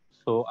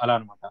 సో అలా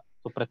అనమాట.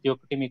 సో ప్రతి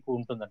ఒక్కటి మీకు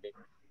ఉంటుందండి.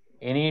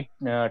 ఎనీ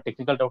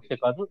టెక్నికల్ డౌట్సే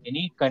కాదు,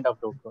 ఎనీ కైండ్ ఆఫ్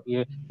డౌట్స్.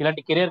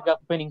 ఇలాంటి కెరియర్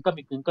గ్యాప్ పైన ఇంకా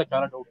మీకు ఇంకా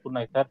చాలా డౌట్స్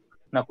ఉన్నాయి సార్,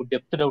 నాకు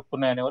డెప్త్ డౌట్స్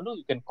ఉన్నాయి అనే వాళ్ళు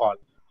యూ కెన్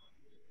కాల్.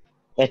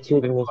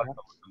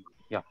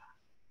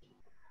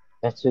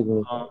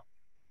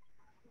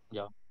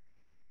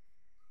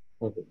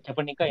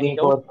 చెప్పండి ఇంకా ఎనీ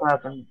డౌట్?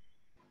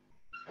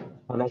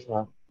 హలో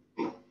సార్,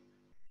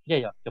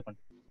 చెప్పండి.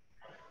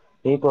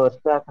 ఈ కోర్స్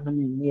కాకుండా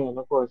మీరు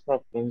ఏమైనా కోర్స్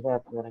ఎక్స్ప్లెయిన్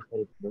చేస్తున్నారా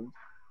సార్ ఇప్పుడు?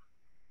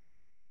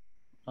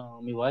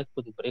 మీ వాయిస్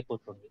కొద్దిగా బ్రేక్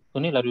అవుతుంది.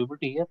 Sunil, are you able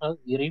to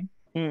hear him?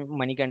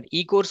 మణికంఠ్,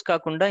 ఈ కోర్స్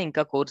కాకుండా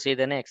ఇంకా కోర్స్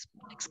ఏదైనా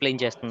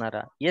ఎక్స్ప్లెయిన్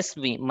చేస్తున్నారా? ఎస్,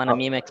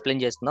 మేము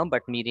ఎక్స్ప్లెయిన్ చేస్తున్నాం.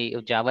 బట్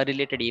మీరు జావా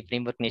రిలేటెడ్ ఏ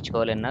ఫ్రేమ్వర్క్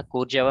నేర్చుకోవాలన్నా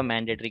కోర్ జావా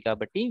మ్యాండేటరీ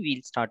కాబట్టి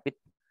we'll start with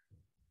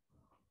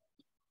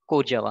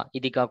core Java.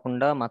 ఇది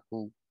కాకుండా మాకు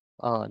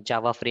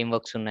జావా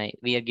ఫ్రేమ్వర్క్స్ ఉన్నాయి.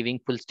 We are giving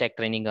full stock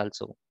training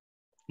also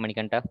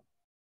Manikanta.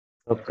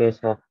 Okay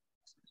sir.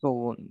 So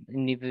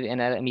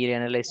మీరు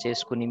అనలైజ్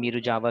చేసుకుని మీరు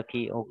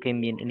జావాకి ఓకే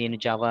నేను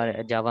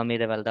జావా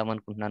మీద వెళ్దాం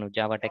అనుకుంటున్నాను,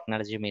 జావా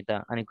టెక్నాలజీ మీద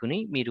అనుకుని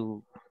మీరు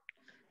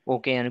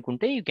ఓకే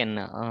అనుకుంటే you can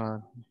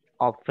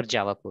opt for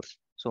Java course.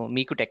 So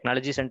మీకు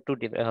టెక్నాలజీస్ అంటూ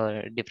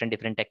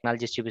డిఫరెంట్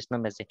టెక్నాలజీస్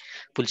చూపిస్తున్నాం,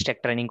 ఫుల్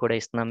స్టాక్ ట్రైనింగ్ కూడా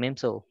ఇస్తున్నాం మేము.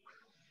 సో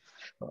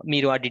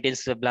మీరు ఆ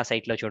డీటెయిల్స్ వెబ్లా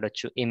సైట్ లో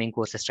చూడొచ్చు, ఏమేమి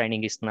కోర్సెస్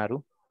ట్రైనింగ్ ఇస్తున్నారు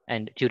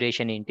అండ్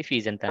డ్యూరేషన్ ఏంటి,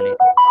 ఫీజ్ ఎంత అనేది.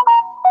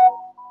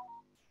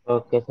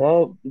 ఓకే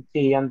సార్,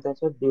 ఫీ ఎంత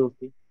సార్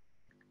డ్యూటీ?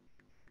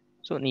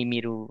 సో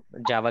మీరు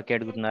జావాకి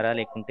అడుగుతున్నారా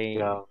లేకుంటే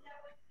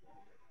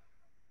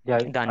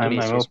దాన్ని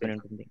బేస్ చేసుకుని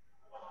ఉంటుంది?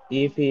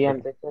 ఈ ఫీ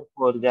ఎంత సార్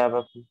కోర్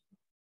జావాకి?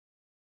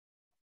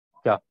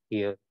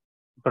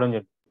 ఇక్కడ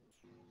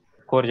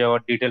కోర్ జావా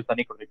డీటెయిల్స్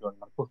అన్ని ఇక్కడ చూడండి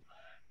మనకు.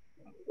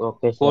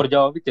 Okay, core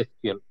Java with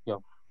SQL.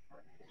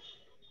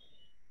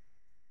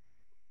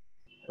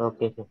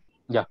 Okay sir.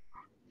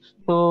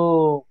 So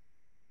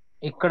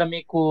ఇక్కడ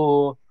మీకు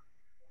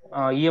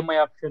ఈఎంఐ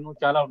ఆప్షన్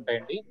చాలా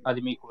ఉంటాయండి. అది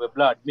మీకు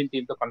వెబ్లో అడ్మిన్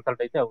టీమ్తో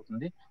కన్సల్ట్ అయితే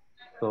అవుతుంది.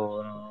 సో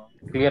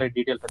క్లియర్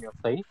డీటెయిల్స్ అన్ని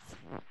వస్తాయి.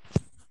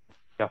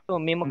 సో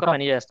మేము ఒక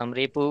పని చేస్తాం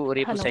రేపు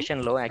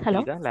సెషన్ లో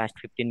యాక్చువల్ గా లాస్ట్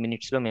 15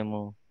 minutes లో మేము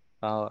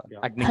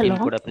అడ్మిన్ టీమ్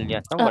కూడా ఫిల్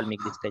చేస్తాం, వాళ్ళు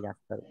మీకు డిస్ప్లే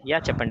చేస్తారు. యా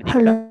చెప్పండి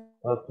Deepika.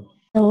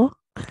 Hello.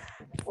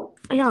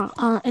 Yeah,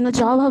 in a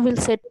Java will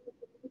set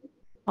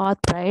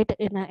path, right,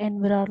 in an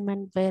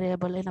environment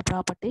variable in a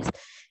properties.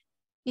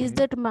 Is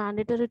that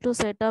mandatory to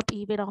set up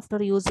even after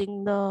using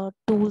the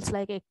tools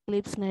like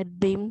Eclipse,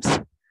 NetBeans?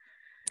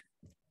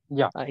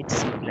 Yeah, it's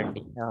simple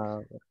అండి.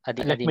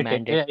 అది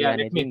mandatory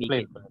అనేది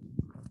మీకు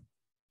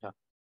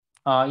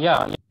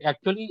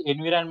actually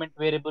environment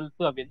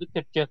variables అవి ఎందుకు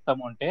set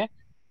చేస్తాము అంటే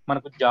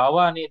మనకు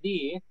Java అనేది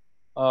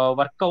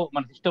వర్క్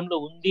మన సిస్టమ్ లో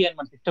ఉంది అని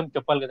మన సిస్టమ్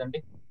చెప్పాలి కదండి.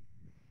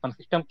 మన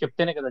సిస్టమ్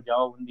చెప్తేనే కదా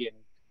జావా ఉంది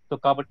అని. సో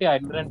కాబట్టి ఆ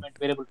ఎన్విరాన్మెంట్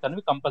వేరియబుల్స్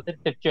అనేవి కంపల్సరీ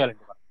సెట్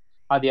చేయాలండి మనం.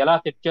 అది ఎలా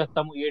సెట్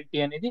చేస్తాము ఏంటి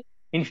అనేది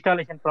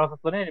ఇన్స్టాలేషన్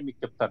ప్రాసెస్ లోనే నేను మీకు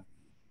చెప్తాను,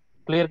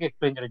 క్లియర్ గా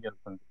ఎక్స్ప్లెయిన్ చేయడం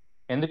జరుగుతుంది.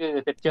 ఎందుకు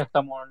సెట్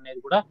చేస్తాము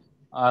అనేది కూడా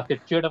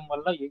సెట్ చేయడం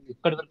వల్ల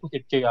ఎక్కడి వరకు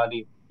సెట్ చేయాలి,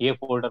 ఏ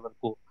ఫోల్డర్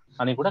వరకు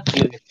అని కూడా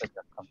క్లియర్ గా ఎక్స్ప్లెయిన్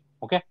చేస్తాం.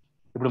 ఓకే,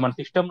 ఇప్పుడు మన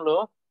సిస్టమ్ లో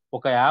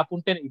ఒక యాప్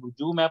ఉంటే, ఇప్పుడు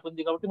జూమ్ యాప్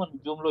ఉంది కాబట్టి మనం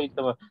జూమ్ లో ఇంత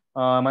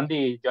మంది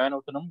జాయిన్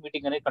అవుతున్నాం,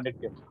 మీటింగ్ అనేది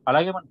కండక్ట్ చేయాలి.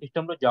 అలాగే మన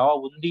సిస్టమ్ లో జావా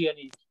ఉంది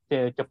అని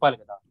చెప్పాలి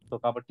కదా. సో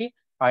కాబట్టి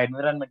ఆ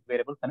ఎన్విరాన్మెంట్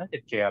వేరియబుల్స్ అనేది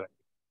సెట్ చేయాలండి.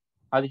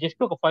 అది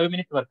జస్ట్ ఒక 5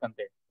 minutes వర్క్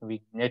అంతే,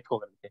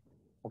 నేర్చుకోగలిగితే.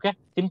 ఓకే,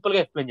 సింపుల్ గా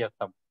ఎక్స్ప్లెయిన్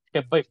చేస్తాం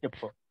step by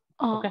step.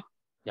 Okay,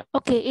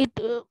 okay, it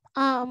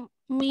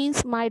means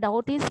my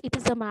doubt is it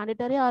is a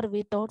mandatory or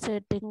without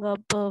setting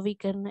up we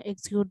can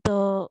execute the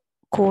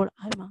code,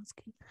 I'm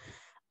asking.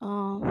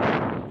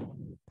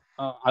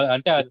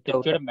 అంటే అది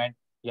set చేయడం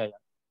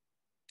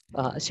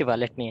Shiva,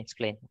 let me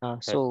explain.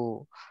 So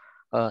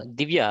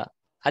దివ్య,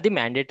 అది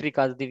mandatory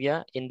కాదు దివ్య.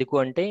 ఎందుకు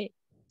అంటే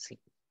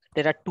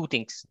there are 2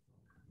 things.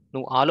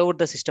 నువ్వు all over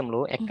the సిస్టంలో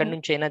ఎక్కడి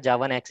నుంచి అయినా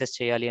జావాని యాక్సెస్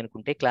చేయాలి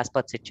అనుకుంటే క్లాస్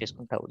పాత్ సెట్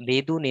చేసుకుంటావు.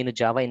 లేదు నేను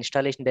జావా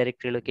ఇన్స్టాలేషన్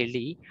డైరెక్టరీలోకి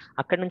వెళ్ళి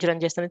అక్కడ నుంచి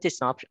రన్ చేస్తానంటే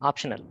ఇట్స్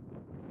ఆప్షనల్.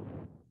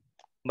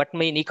 బట్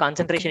నీ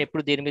కాన్సన్ట్రేషన్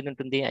ఎప్పుడు దేని మీద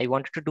ఉంటుంది? I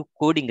want to do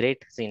coding,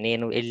 right?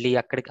 నేను వెళ్ళి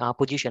అక్కడికి ఆ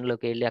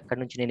పొజిషన్లోకి వెళ్ళి అక్కడ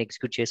నుంచి నేను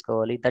ఎగ్జిక్యూట్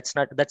చేసుకోవాలి.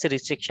 That's a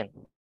restriction.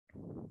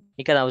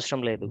 నీకు అది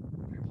అవసరం లేదు.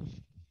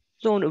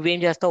 సో నువ్వేం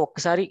చేస్తావు,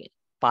 ఒక్కసారి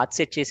పాత్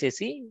సెట్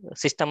చేసేసి,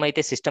 సిస్టమ్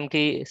అయితే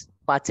సిస్టమ్కి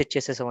పాత్ సెట్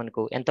చేసేసావు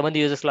అనుకో, ఎంతమంది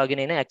యూజర్స్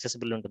లాగిన్ అయినా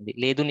యాక్సెసిబుల్ ఉంటుంది.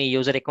 లేదు నీ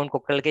యూజర్ అకౌంట్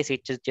ఒక్కళ్ళకే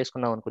సెట్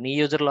చేసుకున్నావు అనుకో, నీ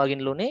యూజర్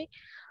లాగిన్లోనే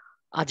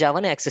ఆ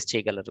జావాని యాక్సెస్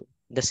చేయగలరు.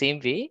 ద సేమ్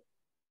వే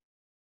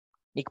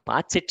నీకు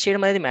పాత్ సెట్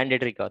చేయడం అనేది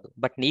మ్యాండేటరీ కాదు,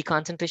 బట్ నీ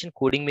కాన్సన్ట్రేషన్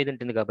కోడింగ్ మీద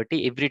ఉంటుంది. కాబట్టి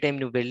ఎవ్రీ టైం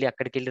నువ్వు వెళ్ళి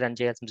అక్కడికి వెళ్ళి రన్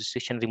చేయాల్సిన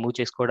రిస్ట్రిక్షన్ రిమూవ్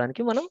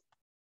చేసుకోవడానికి మనం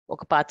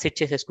ఒక పాత్ సెట్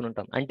చేసేసుకుని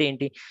ఉంటాం. అంటే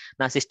ఏంటి,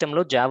 నా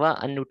సిస్టంలో జావా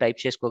అని నువ్వు టైప్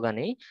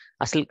చేసుకోగానే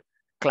అసలు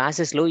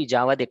క్లాసెస్లో ఈ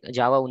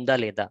జావా ఉందా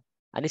లేదా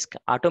అని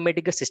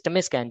ఆటోమేటిక్గా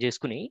సిస్టమే స్కాన్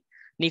చేసుకుని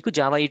నీకు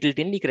జావా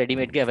యూటిలిటీని నీకు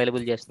రెడీమేడ్గా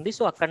అవైలబుల్ చేస్తుంది.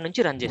 సో అక్కడ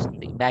నుంచి రన్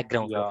చేస్తుంది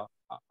బ్యాక్గ్రౌండ్.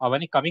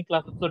 అవన్నీ కమింగ్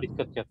క్లాసెస్ లో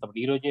డిస్కస్ చేస్తాం.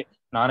 ఈ రోజే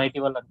నాన్ ఐటీ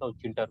వాళ్ళంతా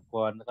వచ్చి ఉంటారు,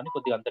 అందుకని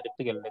కొద్దిగా అంత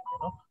డెప్త్కి వెళ్ళలేదు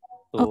నేను.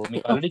 సో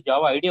మీకు ఆల్రెడీ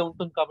జావా ఐడియా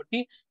ఉంటుంది కాబట్టి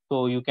so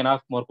you can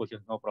ask more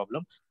questions, no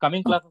problem.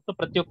 Coming classes లో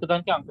ప్రతి ఒక్క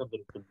దానికి ఆన్సర్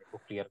దొరుకుతుంది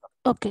క్లియర్ గా.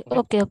 Okay,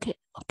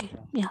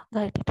 yeah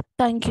right,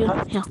 thank you.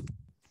 Yeah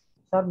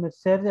sir, మీరు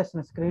షేర్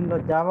చేసిన స్క్రీన్ లో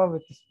జావా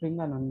విత్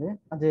స్ప్రింగ్ అని ఉంది,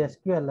 అది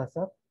SQL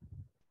sir?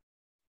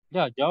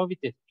 Yeah, Java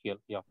with SQL.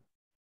 Yeah,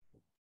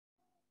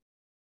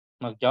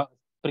 మాకు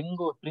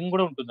స్ప్రింగ్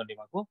కూడా ఉంటుందండి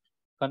మాకు,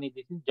 కానీ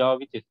this is Java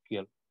with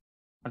SQL.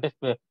 అంటే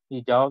ఈ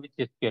జావా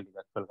విత్ SQL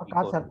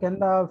సార్.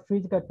 కింద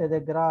ఫీజు కట్టే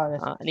దగ్గర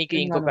నీకు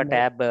ఇంకొక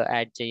ట్యాబ్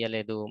యాడ్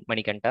చేయలేదు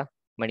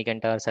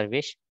మణికంఠ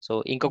సర్వేష్. సో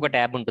ఇంకొక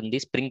ట్యాబ్ ఉంటుంది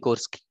స్ప్రింగ్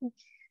కోర్స్ కి.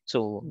 సో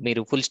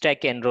మీరు ఫుల్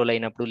స్టాక్ కి ఎన్రోల్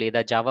అయినప్పుడు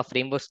లేదా జావా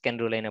ఫ్రేమ్వర్క్స్ కి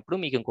ఎన్రోల్ అయినప్పుడు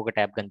మీకు ఇంకొక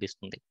ట్యాబ్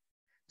కనిపిస్తుంది.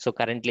 సో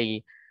కరెంట్లీ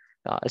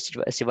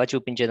శివ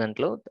చూపించే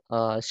దాంట్లో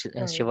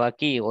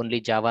శివకి ఓన్లీ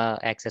జావా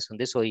యాక్సెస్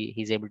ఉంది. So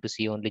he's able to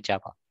see only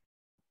Java.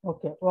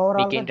 Okay, overall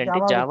మీకు ఏంటంటే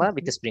జావా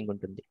విత్ స్ప్రింగ్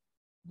ఉంటుంది.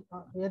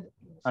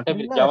 అంటే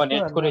మీరు జావా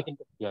నేర్చుకోలేదు.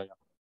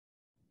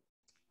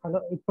 హలో,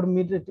 ఇప్పుడు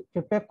మీరు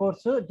చెప్పే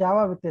కోర్సు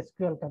జావా విత్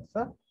SQL కదా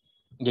సార్?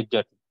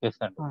 ఎగ్జాక్ట్లీ, yes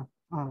అండి.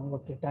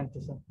 Okay,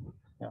 thank you sir.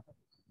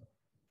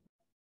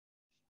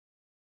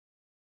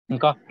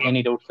 ఇంకా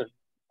ఎనీ డౌట్స్?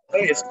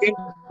 SQL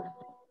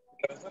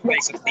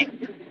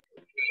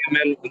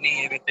ML అని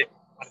ఏవైతే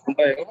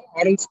ఉంటాయో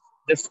ఆర్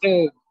జస్ట్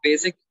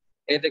బేసిక్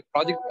ఏదైతే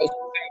ప్రాజెక్ట్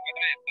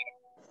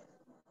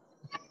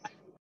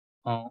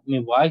మీ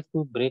వాయిస్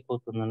బ్రేక్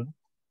అవుతుందండి.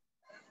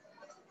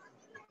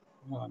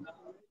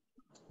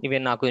 ఇవే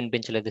నాకు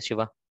వినిపించలేదు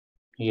శివ.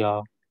 యా,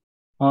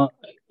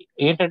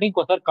 ఏంటంటే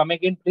ఇంకోసారి come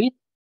again please,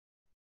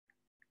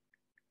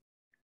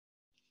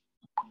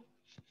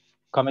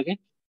 come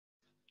again.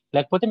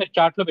 లేకపోతే మీరు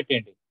చాట్ లో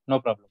పెట్టేయండి, నో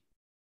ప్రాబ్లం.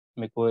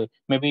 మీకు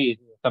మేబీ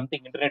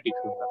సంథింగ్ ఇంటర్నెట్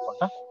ఇష్యూ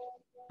అనుకుంటా.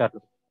 చాట్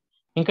లో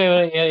ఇంకా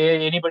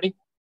ఎనీబడి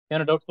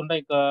ఏమైనా డౌట్స్ ఉందా?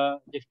 ఇంకా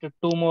జస్ట్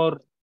 2 more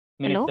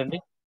minutes అండి.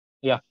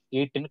 Yeah,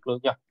 8-10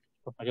 close. యా,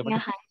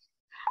 చెప్పండి.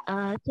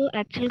 సో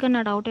యాక్చువల్గా నా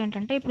డౌట్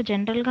ఏంటంటే, ఇప్పుడు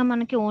జనరల్గా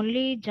మనకి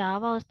ఓన్లీ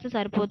జావా వస్తే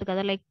సరిపోదు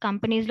కదా, లైక్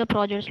కంపెనీస్లో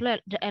ప్రాజెక్ట్స్లో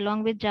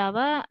అలాంగ్ విత్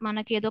జావా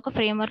మనకి ఏదో ఒక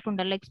ఫ్రేమ్ వర్క్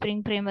ఉండాలి, like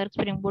spring frame work,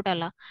 spring boot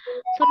అలా.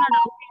 సో నా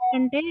డౌట్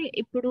ఏంటంటే,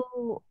 ఇప్పుడు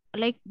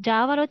లైక్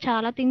జావాలో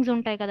చాలా థింగ్స్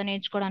ఉంటాయి కదా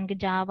నేర్చుకోవడానికి.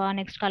 Java,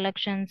 next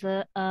collections,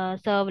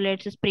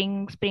 servlets,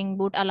 spring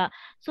boot అలా.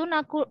 సో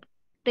నాకు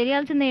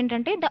తెలియాల్సింది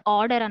ఏంటంటే ద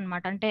ఆర్డర్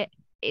అన్నమాట, అంటే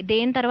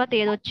దేని తర్వాత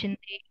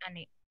ఏదొచ్చింది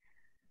అని.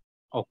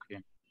 ఓకే,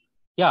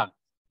 యా,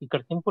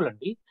 ఇక్కడ సింపుల్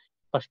అండి.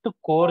 ఫస్ట్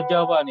కోర్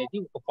జావా అనేది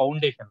ఒక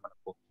ఫౌండేషన్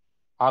మనకు.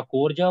 ఆ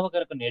కోర్ జావా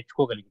కనుక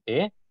నేర్చుకోగలిగితే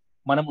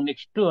మనము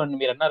నెక్స్ట్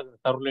మీరు అన్నారు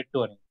సర్వ్లెట్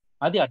అని,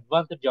 అది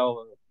అడ్వాన్స్డ్ జావా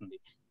వస్తుంది.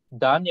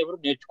 దాన్ని ఎవరు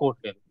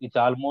నేర్చుకోవట్లేదు. ఇది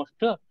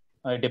ఆల్మోస్ట్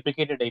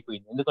డెప్రికేటెడ్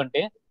అయిపోయింది.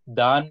 ఎందుకంటే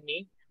దాన్ని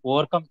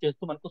ఓవర్కమ్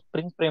చేస్తూ మనకు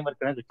స్ప్రింగ్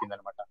ఫ్రేమ్వర్క్ అనేది వచ్చింది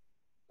అనమాట.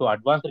 సో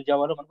అడ్వాన్స్డ్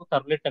జావాలో మనకు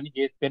సర్వ్లెట్ అని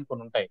జేఎస్పీ అని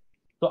కొన్ని ఉంటాయి.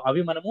 సో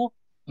అవి మనము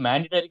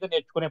మ్యాండేటరీగా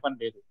నేర్చుకునే పని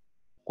లేదు.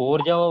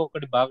 కోర్ జావా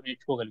ఒకటి బాగా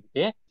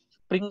నేర్చుకోగలిగితే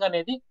స్ప్రింగ్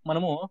అనేది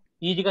మనము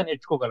ఈజీగా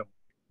నేర్చుకోగలము.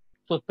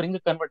 సో స్ప్రింగ్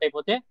కన్వర్ట్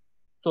అయిపోతే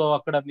సో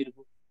అక్కడ మీరు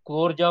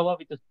కోర్ జావా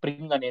విత్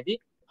స్ప్రింగ్ అనేది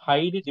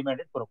highly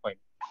demanded profile.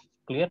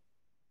 Clear?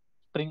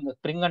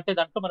 Spring అంటే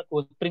దాంట్లో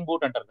మనకు స్ప్రింగ్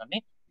బూట్ అంటారు దాన్ని.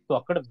 సో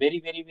అక్కడ very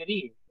very very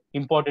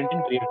important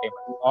in real time.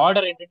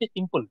 Order ఏంటంటే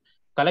సింపుల్,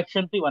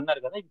 కలెక్షన్స్ ఇవి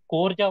అన్నారు కదా, ఇవి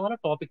కోర్ జావాలో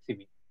టాపిక్స్.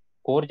 ఇవి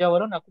కోర్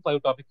జావాలో నాకు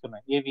 5 టాపిక్స్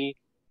ఉన్నాయి. ఏవి?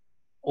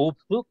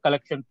 Ops,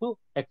 collections,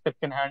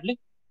 exception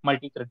handling,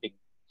 multi threading.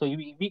 So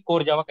ఇవి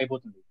కోర్ జావాకి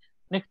అయిపోతుంది.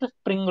 నెక్స్ట్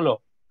స్ప్రింగ్ లో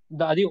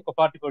అది ఒక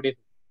 44 days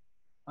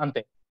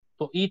అంతే.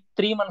 సో ఈ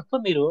 3 months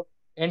మీరు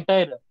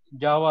ఎంటైర్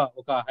జావా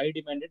ఒక హై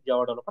డిమాండెడ్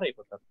జావా డెవలపర్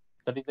అయిపోతారు.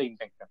 That is the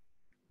intention.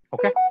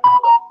 Okay,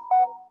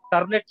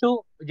 servlet to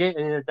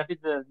that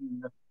is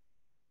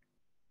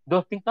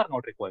those things are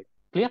not required.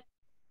 Clear?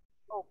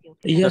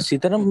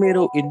 Sitaram,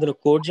 మీరు ఇందులో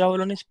core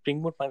జావాలోనే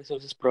spring boot micro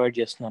services provide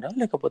చేస్తున్నారా,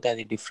 లేకపోతే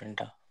అది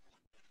డిఫరెంటా?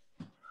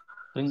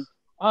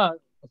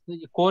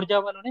 కోర్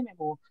జావాలోనే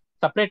మేము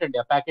సపరేట్ అండి,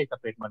 ఆ ప్యాకేజ్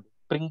సపరేట్. మళ్ళీ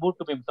స్ప్రింగ్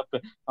బూట్ మేము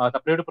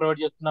సపరేట్ ప్రొవైడ్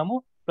చేస్తున్నాము,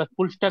 ప్లస్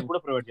ఫుల్ స్టాక్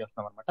కూడా ప్రొవైడ్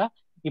చేస్తున్నాం అనమాట.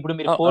 ఇప్పుడు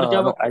మీరు core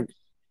Java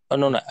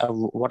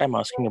what I'm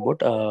asking about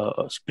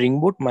spring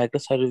boot micro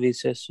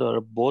services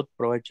both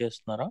provide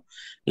చేస్తున్నారా,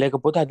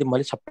 లేకపోతే అది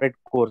మళ్ళీ సపరేట్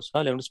కోర్సా,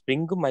 లేకపోతే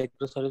spring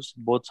micro service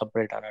both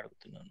separate అని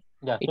అడుగుతున్నాను.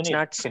 It's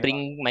not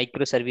spring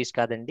micro service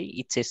కాదండి,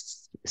 it's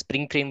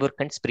spring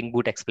framework and spring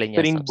boot explain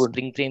చేస్తాం.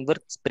 Spring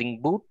framework, spring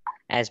boot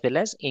as well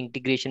as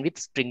integration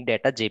with spring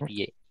data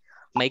JPA.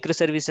 Micro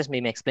services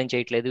మేము explain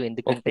చేయట్లేదు,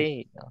 ఎందుకంటే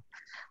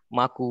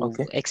మాకు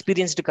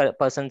experienced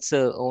persons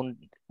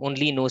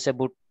only knows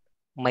about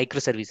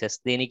micro services.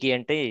 దేనికి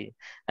అంటే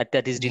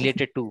that is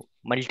related to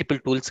multiple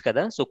tools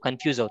కదా, so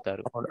confuse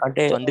అవుతారు.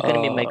 అంటే అందుకని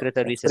మేము మైక్రో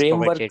సర్వీసెస్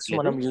ప్రొవైడ్ చేయట్లేదు.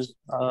 మనం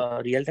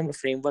రియల్ టైం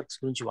ఫ్రేమ్వర్క్స్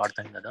గురించి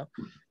వాడతాం కదా,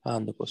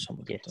 అందుకోసం.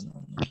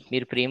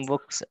 మీరు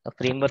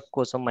ఫ్రేమ్వర్క్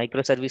కోసం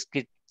మైక్రో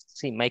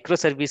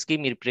సర్వీస్ కి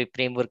మీరు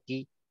ఫ్రేమ్వర్క్ కి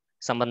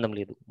సంబంధం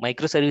లేదు.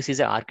 Micro service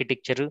is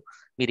architecture.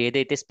 మీరు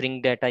ఏదైతే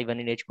స్ప్రింగ్ డేటా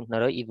ఇవన్నీ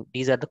నేర్చుకుంటున్నారో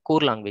these are the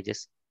core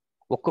languages.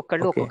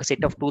 ఒక్కొక్కళ్ళు ఒక్కొక్క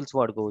సెట్ ఆఫ్ టూల్స్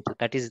వాడుకోవచ్చు.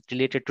 That is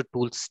related to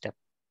tools step.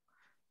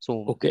 So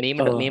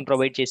మేము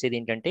ప్రొవైడ్ చేసేది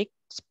ఏంటంటే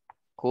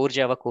కోర్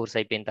జావా కోర్స్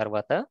అయిపోయిన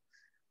తర్వాత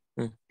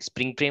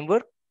spring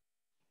framework,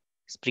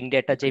 spring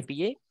data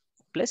JPA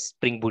plus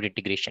spring boot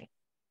integration.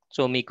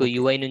 So మీకు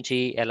యూఐ నుంచి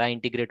ఎలా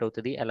ఇంటిగ్రేట్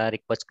అవుతుంది, ఎలా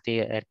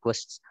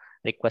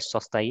రిక్వెస్ట్స్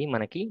వస్తాయి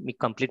మనకి, మీకు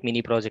కంప్లీట్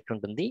మినీ ప్రాజెక్ట్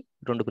ఉంటుంది.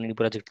 2 మినీ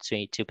ప్రాజెక్ట్స్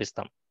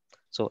చూపిస్తాం.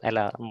 సో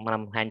ఎలా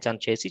మనం హ్యాండ్స్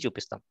ఆన్ చేసి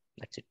చూపిస్తాం.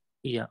 That's it.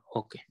 Yeah,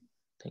 okay,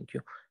 thank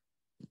you.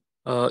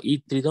 ఈ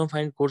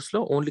 3005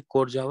 కోర్స్లో only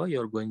core Java you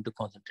are going to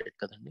concentrate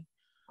కదండి?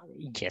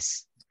 Yes.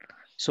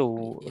 So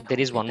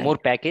there is one more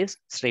package.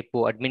 రేపు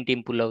అడ్మిన్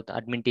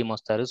టీమ్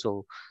వస్తారు. సో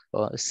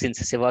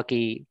సిన్స్ శివాకి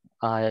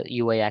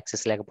యూఐ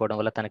యాక్సెస్ లేకపోవడం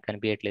వల్ల తనకు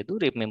కనిపించట్లేదు.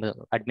 రేపు మేము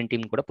అడ్మిన్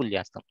టీమ్ కూడా పుల్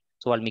చేస్తాం.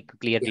 సో వాళ్ళు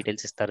మీకు క్లియర్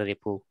డీటెయిల్స్ ఇస్తారు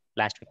రేపు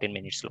లాస్ట్ 15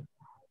 minutes లో.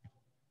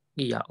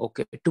 Yeah,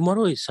 okay.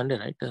 Tomorrow is Sunday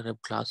right?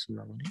 రేపు క్లాస్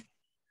ఉందామని.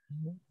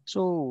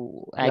 సో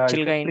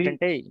యాక్చువల్ గా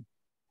ఏంటంటే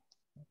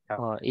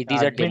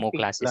దీస్ ఆర్ డెమో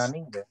క్లాసెస్.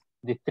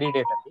 ఇది 3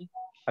 days అండి.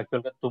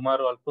 యాక్చువల్ గా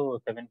టుమారో ఆల్సో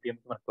 7 PM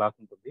మన క్లాస్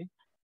ఉంటుంది.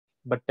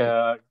 బట్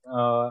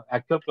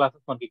యాక్చువల్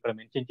క్లాసెస్ మనకి ఇక్కడ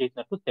మెన్షన్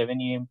చేసినట్టు 7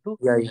 AM to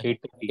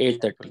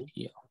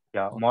 8:30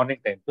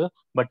 morning times.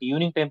 But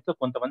evening times లో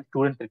కొంతమంది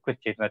స్టూడెంట్స్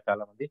రిక్వెస్ట్ చేసినారు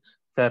చాలా మంది,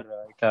 సార్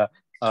ఇట్లా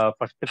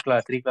ఫస్ట్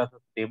 3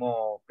 classes డెమో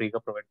ఫ్రీగా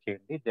ప్రొవైడ్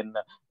చేయండి, దెన్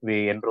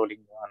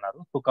ఎన్రోలింగ్ అన్నారు.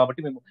 సో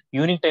కాబట్టి మేము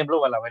ఈవినింగ్ టైమ్ లో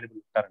వాళ్ళు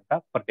అవైలబుల్ ఇస్తారంట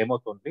for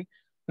demos only.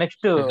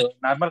 Next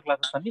normal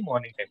classes అన్ని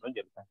మార్నింగ్ టైమ్ లో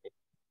జరుగుతాయి.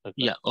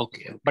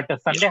 బట్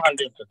సండే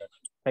హాలిడే ఉంటుంది,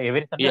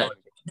 every Sunday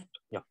holiday.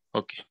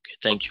 Okay,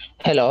 thank you.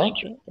 Hello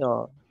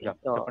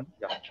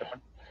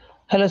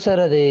hello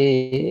sir, అది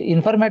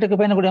ఇన్ఫర్మేటిక్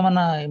పైన కూడా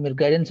ఏమన్నా మీరు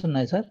గైడెన్స్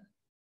ఉన్నాయి సార్?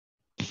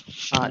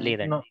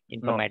 లేదండి,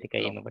 ఇన్ఫర్మేటిక్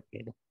ఏమి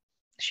ఇవ్వట్లేదు.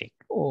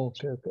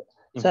 ఓకే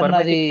సార్,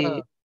 నాది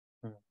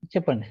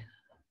చెప్పండి.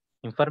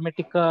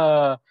 ఇన్ఫర్మేటిక్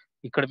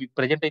ఇక్కడ మీకు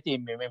ప్రెజెంట్ అయితే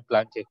మేమేం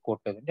ప్లాన్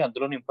చేసుకోవట్లేదండి.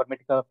 అందులో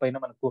ఇన్ఫర్మేటిక్ పైన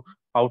మనకు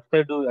అవుట్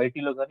సైడ్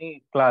ఐటీలో కానీ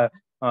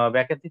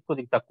వేకెన్సీస్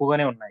కొద్దిగా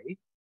తక్కువగానే ఉన్నాయి.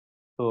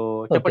 సో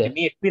చెప్పండి,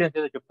 మీ ఎక్స్పీరియన్స్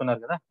ఏదో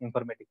చెప్తున్నారు కదా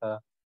ఇన్ఫర్మేటిక్.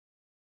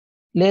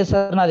 లేదు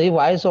సార్, నాది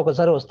వాయిస్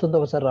ఒకసారి వస్తుంది,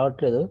 ఒకసారి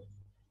రావట్లేదు.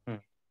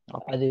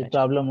 అది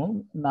ప్రాబ్లము,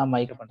 నా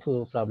మైక్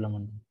ప్రాబ్లం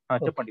ఉంది.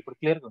 చెప్పండి, ఇప్పుడు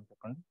క్లియర్ గా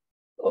చెప్పండి.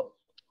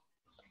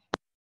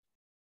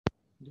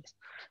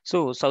 సో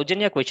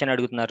సౌజన్య క్వశ్చన్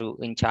అడుగుతున్నారు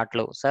ఇన్ చాట్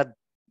లో, సార్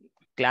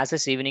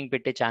క్లాసెస్ ఈవినింగ్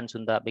పెట్టే ఛాన్స్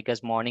ఉందా?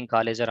 Because morning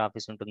college are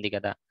office ఉంటుంది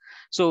కదా.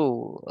 సో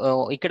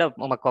ఇక్కడ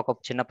మాకు ఒక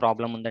చిన్న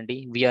ప్రాబ్లం ఉందండి.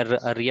 We are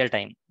real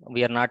time,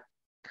 we are not,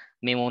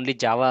 మేము ఓన్లీ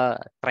జావా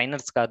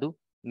ట్రైనర్స్ కాదు,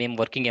 మేము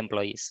వర్కింగ్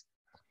ఎంప్లాయీస్.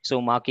 సో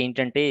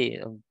మాకేంటంటే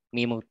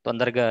మేము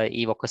తొందరగా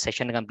ఈ ఒక్క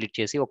సెషన్ కంప్లీట్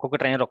చేసి, ఒక్కొక్క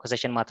ట్రైనర్ ఒక్క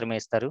సెషన్ మాత్రమే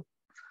ఇస్తారు.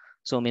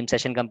 సో మేము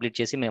సెషన్ కంప్లీట్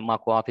చేసి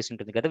మాకు ఆఫీస్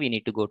ఉంటుంది కదా, we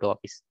need to go to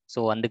office. So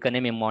అందుకనే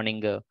మేము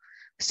మార్నింగ్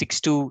 6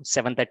 to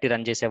 7:30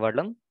 రన్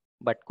చేసేవాళ్ళం.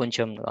 బట్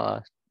కొంచెం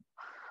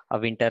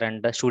వింటర్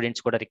అండ్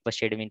స్టూడెంట్స్ కూడా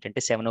రిక్వెస్ట్ చేయడం ఏంటంటే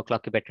 7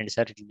 o'clock పెట్టండి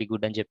sir, it will be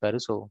good అని చెప్పారు.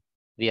 So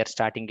we are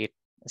starting at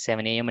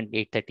 7 AM and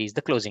 8:30 is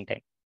the closing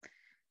time.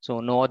 So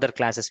no other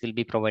classes will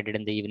be provided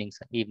in the evening,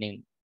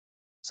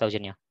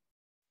 Saujanya.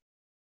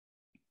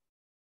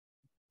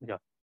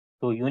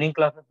 So evening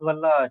classes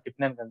వల్ల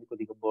చెప్పినాను కదా,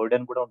 కొద్దిగా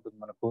burden కూడా ఉంటుంది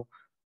మనకు.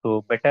 సో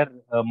బెటర్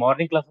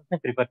మార్నింగ్ క్లాసెస్ ని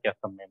ప్రిపేర్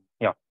చేస్తాం మేము,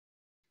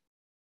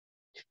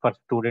 ఫర్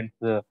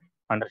స్టూడెంట్స్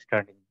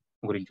అండర్స్టాండింగ్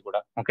గురించి కూడా.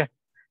 ఓకే,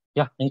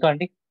 ఇంకా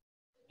అండి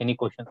any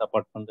questions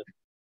apart from this?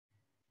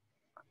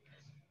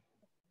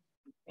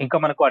 ఇంకా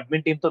మనకు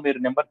అడ్మిన్ టీమ్ తో మీరు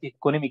నెంబర్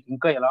తీసుకొని మీకు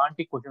ఇంకా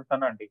ఎలాంటి క్వశ్చన్స్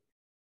అన్నా అండి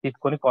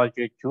తీసుకొని కాల్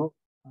చేయొచ్చు.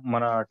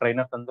 మన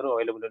ట్రైనర్స్ అందరూ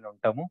అవైలబుల్ అని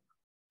ఉంటాము.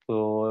 సో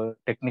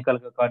టెక్నికల్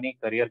గా కానీ,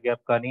 కెరియర్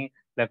గ్యాప్ కానీ,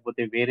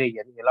 లేకపోతే వేరే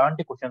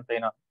ఎలాంటి క్వశ్చన్స్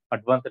అయినా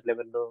అడ్వాన్స్డ్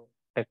లెవెల్లో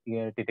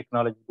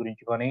టెక్నాలజీ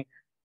గురించి కానీ,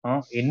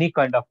 ఎనీ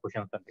కైండ్ ఆఫ్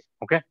క్వశ్చన్స్ అండి.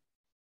 ఓకే,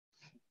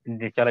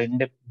 చాలా ఇన్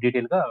డెప్త్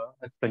డీటెయిల్ గా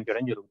ఎక్స్ప్లెయిన్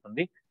చేయడం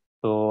జరుగుతుంది.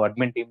 సో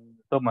అడ్మిన్ టీమ్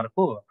తో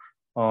మనకు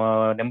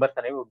నెంబర్స్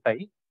అనేవి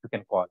ఉంటాయి, యూ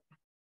కెన్ కాల్.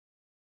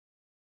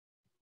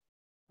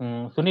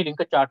 సునీల్,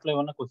 ఇంకా చాట్ లో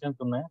ఏమన్నా క్వశ్చన్స్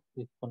ఉన్నాయా?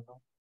 తీసుకుంటాం.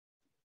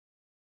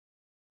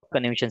 ఒక్క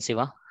నిమిషం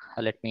Shiva,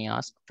 let me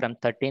ask. From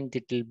 13th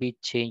it will be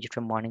changed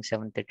from morning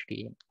 7:30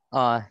 AM.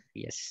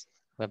 Yes,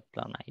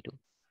 webplan I do.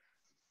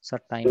 So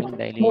timing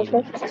daily.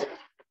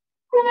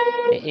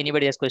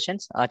 Anybody has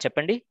questions?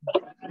 Cheppandi.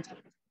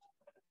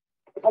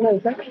 Hello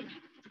sir.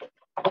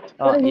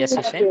 Yes,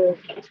 Hussein.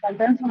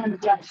 Sometimes మనం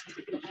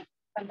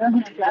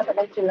class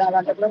attend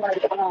చేయాలంటే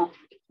మనకి మన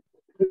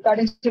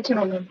recording section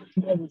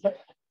ఉంటుంది sir.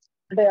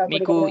 అంటే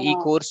మీకు ఈ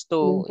course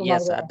తో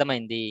yes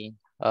అర్థమైంది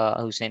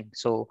హుసేన్.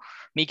 సో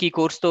మీకు ఈ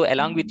కోర్స్ తో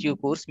అలాంగ్ విత్ యూ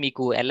కోర్స్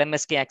మీకు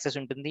LMS కి యాక్సెస్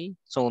ఉంటుంది.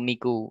 సో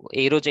మీకు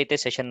ఏ రోజు అయితే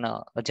సెషన్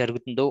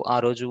జరుగుతుందో ఆ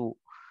రోజు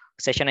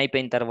సెషన్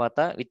అయిపోయిన తర్వాత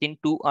విత్ ఇన్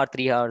 2 or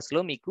 3 hours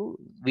లో మీకు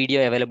వీడియో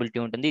అవైలబిలిటీ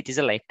ఉంటుంది. It is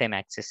a life time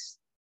access.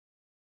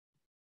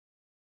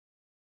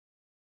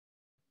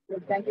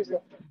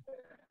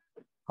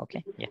 Okay,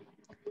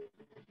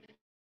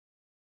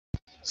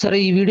 sir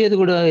ఈ వీడియోది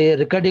కూడా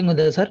రికార్డింగ్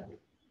ఉందా సార్?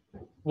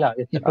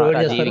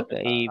 ప్రొవైడ్ చేస్తారు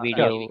ఈ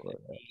వీడియో.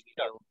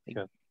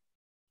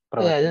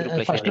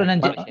 ఫస్ట్ లో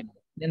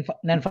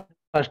నేను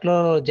ఫస్ట్ లో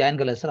జాయిన్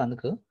కాలేదు సార్,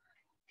 అందుకు.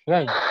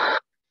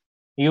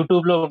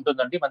 యూట్యూబ్ లో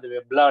ఉంటుందండి, మనది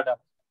వెబ్లా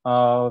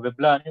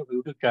అని ఒక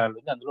యూట్యూబ్ ఛానల్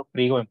ఉంది, అందులో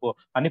ఫ్రీగా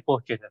అన్ని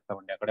పోస్ట్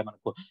చేసేస్తామండి. అక్కడే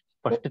మనకు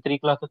ఫస్ట్ 3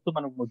 classes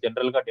మనకు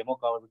జనరల్ గా డెమో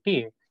కాబట్టి,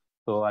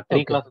 సో ఆ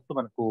 3 classes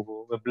మనకు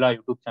వెబ్లా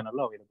యూట్యూబ్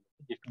ఛానల్లో available.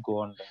 Just go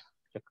and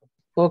check.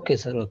 Okay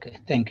sir, okay,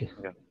 thank you.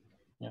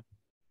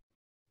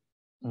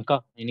 ఇంకా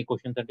ఎనీ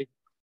క్వశ్చన్స్ అండి?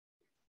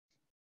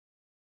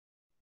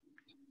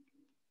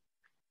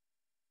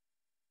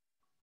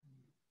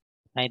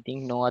 I think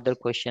no other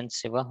questions,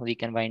 Shiva. We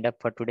can wind up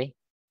for today.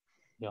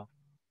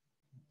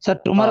 Sir,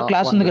 tomorrow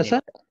class ఉంది కదా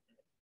sir?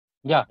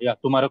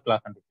 tomorrow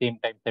class అండి, same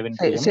time 7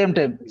 PM. Same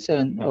time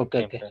 7.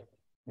 Okay.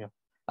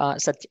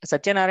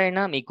 Satyanarayana,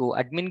 మీకు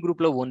admin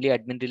group లో only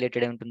admin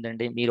related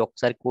ఉంటుందండి. మీరు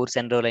ఒకసారి course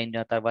enrol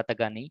అయిన తర్వాత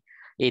కానీ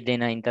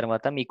ఏదైనా అయిన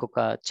తర్వాత మీకు ఒక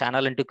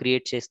ఛానల్ అంటూ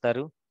క్రియేట్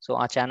చేస్తారు. సో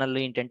ఆ ఛానల్లో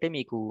ఏంటంటే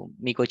మీకు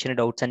వచ్చిన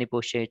డౌట్స్ అన్ని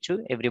పోస్ట్ చేయొచ్చు.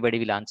 Everybody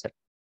will answer.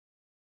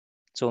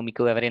 సో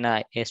మీకు ఎవరైనా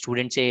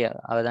స్టూడెంట్సే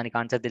దానికి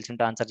ఆన్సర్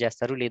తెలిసింటే ఆన్సర్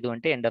చేస్తారు, లేదు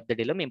అంటే ఎండ్ ఆఫ్ ద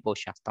డేలో మేము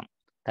పోస్ట్ చేస్తాం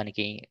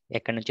దానికి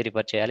ఎక్కడి నుంచి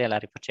రిఫర్ చేయాలి, ఎలా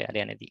రిఫర్ చేయాలి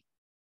అనేది.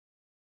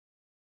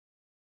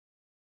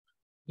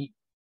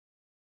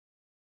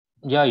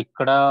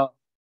 ఇక్కడ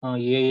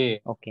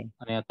okay,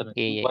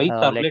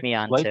 let me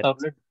answer.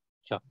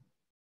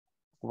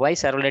 Why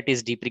servlet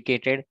is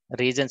deprecated?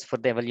 Reasons for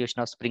the evolution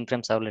of Spring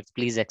from servlets.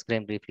 Please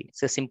explain briefly.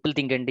 So simple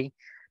thing అండి.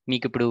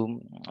 మీకు ఇప్పుడు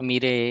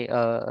మీరే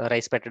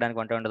రైస్ పెట్టడానికి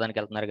వంట వండడానికి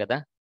వెళ్తున్నారు కదా,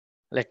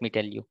 let me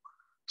tell you.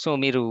 So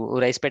మీరు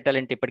రైస్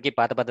పెట్టాలంటే ఇప్పటికీ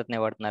పాత పద్ధతినే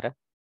వాడుతున్నారా?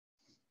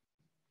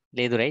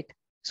 లేదు, రైట్?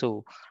 సో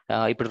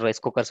ఇప్పుడు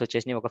రైస్ కుక్కర్స్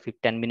వచ్చేసి ఒక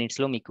 10 minutes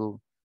లో మీకు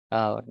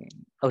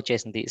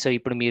వచ్చేసింది. సో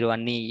ఇప్పుడు మీరు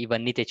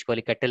ఇవన్నీ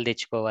తెచ్చుకోవాలి, కట్టెలు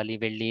తెచ్చుకోవాలి,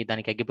 వెళ్ళి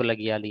దానికి అగ్గిపుల్ల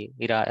గీయాలి,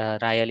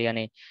 రాయాలి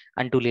అని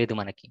అంటూ లేదు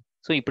మనకి.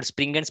 సో ఇప్పుడు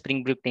స్ప్రింగ్ అండ్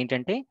స్ప్రింగ్ బ్రూక్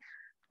ఏంటంటే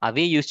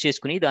అవే యూజ్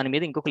చేసుకుని దాని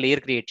మీద ఇంకొక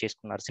లేయర్ క్రియేట్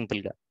చేసుకున్నారు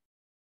సింపుల్ గా.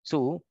 సో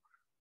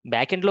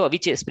బ్యాక్ ఎండ్ లో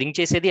అవి స్ప్రింగ్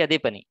చేసేది అదే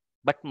పని,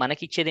 బట్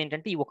మనకి ఇచ్చేది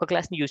ఏంటంటే ఈ ఒక్క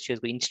క్లాస్ ని యూజ్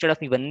చేసుకో. ఇన్స్టెడ్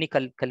ఆఫ్ ఇవన్నీ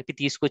కలిపి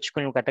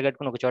తీసుకొచ్చుకుని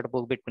కట్టగట్టుకుని ఒక చోట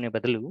పోగుపెట్టుకునే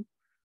బదులు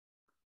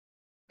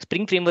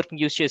స్ప్రింగ్ ఫ్రేమ్వర్క్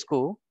యూజ్ చేసుకో.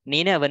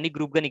 నేనే అవన్నీ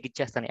గ్రూప్ గా నీకు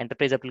ఇచ్చేస్తాను,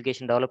 ఎంటర్ప్రైజ్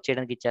అప్లికేషన్ డెవలప్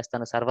చేయడానికి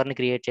ఇచ్చేస్తాను, సర్వర్ ని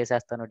క్రియేట్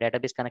చేసేస్తాను,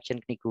 డేటాబేస్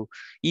కనెక్షన్ కి నీకు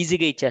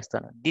ఈజీగా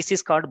ఇచ్చేస్తాను. This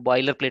is called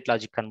boiler plate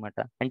logic అనమాట.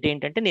 అంటే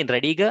ఏంటంటే నేను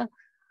రెడీగా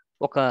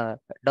ఒక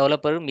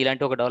డెవలపర్,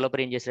 మీలాంటి ఒక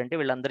డెవలపర్ ఏం చేస్తారంటే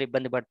వీళ్ళందరూ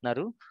ఇబ్బంది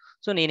పడుతున్నారు,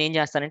 సో నేనేం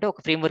చేస్తానంటే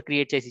ఒక ఫ్రేమ్వర్క్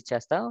క్రియేట్ చేసి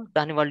ఇచ్చేస్తా,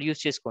 దాన్ని వాళ్ళు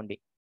యూజ్ చేసుకోండి.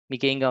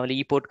 మీకు ఏం కావాలి,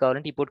 ఈ పోర్ట్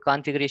కావాలంటే ఈ పోర్ట్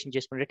కాన్ఫిగరేషన్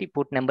చేసుకునేటట్టు ఈ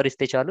పోర్ట్ నెంబర్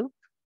ఇస్తే చాలు,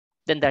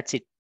 దెన్ దట్స్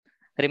ఇట్.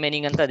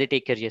 రిమైనింగ్ అంతా అదే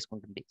టేక్ కేర్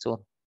చేసుకుంటుంది. సో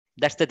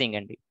దట్స్ ద థింగ్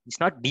అండి.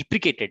 It's not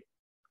డిప్రికేటెడ్.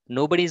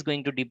 Nobody is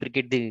going to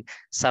డిప్రికేట్ the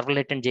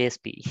servlet and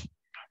JSP.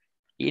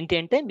 ఏంటి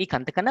అంటే మీకు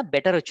అంతకన్నా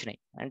బెటర్ వచ్చినాయి.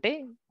 అంటే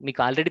మీకు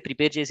ఆల్రెడీ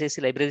ప్రిపేర్ చేసేసి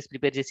లైబ్రరీస్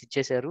ప్రిపేర్ చేసి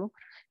ఇచ్చేసారు.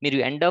 మీరు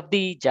end of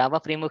the Java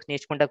framework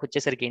నేర్చుకుంటాకు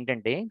వచ్చేసరికి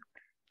ఏంటంటే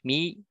మీ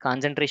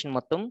కాన్సన్ట్రేషన్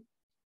మొత్తం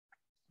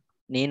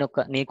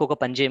నీకు ఒక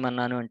పని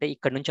చేయమన్నాను అంటే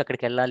ఇక్కడ నుంచి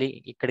అక్కడికి వెళ్ళాలి,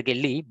 ఇక్కడికి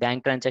వెళ్ళి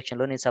బ్యాంక్ ట్రాన్సాక్షన్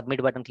లో నేను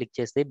సబ్మిట్ బటన్ క్లిక్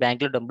చేస్తే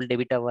బ్యాంక్ లో డబ్బులు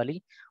డెబిట్ అవ్వాలి,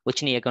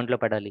 వచ్చి నీ అకౌంట్ లో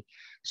పడాలి.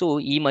 సో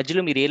ఈ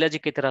మధ్యలో మీరు ఏ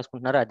లాజిక్ అయితే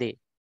రాసుకుంటున్నారో అదే.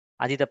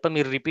 అది తప్ప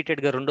మీరు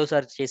రిపీటెడ్ గా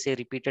రెండోసారి చేసే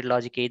రిపీటెడ్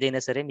లాజిక్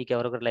ఏదైనా సరే మీకు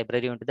ఎవరొకరు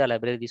లైబ్రరీ ఉంటుంది, ఆ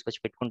లైబ్రరీ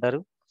తీసుకొచ్చి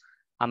పెట్టుకుంటారు,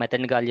 ఆ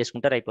మెథడ్ని కాల్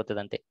చేసుకుంటారు,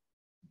 అయిపోతుంది అంతే.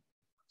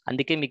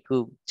 అందుకే మీకు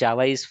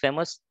Java is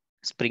famous,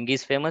 spring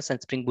is famous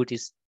and spring boot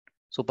is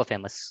super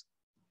famous.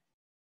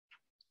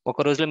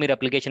 ఒక రోజులో మీరు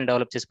అప్లికేషన్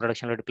డెవలప్ చేసి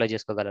ప్రొడక్షన్లో డిప్లాయ్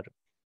చేసుకోగలరు.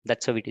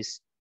 That's how it is.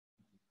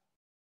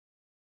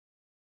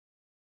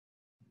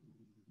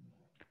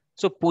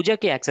 So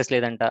పూజకి యాక్సెస్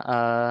లేదంట.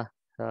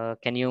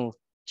 Can you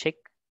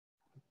check?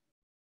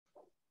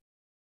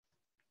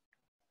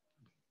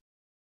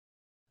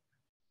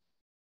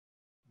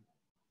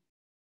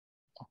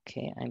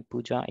 Okay, I'm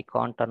Pooja. I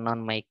can't turn on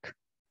mic.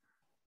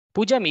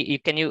 Pooja,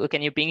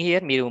 can you ping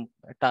here? మీరు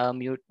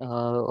mute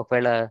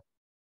ఒకవేళ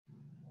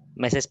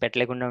మెసేజ్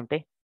పెట్టలేకుండా ఉంటే.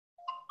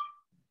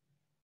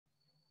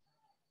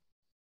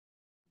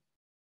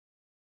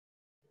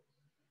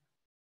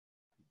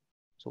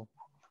 So,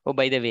 oh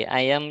by the way,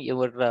 I am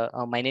your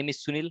my name is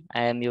Sunil.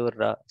 I am your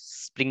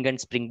Spring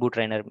and Spring Boot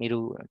trainer. మీరు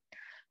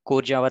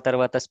core Java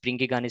తర్వాత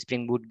spring కి కానీ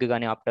spring boot కి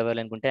కానీ opt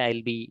అవ్వాలనుకుంటే I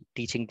will be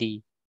teaching the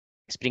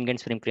spring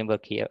and spring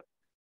framework here.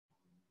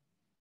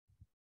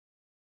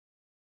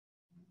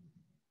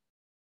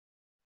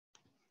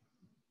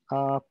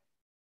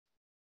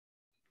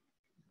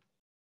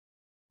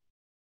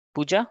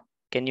 Pooja,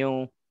 can you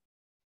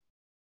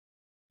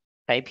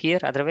type here?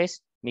 Otherwise,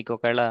 మీకు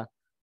ఒకవేళ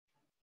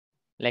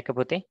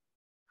లేకపోతే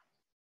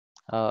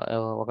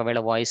ఒకవేళ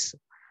వాయిస్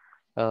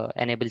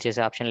ఎనేబుల్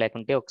చేసే ఆప్షన్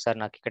లేకుంటే ఒకసారి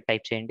నాకు ఇక్కడ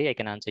టైప్ చేయండి. I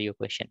can answer your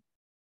question.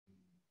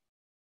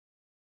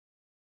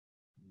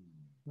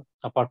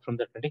 Apart from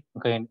that అండి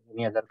ఇంకా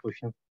any other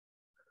questions?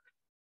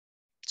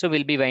 So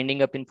we'll be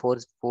winding up in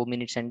 4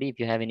 minutes అండి. If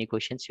you have any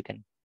questions, you can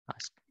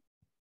ask.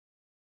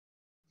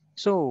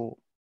 So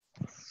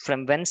from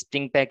when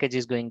Spring package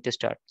is going to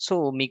start? So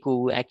మీకు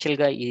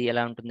యాక్చువల్గా ఇది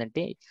ఎలా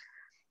ఉంటుందంటే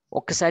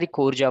ఒక్కసారి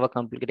core Java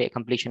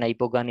completion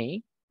అయిపోగానే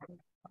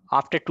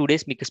after 2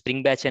 days మీకు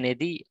spring batch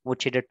అనేది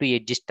వచ్చేటట్టు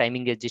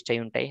టైమింగ్ అడ్జస్ట్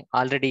అయి ఉంటాయి.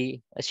 ఆల్రెడీ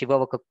శివ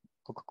ఒక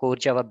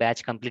కోర్ జావా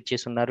బ్యాచ్ కంప్లీట్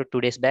చేసి ఉన్నారు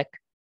 2 days బ్యాక్.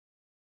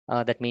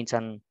 దట్ మీన్స్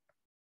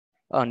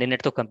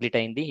నిన్నటితో కంప్లీట్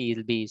అయింది. ఈ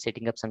will be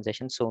setting up some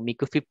session. So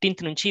మీకు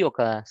 15th నుంచి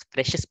ఒక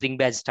ఫ్రెష్ స్ప్రింగ్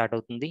బ్యాచ్ స్టార్ట్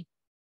అవుతుంది,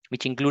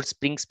 which include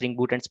spring, spring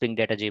boot and spring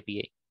data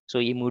జేపీఐ. So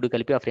ఈ 3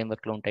 కలిపి ఆ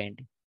ఫ్రేమ్వర్క్ లో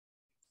ఉంటాయండి.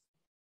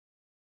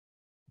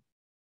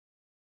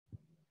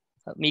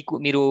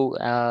 మీరు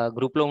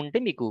గ్రూప్ లో ఉంటే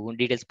మీకు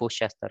డీటెయిల్స్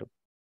పోస్ట్ చేస్తారు.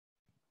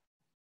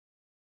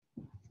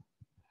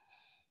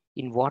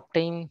 In what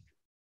time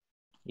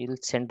you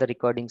will send the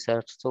recording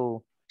sir? So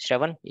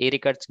Shravan, A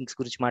recordings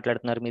గురించి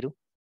మాట్లాడుతున్నారు మీరు?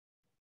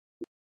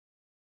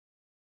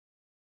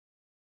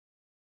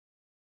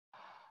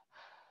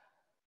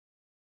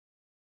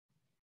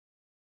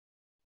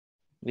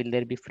 Will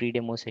there be free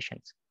demo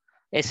sessions?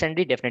 Yes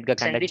అండి, డెఫినెట్ గా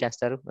కండక్ట్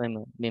చేస్తారు.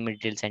 మేము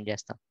డీటెయిల్స్ సెండ్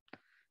చేస్తాం.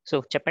 సో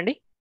చెప్పండి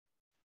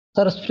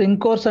సార్. స్ప్రింగ్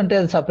కోర్స్ అంటే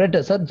అది సపరేట్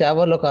సార్,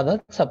 జావాలో కాదా?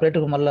 సపరేట్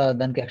మళ్ళీ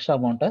దానికి ఎక్స్ట్రా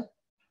అమౌంట్?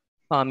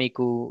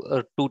 మీకు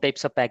 2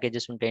 types ఆఫ్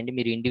ప్యాకేజెస్ ఉంటాయండి.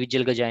 మీరు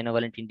ఇండివిజువల్ గా జాయిన్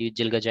అవ్వాలంటే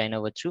ఇండివిజువల్ గా జాయిన్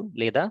అవ్వచ్చు,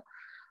 లేదా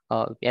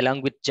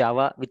along with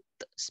Java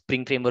with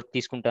spring framework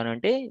తీసుకుంటాను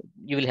అంటే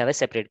you will have a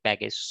separate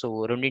package. So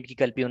రెండింటికి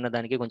కలిపి ఉన్న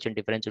దానికి కొంచెం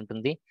డిఫరెన్స్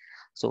ఉంటుంది.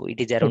 So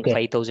it is around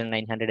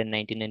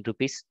 5,999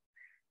 rupees.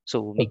 So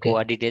మీకు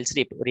ఆ డీటెయిల్స్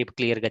రేపు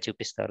క్లియర్ గా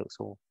చూపిస్తారు.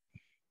 సో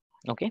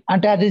ఓకే,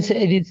 అంటే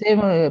ఇది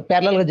సేమ్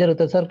ప్యారలల్ గా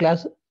జరుగుతుంది సార్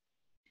క్లాస్?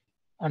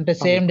 అంటే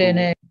సేమ్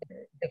డేనే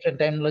డిఫరెంట్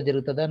టైం లో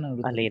జరుగుతుందా?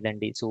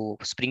 లేదండి. So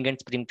spring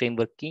and spring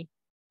framework కి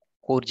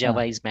కోర్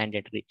జావా ఈజ్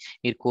మ్యాండేటరీ.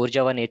 మీరు కోర్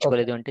జావా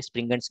నేర్చుకోలేదు అంటే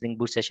spring and spring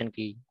boot session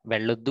కి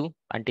వెళ్ళొద్దు.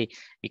 అంటే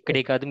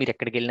ఇక్కడే కాదు, మీరు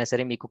ఎక్కడికి వెళ్ళినా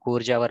సరే మీకు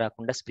కోర్ జావా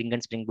రాకుండా స్ప్రింగ్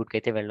అండ్ స్ప్రింగ్ బూట్ కి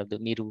అయితే వెళ్ళొద్దు.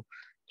 మీరు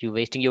you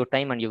wasting your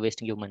time and you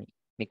wasting your money.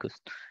 మీకు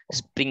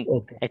స్ప్రింగ్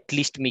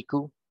అట్లీస్ట్ మీకు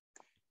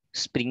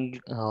స్ప్రింగ్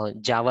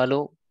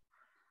జావాలో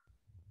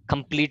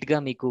కంప్లీట్ గా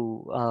మీకు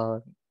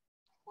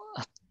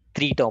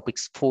 3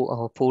 topics,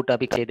 4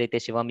 topics ఏదైతే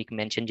శివ మీకు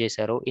మెన్షన్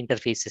చేశారో,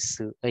 ఇంటర్ఫేసెస్,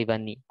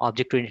 ఇవన్నీ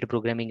ఆబ్జెక్ట్ ఓరియంటెడ్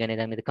ప్రోగ్రామింగ్ అనే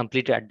దాని మీద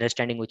కంప్లీట్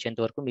అండర్స్టాండింగ్ వచ్చేంత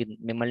వరకు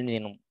మిమ్మల్ని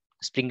నేను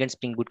స్ప్రింగ్ అండ్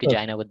స్ప్రింగ్ బూట్ కి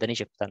జాయిన్ అవ్వద్దని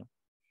చెప్తాను.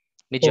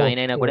 మీరు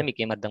జాయిన్ అయినా కూడా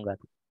మీకు ఏం అర్థం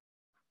కాదు.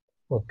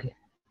 Okay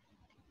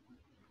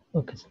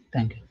okay sir,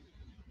 thank you.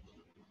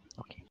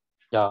 Okay,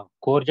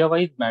 core Java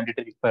is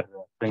mandatory for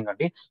spring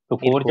అండి. సో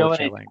కోర్ జావా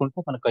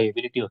నేర్చుకుంటే మనకు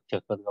ఎబిలిటీ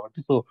వచ్చేస్తుంది కాబట్టి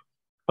so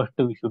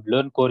first we should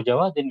learn core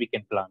Java, then we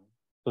can plan.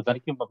 So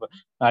దానికి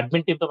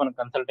అడ్మిన్ టీమ్ తో మనం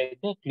కన్సల్ట్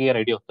అయితే clear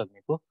idea వస్తుంది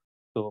మీకు.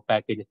 సో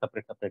ప్యాకేజెస్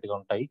సపరేట్ గా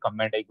ఉంటాయి.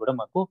 కమాండ్ అయి కూడా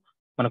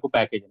మనకు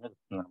ప్యాకేజ్ అనేది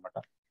వస్తుంది అనమాట.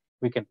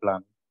 We can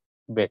plan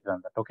based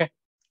on that. Okay,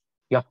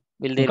 yeah.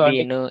 Will there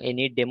be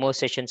any demo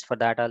sessions for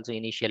that also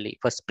initially?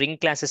 For spring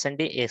classes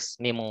అంటే yes,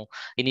 మేము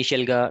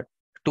ఇనిషియల్ గా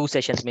 2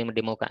 సెషన్స్ మేము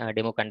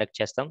డెమో కండక్ట్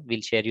చేస్తాం.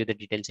 Will share you the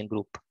details in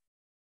group.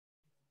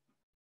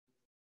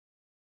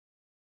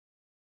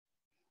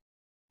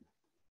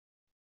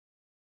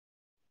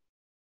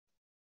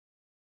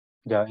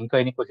 ఇంకా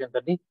ఎన్ని questions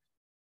అండి?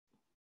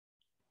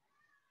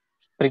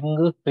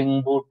 Spring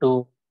boot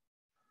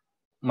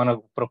మన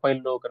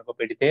ప్రొఫైల్లో కనుక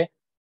పెడితే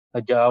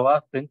జావా,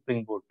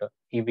 స్ప్రింగ్ బూట్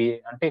ఇవి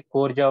అంటే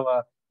కోర్ జావా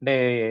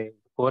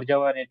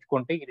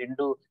నేర్చుకుంటే ఈ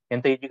రెండు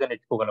ఎంత ఈజీగా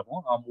నేర్చుకోగలము.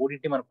 ఆ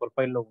మూడింటి మన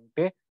ప్రొఫైల్లో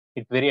ఉంటే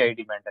ఇట్స్ వెరీ హై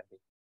డిమాండ్ అండి.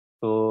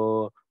 సో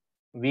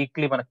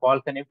వీక్లీ మన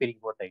కాల్స్ అనేవి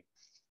పెరిగిపోతాయి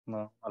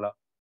అలా.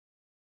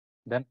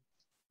 Then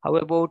how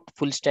about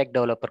full stack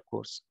developer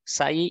course?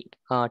 Sai,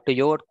 to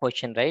your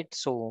question right,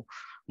 so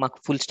మాకు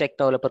ఫుల్ స్టాక్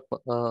డెవలపర్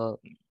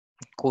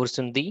కోర్స్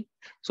ఉంది.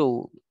 సో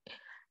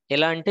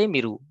ఎలా అంటే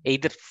మీరు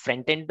either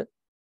front end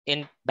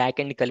and back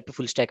end కలిపి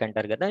ఫుల్ స్టాక్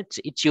అంటారు కదా,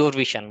 ఇట్స్ యువర్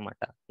విష్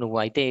అనమాట. నువ్వు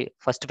అయితే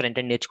first front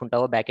end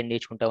నేర్చుకుంటావా back end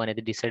నేర్చుకుంటావా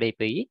అనేది డిసైడ్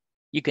అయిపోయి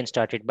you can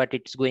start it. But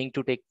it's going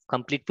to take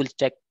complete full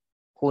stack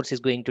course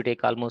is going to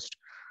take almost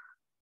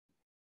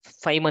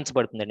 5 months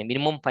పడుతుందండి.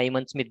 Minimum 5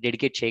 months మీరు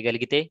dedicate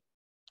చేయగలిగితే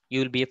you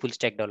will be A full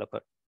stack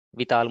developer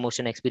with almost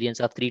an experience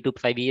of 3 to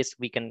 5 years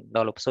we can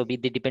develop. So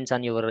it depends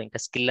on your ఇంకా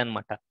skill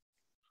అనమాట.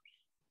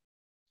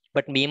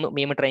 But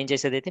మేము train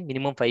చేసేది అయితే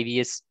minimum 5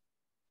 years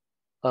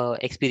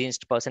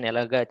experienced person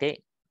ఎలాగ అయితే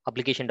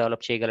application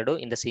develop చేయగలడో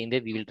in the same way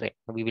we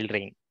will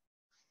train.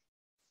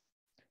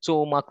 So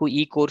మాకు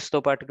ఈ కోర్స్తో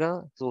పాటుగా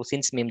సో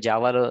సిన్స్ మేము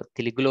జావాలో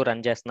తెలుగులో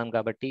రన్ చేస్తున్నాం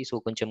కాబట్టి సో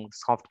కొంచెం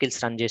సాఫ్ట్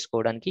స్కిల్స్ రన్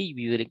చేసుకోవడానికి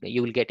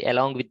you will get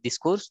along with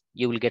this course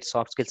you will get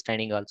soft skills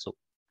training also.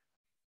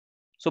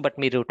 So but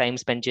మీరు టైం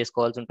స్పెండ్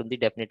చేసుకోవాల్సి ఉంటుంది.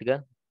 డెఫినెట్గా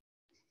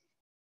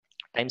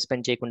టైం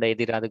స్పెండ్ చేయకుండా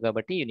ఏది రాదు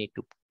కాబట్టి you need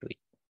to do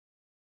it.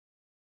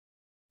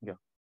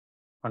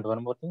 And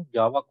one more thing,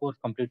 Java course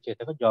complete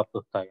చేశాక jobs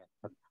వస్తాయి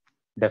అంటారు.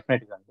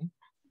 డెఫినెట్గా అండి.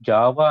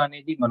 జావా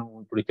అనేది మనం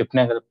ఇప్పుడు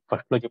చెప్పినా కదా,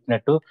 ఫస్ట్లో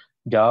చెప్పినట్టు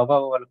జావా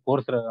వాళ్ళ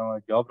కోర్స్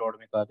జాబ్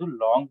రావడమే కాదు,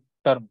 లాంగ్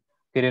టర్మ్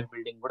కెరీర్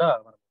బిల్డింగ్ కూడా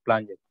మనం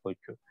ప్లాన్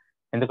చేసుకోవచ్చు.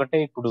 ఎందుకంటే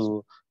ఇప్పుడు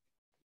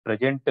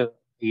ప్రజెంట్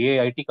ఏ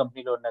ఐటీ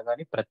కంపెనీలో ఉన్నా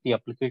కానీ ప్రతి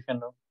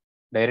అప్లికేషన్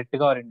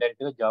డైరెక్ట్గా ఆర్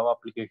ఇండైరెక్ట్గా జావా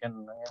అప్లికేషన్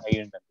అయ్యి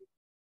ఉంటుంది.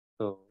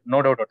 So no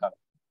doubt at all,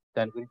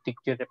 దాని గురించి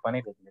థింక్ చేసే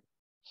పనే లేదు.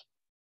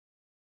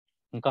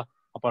 ఇంకా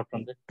apart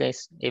from that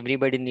guys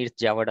everybody needs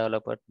Java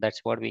developer,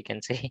 that's what we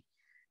can say.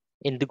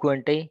 ఎందుకు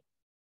అంటే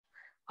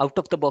out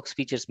of the box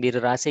features, మీరు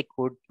రాసే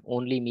కోడ్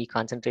ఓన్లీ మీ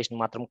కాన్సన్ట్రేషన్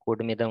మాత్రం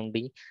కోడ్ మీద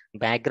ఉండి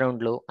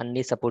బ్యాక్గ్రౌండ్లో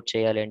అన్నీ సపోర్ట్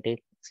చేయాలి అంటే,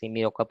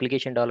 మీరు ఒక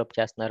అప్లికేషన్ డెవలప్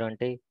చేస్తున్నారు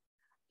అంటే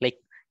లైక్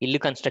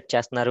ఇల్లు కన్స్ట్రక్ట్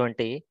చేస్తున్నారు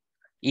అంటే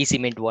ఈ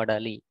సిమెంట్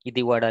వాడాలి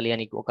ఇది వాడాలి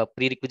అని ఒక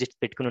ప్రీ రిక్విజిట్స్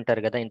పెట్టుకుని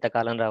ఉంటారు కదా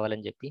ఇంతకాలం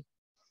రావాలని చెప్పి.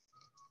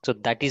 So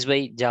that is why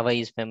Java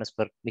is famous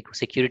for, మీకు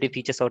security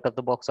features out of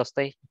the box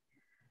వస్తాయి.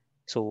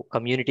 సో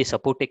కమ్యూనిటీ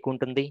సపోర్ట్ ఎక్కువ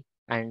ఉంటుంది.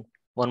 And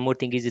one more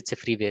thing is it's a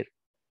freeware.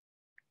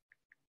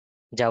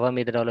 Java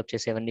మీద డెవలప్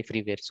చేసేవన్నీ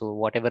freeware. So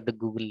what ever the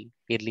Google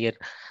earlier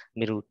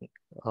మీరు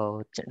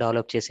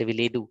develop చేసేవి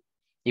లేదు.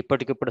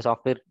 ఇప్పటికిప్పుడు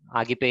సాఫ్ట్వేర్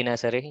ఆగిపోయినా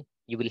సరే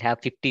you will have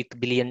 50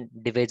 billion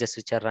devices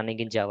which are running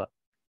in Java.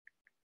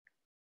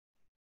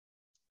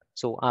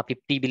 So ఆ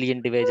 50 billion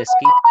devices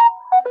కి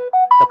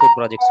support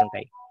projects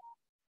ఉంటాయి.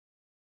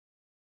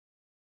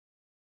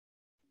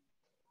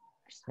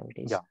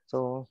 So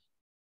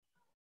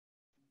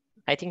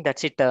I think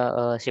that's it,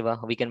 Shiva.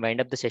 We can wind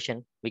up the session.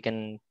 We can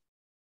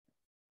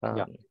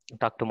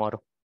talk tomorrow.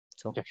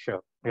 So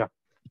sure.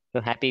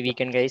 So happy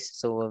weekend, guys.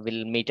 So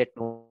we'll meet at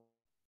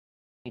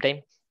time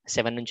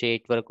 7 నుంచి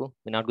 8 వరకు.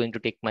 We're not going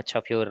to take much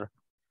of your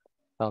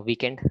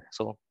weekend.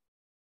 So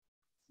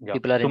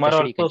people are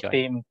tomorrow interested, you also can join.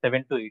 same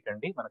 7 to 8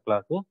 అండి మన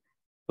class.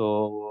 So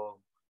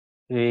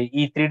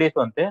ఈ 3 days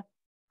అంతే.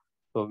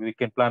 So we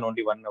can plan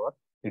only 1 hour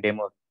the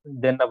demos,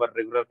 then our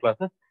regular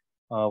classes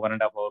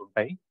 1.5 hours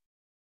ఉంటాయి.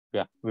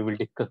 Yeah, we will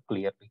discuss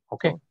clearly.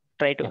 Okay.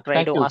 So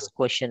try to ask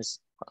questions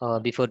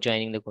before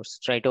joining the course.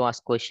 Try to ask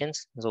questions.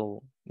 So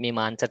మేము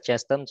answer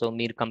చేస్తాం. So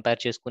మీరు compare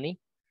చేసుకుని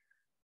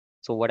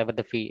so what ever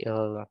the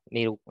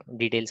మీరు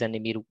details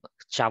అన్ని మీరు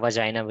Java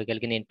join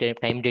అవ్వగలిగి నేను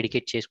time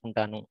dedicate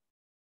చేసుకుంటాను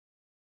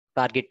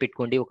target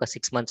పెట్టుకోండి. ఒక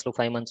 6 months లో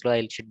 5 months లో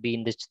I should be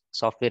in this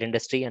software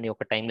industry అని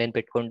ఒక టైం లైన్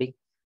పెట్టుకోండి.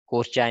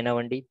 కోర్స్ జాయిన్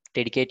అవ్వండి.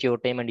 Dedicate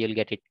your time and you'll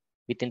get it.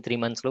 With in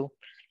 3 months లో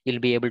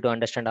you'll be able to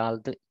understand all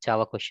the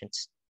Java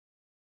questions.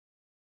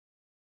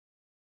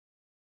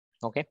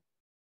 Okay.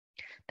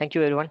 Thank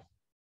you, everyone.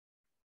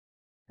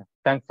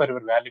 Thanks for your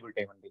valuable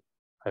time, Andy.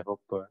 I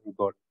hope you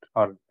got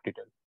all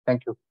details.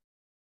 Thank you.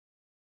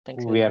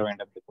 Thanks. We are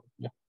wind up the course.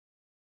 Yeah.